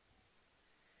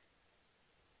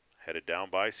 Headed down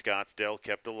by Scottsdale,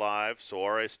 kept alive.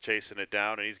 Suarez chasing it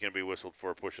down, and he's going to be whistled for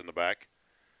a push in the back.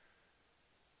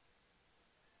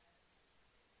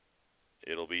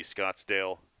 It'll be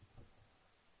Scottsdale.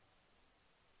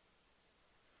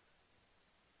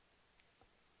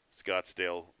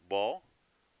 Scottsdale ball.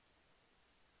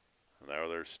 Now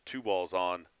there's 2 balls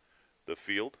on the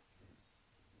field.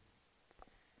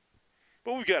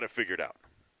 But we've got it figured out.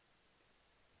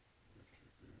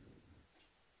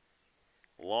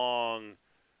 Long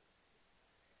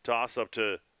toss up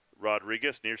to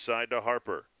Rodriguez, near side to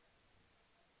Harper.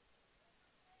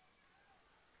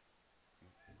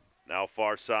 Now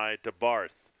far side to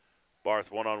Barth.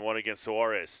 Barth one-on-one against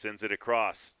Suarez, sends it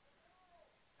across.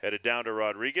 Headed down to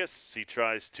Rodriguez. He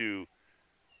tries to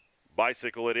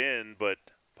bicycle it in, but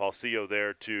Palcillo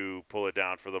there to pull it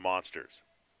down for the Monsters.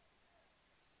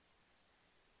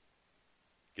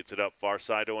 Gets it up far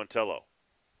side to Antello.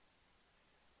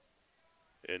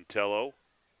 Antello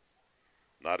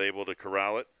not able to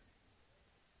corral it.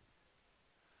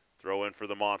 Throw in for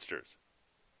the Monsters.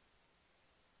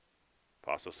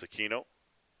 Paso Sakino.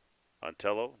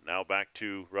 Antello now back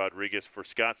to Rodriguez for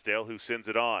Scottsdale, who sends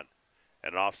it on.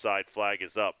 And an offside flag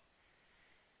is up.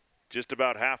 Just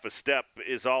about half a step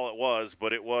is all it was,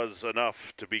 but it was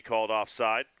enough to be called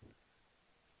offside.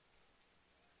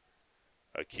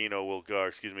 Palcillo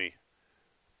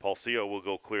will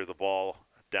go clear the ball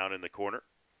down in the corner.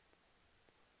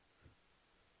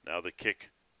 Now the kick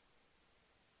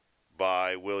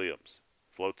by Williams.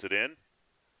 Floats it in.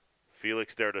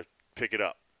 Felix there to pick it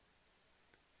up.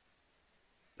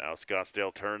 Now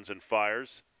Scottsdale turns and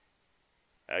fires.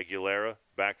 Aguilera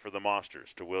back for the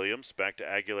Monsters to Williams. Back to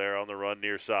Aguilera on the run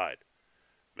near side.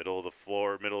 Middle of the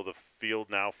floor, middle of the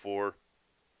field now for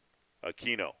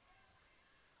Aquino.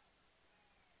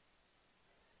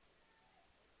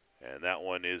 And that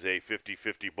one is a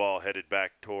 50-50 ball headed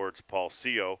back towards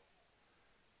Palcillo.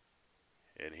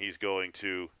 And he's going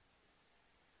to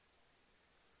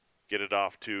get it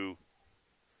off to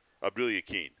Abdul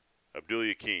Yakin. Abdul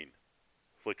Yakin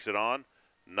flicks it on.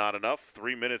 Not enough.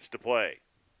 3 minutes to play.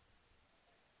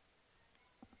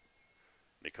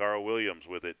 Nicaro Williams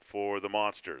with it for the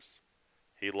Monsters.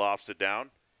 He lofts it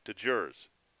down to Jers.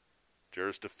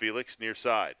 Jers to Felix near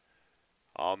side.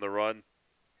 On the run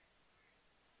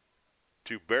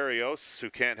to Barrios,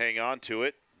 who can't hang on to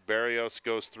it. Barrios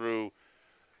goes through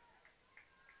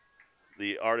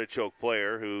the Artichoke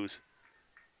player,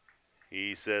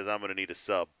 he says, I'm going to need a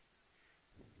sub.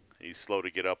 He's slow to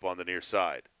get up on the near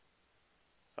side.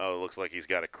 Oh, it looks like he's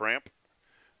got a cramp.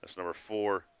 That's number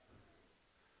 4,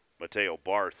 Mateo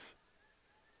Barth.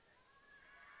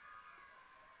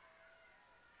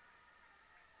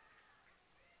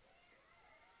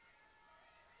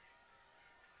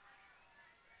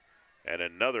 And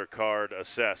another card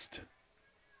assessed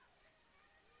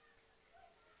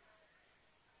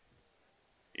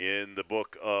in the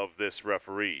book of this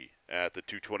referee at the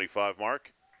 2:25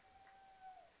 mark.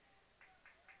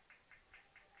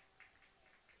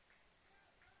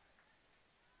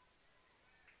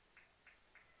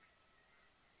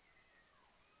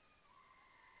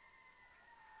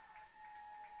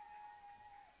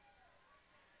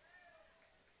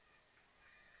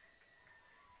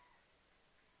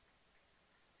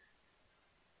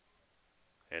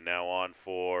 And now on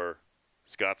for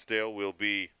Scottsdale will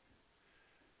be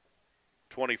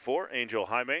 24, Angel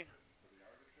Jaime.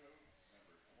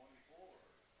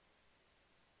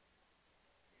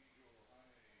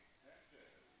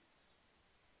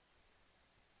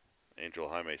 Angel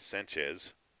Jaime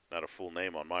Sanchez, not a full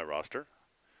name on my roster.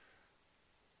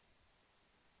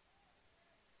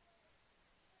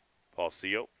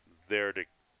 Alcio there to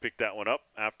pick that one up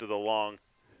after the long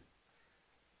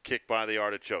kick by the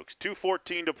Artichokes.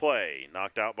 2:14 to play.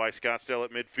 Knocked out by Scottsdale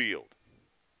at midfield.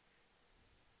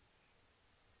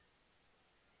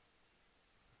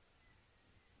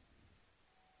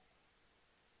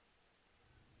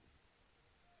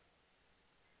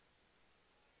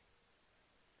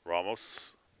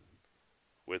 Ramos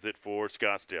with it for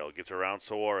Scottsdale. Gets around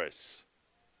Suarez.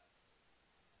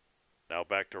 Now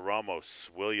back to Ramos.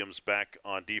 Williams back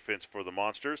on defense for the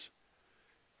Monsters.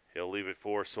 He'll leave it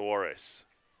for Suarez.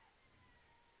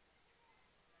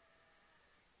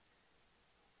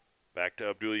 Back to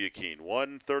Abdul-Yakin.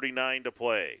 1:39 to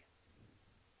play.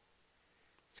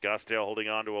 Scottsdale holding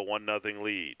on to a 1-0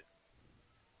 lead.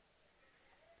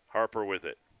 Harper with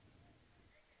it.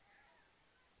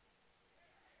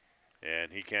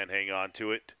 And he can't hang on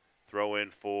to it. Throw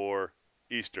in for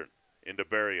Eastern. Into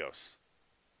Barrios.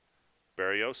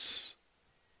 Barrios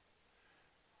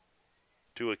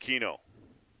to Aquino.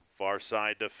 Far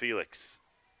side to Felix.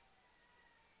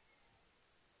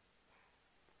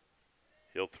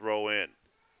 He'll throw in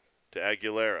to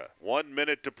Aguilera. 1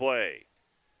 minute to play.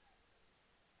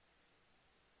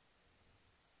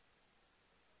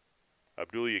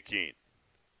 Abdul-Yakin.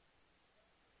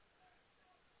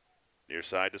 Near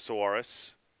side to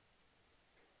Suarez.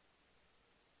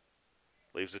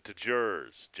 Leaves it to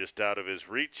Jers. Just out of his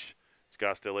reach.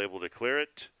 Scottsdale able to clear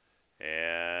it.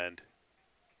 And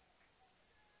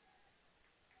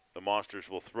the Monsters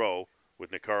will throw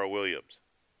with Nakara Williams.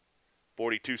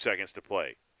 42 seconds to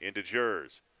play. Into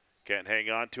Jers. Can't hang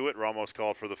on to it. Ramos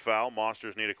called for the foul.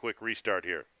 Monsters need a quick restart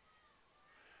here.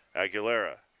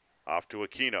 Aguilera off to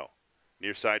Aquino.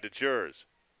 Near side to Jers.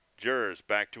 Jers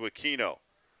back to Aquino.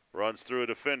 Runs through a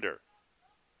defender.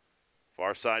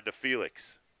 Far side to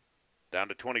Felix. Down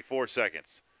to 24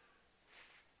 seconds.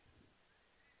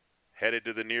 Headed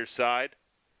to the near side.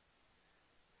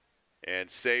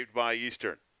 And saved by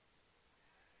Eastern.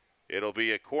 It'll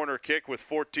be a corner kick with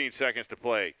 14 seconds to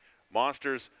play.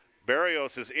 Monsters,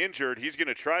 Barrios is injured. He's going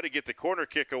to try to get the corner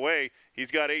kick away.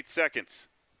 He's got 8 seconds.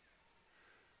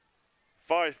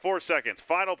 4 seconds.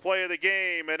 Final play of the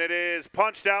game, and it is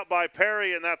punched out by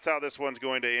Perry, and that's how this one's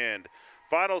going to end.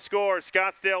 Final score,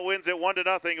 Scottsdale wins it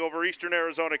 1-0 over Eastern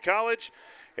Arizona College,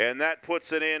 and that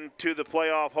puts it into the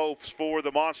playoff hopes for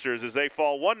the Monsters as they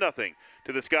fall 1-0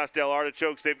 to the Scottsdale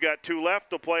Artichokes. They've got 2 left.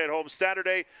 They'll play at home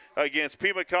Saturday against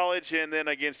Pima College and then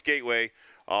against Gateway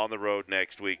on the road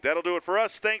next week. That'll do it for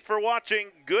us. Thanks for watching.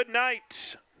 Good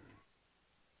night.